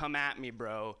saying, come at me,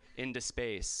 bro, into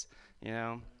space, you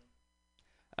know?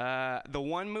 The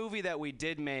one movie that we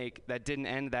did make that didn't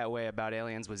end that way about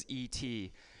aliens was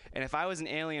E.T., and if I was an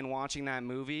alien watching that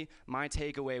movie, my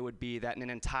takeaway would be that in an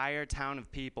entire town of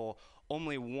people,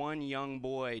 only one young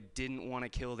boy didn't want to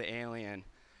kill the alien.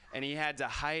 And he had to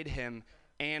hide him,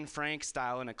 Anne Frank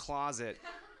style, in a closet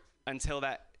until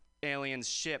that alien's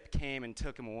ship came and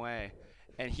took him away.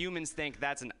 And humans think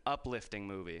that's an uplifting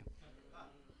movie.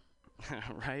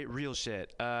 Right? Real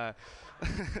shit. I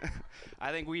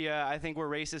think we're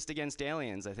racist against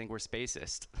aliens. I think we're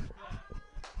spacist.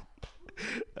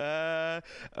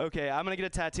 Okay, I'm gonna get a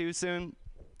tattoo soon.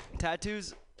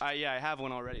 Tattoos, I have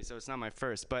one already, so it's not my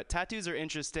first. But tattoos are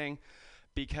interesting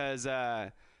because,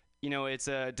 it's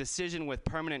a decision with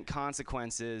permanent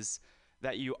consequences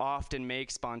that you often make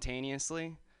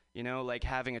spontaneously. You know, like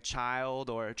having a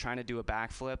child or trying to do a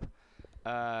backflip.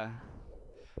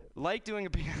 Like doing a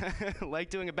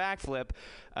backflip,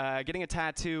 getting a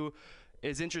tattoo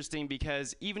is interesting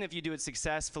because even if you do it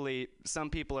successfully, some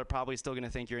people are probably still going to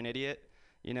think you're an idiot,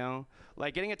 you know?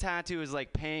 Like getting a tattoo is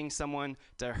like paying someone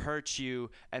to hurt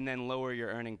you and then lower your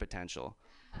earning potential.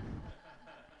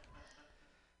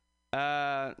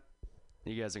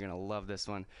 You guys are going to love this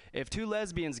one. If two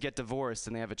lesbians get divorced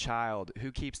and they have a child,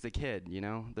 who keeps the kid, you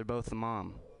know? They're both the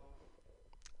mom.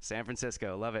 San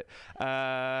Francisco, love it.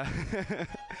 I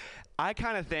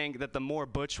kind of think that the more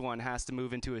butch one has to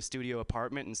move into a studio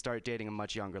apartment and start dating a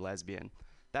much younger lesbian.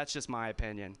 That's just my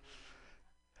opinion.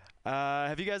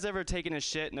 Have you guys ever taken a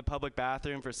shit in a public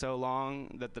bathroom for so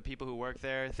long that the people who work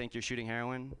there think you're shooting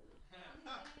heroin?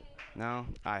 No?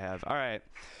 I have. All right.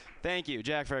 Thank you,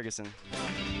 Jack Ferguson.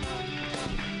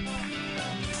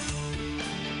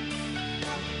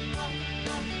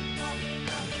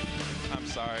 I'm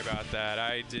sorry about that.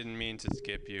 I didn't mean to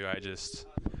skip you. I just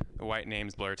The white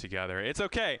names blur together. It's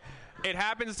okay. It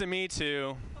happens to me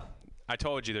too. I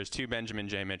told you there's 2 Benjamin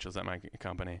J. Mitchells at my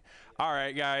company. All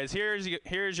right, guys. Here's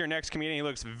your next comedian. He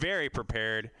looks very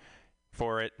prepared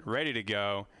for it, ready to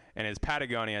go, in his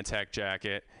Patagonia tech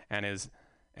jacket and his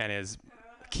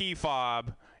key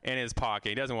fob in his pocket.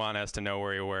 He doesn't want us to know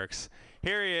where he works.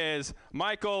 Here he is,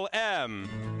 Michael M.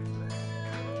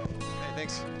 Hey,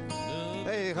 thanks.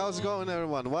 Hey, how's it going,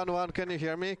 everyone? 1-1, can you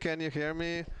hear me? Can you hear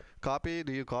me? Copy?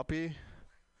 Do you copy?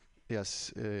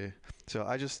 Yes. So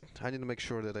I need to make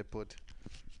sure that I put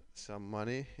some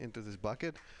money into this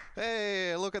bucket.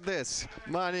 Hey, look at this.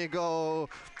 Money go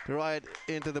right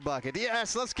into the bucket.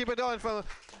 Yes, let's keep it going from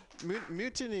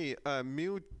mutiny.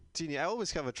 Mutiny. I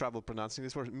always have a trouble pronouncing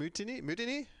this word. Mutiny?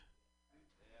 Mutiny?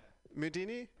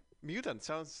 Mutiny? Mutant.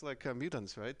 Sounds like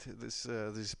mutants, right? This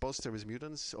poster is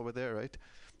mutants over there, right?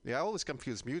 Yeah, I always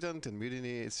confuse mutant and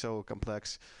mutiny. It's so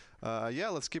complex. Yeah,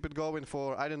 let's keep it going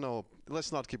for, I don't know,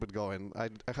 let's not keep it going. I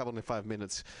have only 5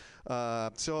 minutes.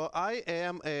 So I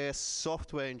am a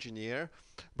software engineer,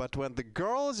 but when the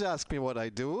girls ask me what I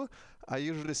do, I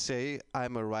usually say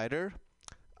I'm a writer.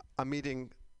 I'm meeting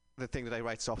the thing that I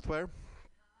write software.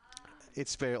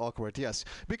 It's very awkward, yes.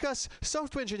 Because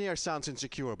software engineer sounds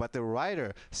insecure, but the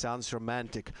writer sounds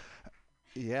romantic.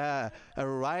 Yeah, a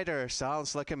writer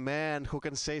sounds like a man who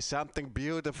can say something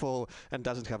beautiful and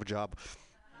doesn't have a job.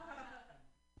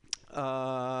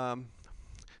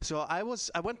 So I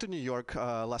went to New York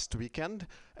last weekend,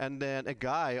 and then a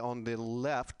guy on the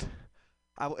left,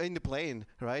 in the plane,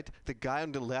 right? The guy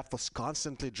on the left was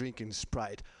constantly drinking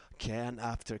Sprite, can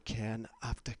after can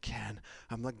after can.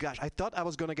 I'm like, gosh, I thought I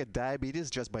was gonna get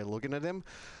diabetes just by looking at him,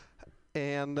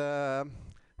 and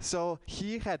so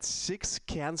he had 6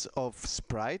 cans of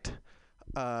Sprite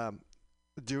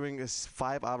during his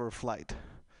 5-hour flight.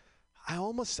 I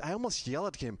almost yelled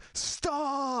at him,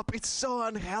 "Stop! It's so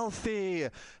unhealthy!"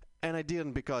 And I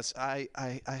didn't, because I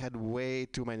had way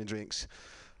too many drinks.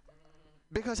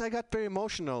 Because I got very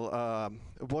emotional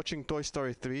watching Toy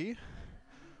Story 3.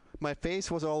 My face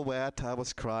was all wet, I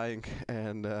was crying,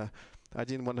 and I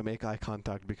didn't want to make eye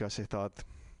contact because I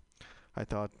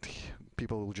thought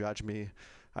people will judge me.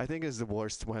 I think it's the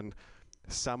worst when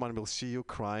someone will see you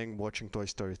crying watching Toy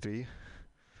Story 3.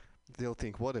 They'll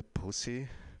think, what a pussy.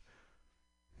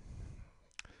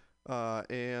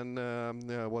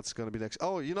 What's going to be next?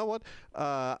 Oh, you know what?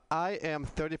 I am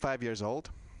 35 years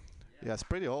old. Yes,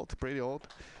 pretty old.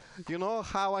 You know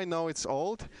how I know it's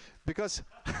old? Because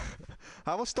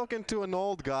I was talking to an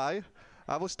old guy,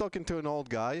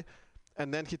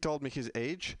 and then he told me his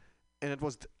age, and it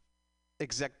was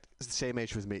exact the same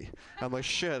age with me. I'm like,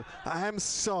 shit, I'm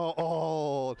so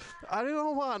old. I don't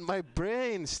know what, my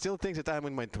brain still thinks that I'm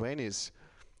in my 20s.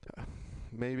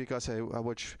 Maybe because I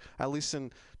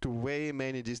listen to way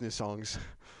many Disney songs.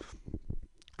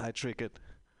 I trick it.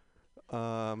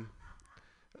 Yeah,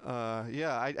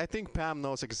 I think Pam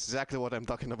knows exactly what I'm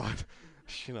talking about.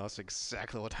 She knows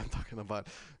exactly what I'm talking about.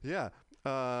 Yeah.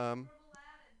 All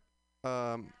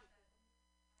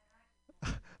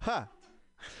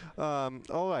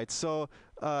right. So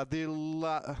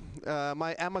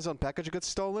my Amazon package got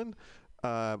stolen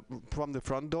from the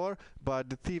front door, but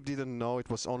the thief didn't know it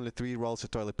was only 3 rolls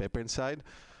of toilet paper inside.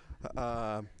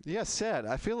 Yeah, sad.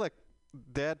 I feel like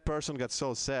that person got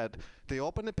so sad. They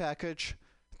opened the package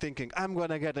thinking, I'm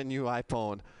gonna get a new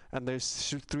iPhone, and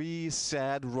there's 3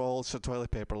 sad rolls of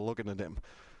toilet paper looking at him.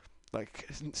 Like,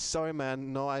 sorry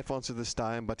man, no iPhones at this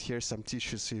time, but here's some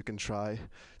tissues so you can cry.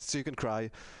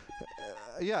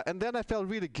 Yeah, and then I felt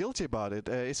really guilty about it.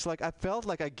 It's like I felt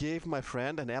like I gave my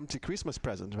friend an empty Christmas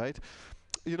present, right?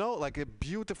 You know, like a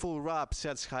beautiful wrap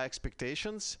sets high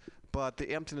expectations, but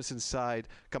the emptiness inside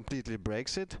completely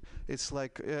breaks it. It's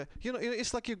like,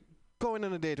 it's like you going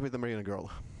on a date with a marina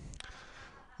girl.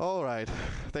 All right,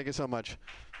 thank you so much.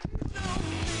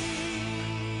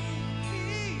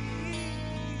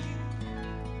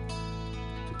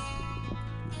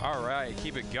 All right,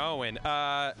 keep it going.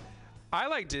 I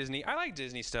like Disney. I like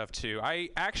Disney stuff too. I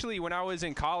actually, when I was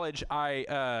in college,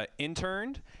 I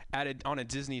interned on a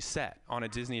Disney set, on a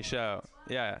Disney show.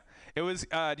 Yeah, it was.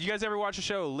 Do you guys ever watch the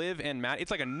show Liv and Maddie?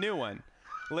 It's like a new one,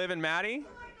 Liv and Maddie.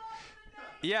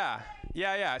 Yeah.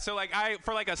 So like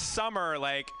for like a summer,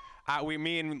 like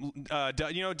me and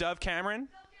Dove Cameron.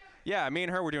 Yeah, me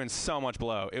and her were doing so much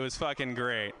blow. It was fucking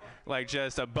great. Like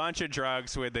just a bunch of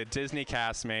drugs with the Disney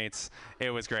castmates. It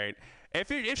was great.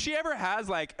 If she ever has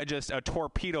like just a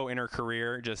torpedo in her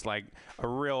career, just like a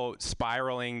real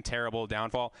spiraling, terrible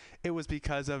downfall, it was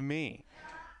because of me.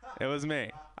 It was me.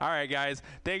 All right, guys.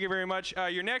 Thank you very much.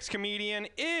 Your next comedian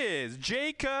is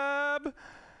Jacob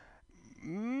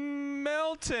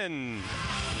Melton.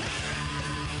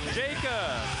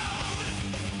 Jacob.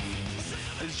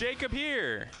 Is Jacob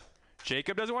here?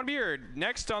 Jacob doesn't want to be here.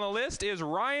 Next on the list is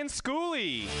Ryan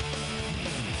Schooley.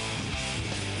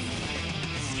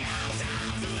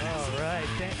 All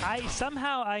right.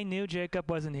 Somehow I knew Jacob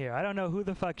wasn't here. I don't know who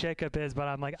the fuck Jacob is, but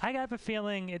I'm like, I have a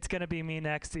feeling it's going to be me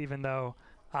next, even though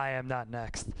I am not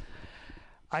next.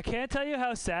 I can't tell you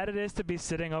how sad it is to be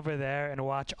sitting over there and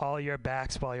watch all your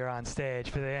backs while you're on stage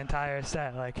for the entire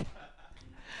set. Like,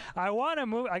 I want to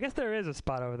move. I guess there is a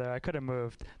spot over there. I could have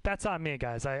moved. That's on me,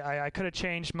 guys. I could have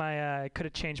changed my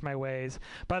my ways.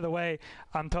 By the way,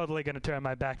 I'm totally gonna turn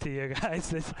my back to you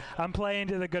guys. I'm playing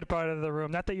to the good part of the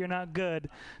room. Not that you're not good,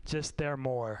 just they're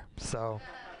more. So,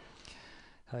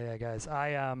 hell yeah, guys.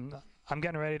 I'm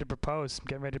getting ready to propose. I'm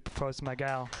getting ready to propose to my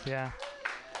gal. Yeah,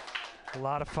 a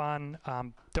lot of fun. I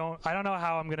don't know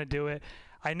how I'm gonna do it.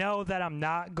 I know that I'm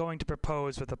not going to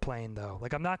propose with a plane, though.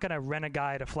 Like, I'm not going to rent a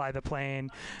guy to fly the plane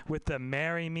with the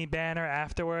marry me banner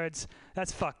afterwards.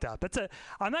 That's fucked up.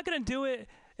 I'm not going to do it.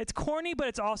 It's corny, but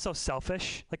it's also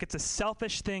selfish. Like, it's a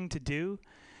selfish thing to do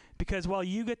because while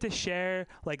you get to share,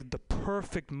 like, the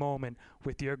perfect moment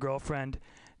with your girlfriend,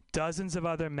 dozens of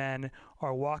other men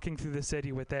are walking through the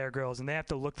city with their girls, and they have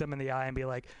to look them in the eye and be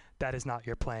like, that is not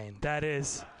your plane. That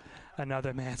is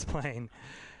another man's plane.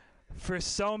 For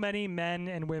so many men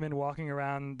and women walking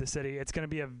around the city, it's going to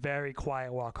be a very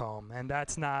quiet walk home, and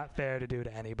that's not fair to do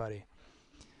to anybody.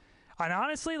 And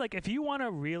honestly, like, if you want to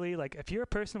really, like, if you're a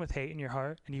person with hate in your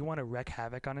heart and you want to wreak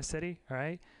havoc on a city, all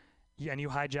right, and you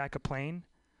hijack a plane,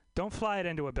 don't fly it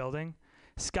into a building.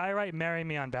 Skywrite "Marry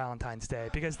Me on Valentine's Day"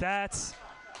 because that's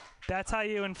how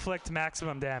you inflict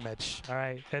maximum damage, all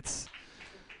right? It's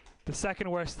the second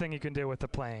worst thing you can do with a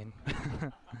plane.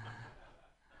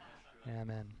 Yeah,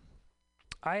 man.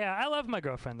 I love my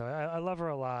girlfriend though. I love her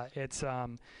a lot. It's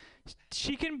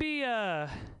she can be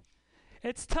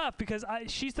it's tough because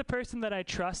she's the person that I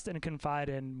trust and confide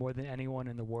in more than anyone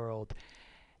in the world,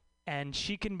 and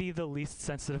she can be the least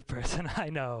sensitive person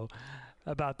I know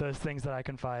about those things that I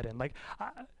confide in. Like,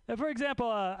 for example,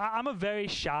 I'm a very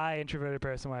shy, introverted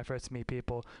person when I first meet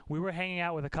people. We were hanging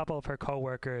out with a couple of her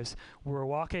coworkers. We were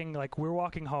walking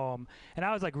home, and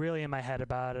I was like really in my head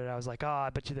about it. I was like, oh,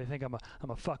 I bet you they think I'm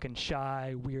a fucking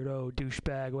shy weirdo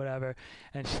douchebag, whatever.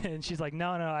 And she's like, no,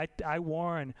 I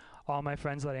warn all my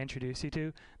friends that I introduce you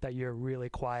to that you're really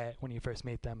quiet when you first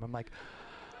meet them. I'm like,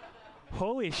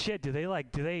 holy shit, do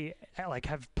they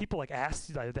have people like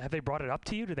asked, have they brought it up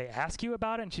to you? Do they ask you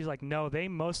about it? And she's like, no, they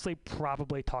mostly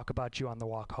probably talk about you on the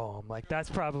walk home. Like, that's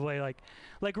probably like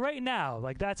right now,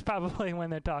 like that's probably when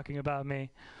they're talking about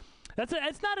me. That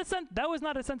was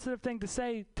not a sensitive thing to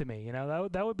say to me, you know.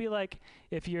 That would be like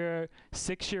if your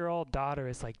 6-year-old daughter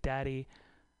is like, Daddy,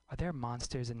 are there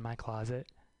monsters in my closet?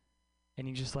 And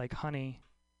you just like, honey,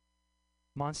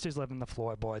 monsters live in the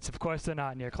floorboards. Of course they're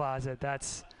not in your closet.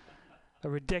 That's a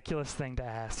ridiculous thing to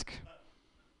ask.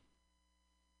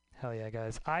 Hell yeah,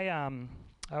 guys. I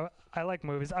like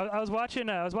movies. I was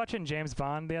watching James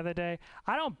Bond the other day.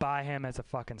 I don't buy him as a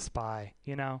fucking spy,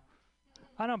 you know?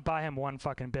 I don't buy him one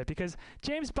fucking bit because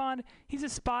James Bond, he's a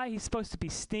spy. He's supposed to be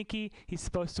sneaky. He's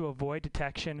supposed to avoid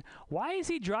detection. Why is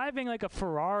he driving like a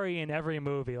Ferrari in every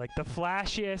movie? Like the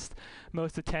flashiest,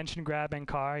 most attention-grabbing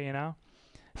car, you know?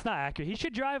 It's not accurate. He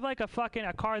should drive like a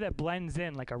car that blends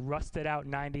in, like a rusted out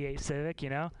 98 Civic, you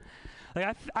know?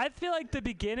 Like I feel like the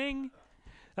beginning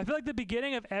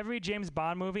of every James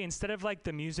Bond movie, instead of like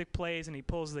the music plays and he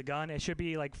pulls the gun, it should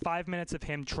be like 5 minutes of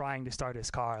him trying to start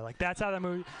his car. Like that's how the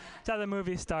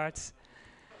movie starts.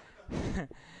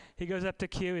 He goes up to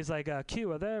Q. He's like,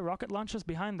 Q, are there rocket launchers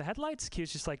behind the headlights?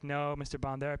 Q's just like, no, Mr.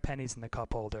 Bond, there are pennies in the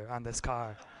cup holder on this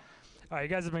car. All right, you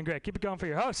guys have been great. Keep it going for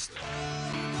your host.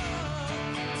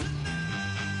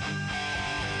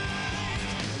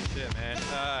 Shit, man.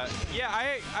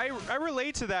 I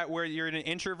relate to that where you're an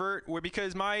introvert,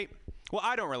 because I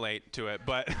don't relate to it,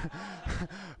 but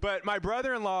but my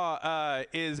brother-in-law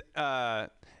is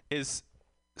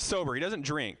sober. He doesn't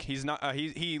drink. He's not.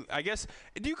 I guess.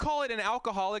 Do you call it an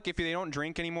alcoholic if they don't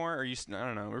drink anymore, or I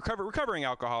don't know, recovering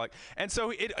alcoholic? And so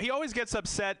he always gets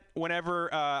upset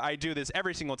whenever I do this.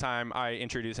 Every single time I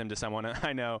introduce him to someone,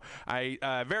 I know I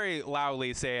very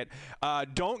loudly say it.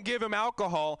 Don't give him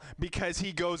alcohol because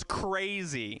he goes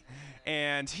crazy.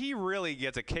 And he really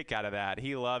gets a kick out of that.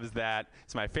 He loves that.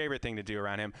 It's my favorite thing to do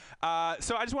around him.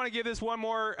 So I just want to give this one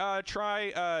more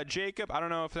try. Jacob, I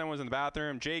don't know if someone was in the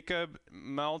bathroom. Jacob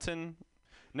Melton.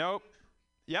 Nope.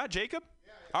 Yeah, Jacob?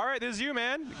 Yeah. All right, this is you,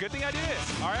 man. Good thing I did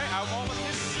it. All right, I won't let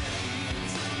this.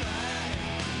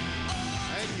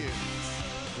 Thank you.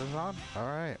 This is on? All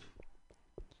right.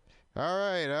 All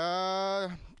right.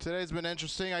 Today's been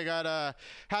interesting. I got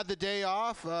had the day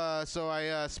off, so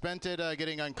I spent it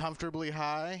getting uncomfortably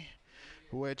high,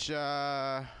 which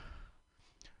I'm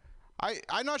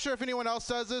not sure if anyone else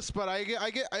does this, but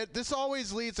this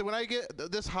always leads when I get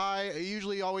this high. It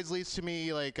usually always leads to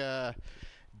me like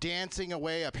dancing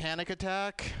away a panic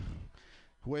attack,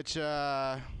 which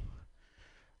I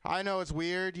know it's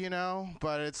weird,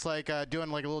 but it's like doing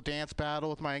like a little dance battle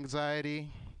with my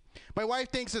anxiety. My wife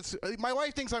thinks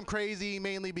I'm crazy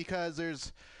mainly because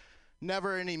there's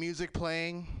never any music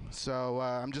playing, so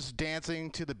I'm just dancing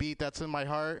to the beat that's in my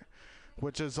heart,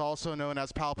 which is also known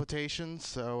as palpitations.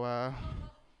 So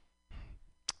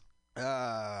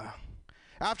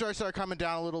after I started coming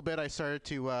down a little bit, I started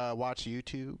to watch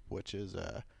YouTube, which is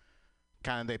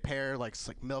kind of they pair like it's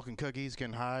like milk and cookies,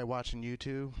 getting high, watching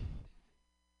YouTube.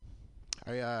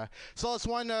 I saw this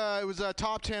one. It was a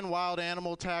top 10 wild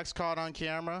animal attacks caught on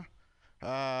camera.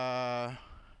 Not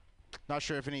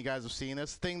sure if any of you guys have seen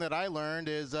this. The thing that I learned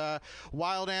is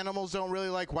wild animals don't really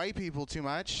like white people too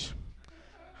much.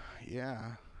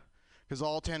 Yeah. Because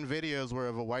all 10 videos were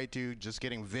of a white dude just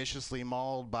getting viciously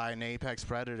mauled by an apex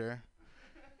predator.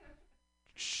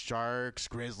 Sharks,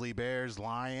 grizzly bears,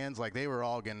 lions, like they were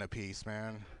all getting a piece,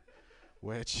 man.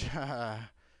 Which, man,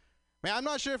 I'm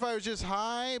not sure if I was just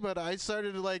high, but I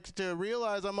started to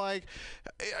realize, I'm like,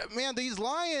 man, these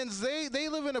lions, they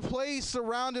live in a place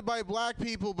surrounded by black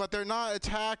people, but they're not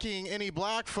attacking any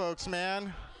black folks,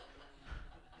 man.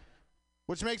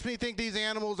 Which makes me think these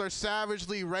animals are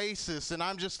savagely racist, and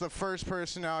I'm just the first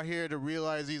person out here to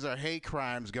realize these are hate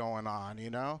crimes going on,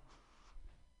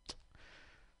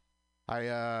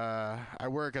 I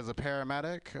work as a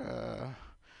paramedic,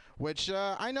 which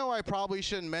I know I probably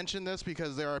shouldn't mention this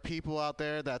because there are people out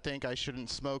there that think I shouldn't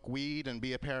smoke weed and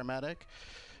be a paramedic.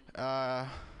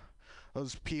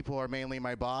 Those people are mainly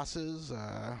my bosses,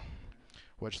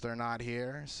 which they're not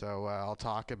here, so I'll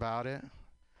talk about it.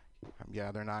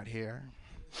 Yeah, they're not here.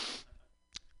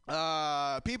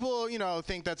 People,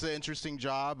 think that's an interesting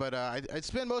job, but I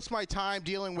spend most of my time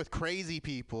dealing with crazy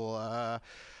people.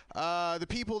 The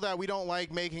people that we don't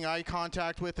like making eye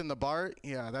contact with in the BART,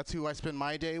 yeah, that's who I spend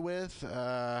my day with.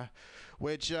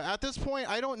 Which at this point,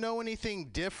 I don't know anything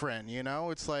different,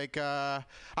 It's like I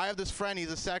have this friend,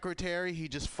 he's a secretary. He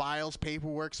just files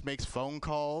paperwork, makes phone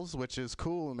calls, which is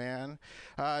cool, man.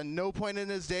 No point in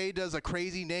his day does a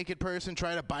crazy naked person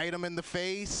try to bite him in the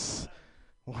face,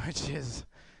 which is,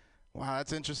 wow,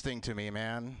 that's interesting to me,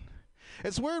 man.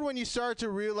 It's weird when you start to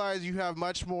realize you have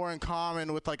much more in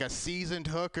common with like a seasoned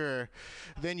hooker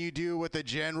than you do with the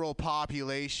general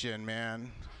population,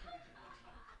 man.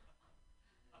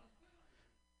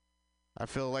 I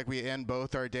feel like we end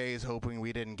both our days hoping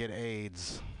we didn't get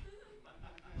AIDS.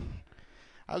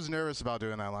 I was nervous about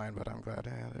doing that line, but I'm glad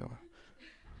it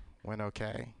went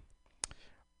okay.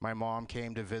 My mom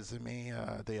came to visit me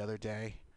the other day.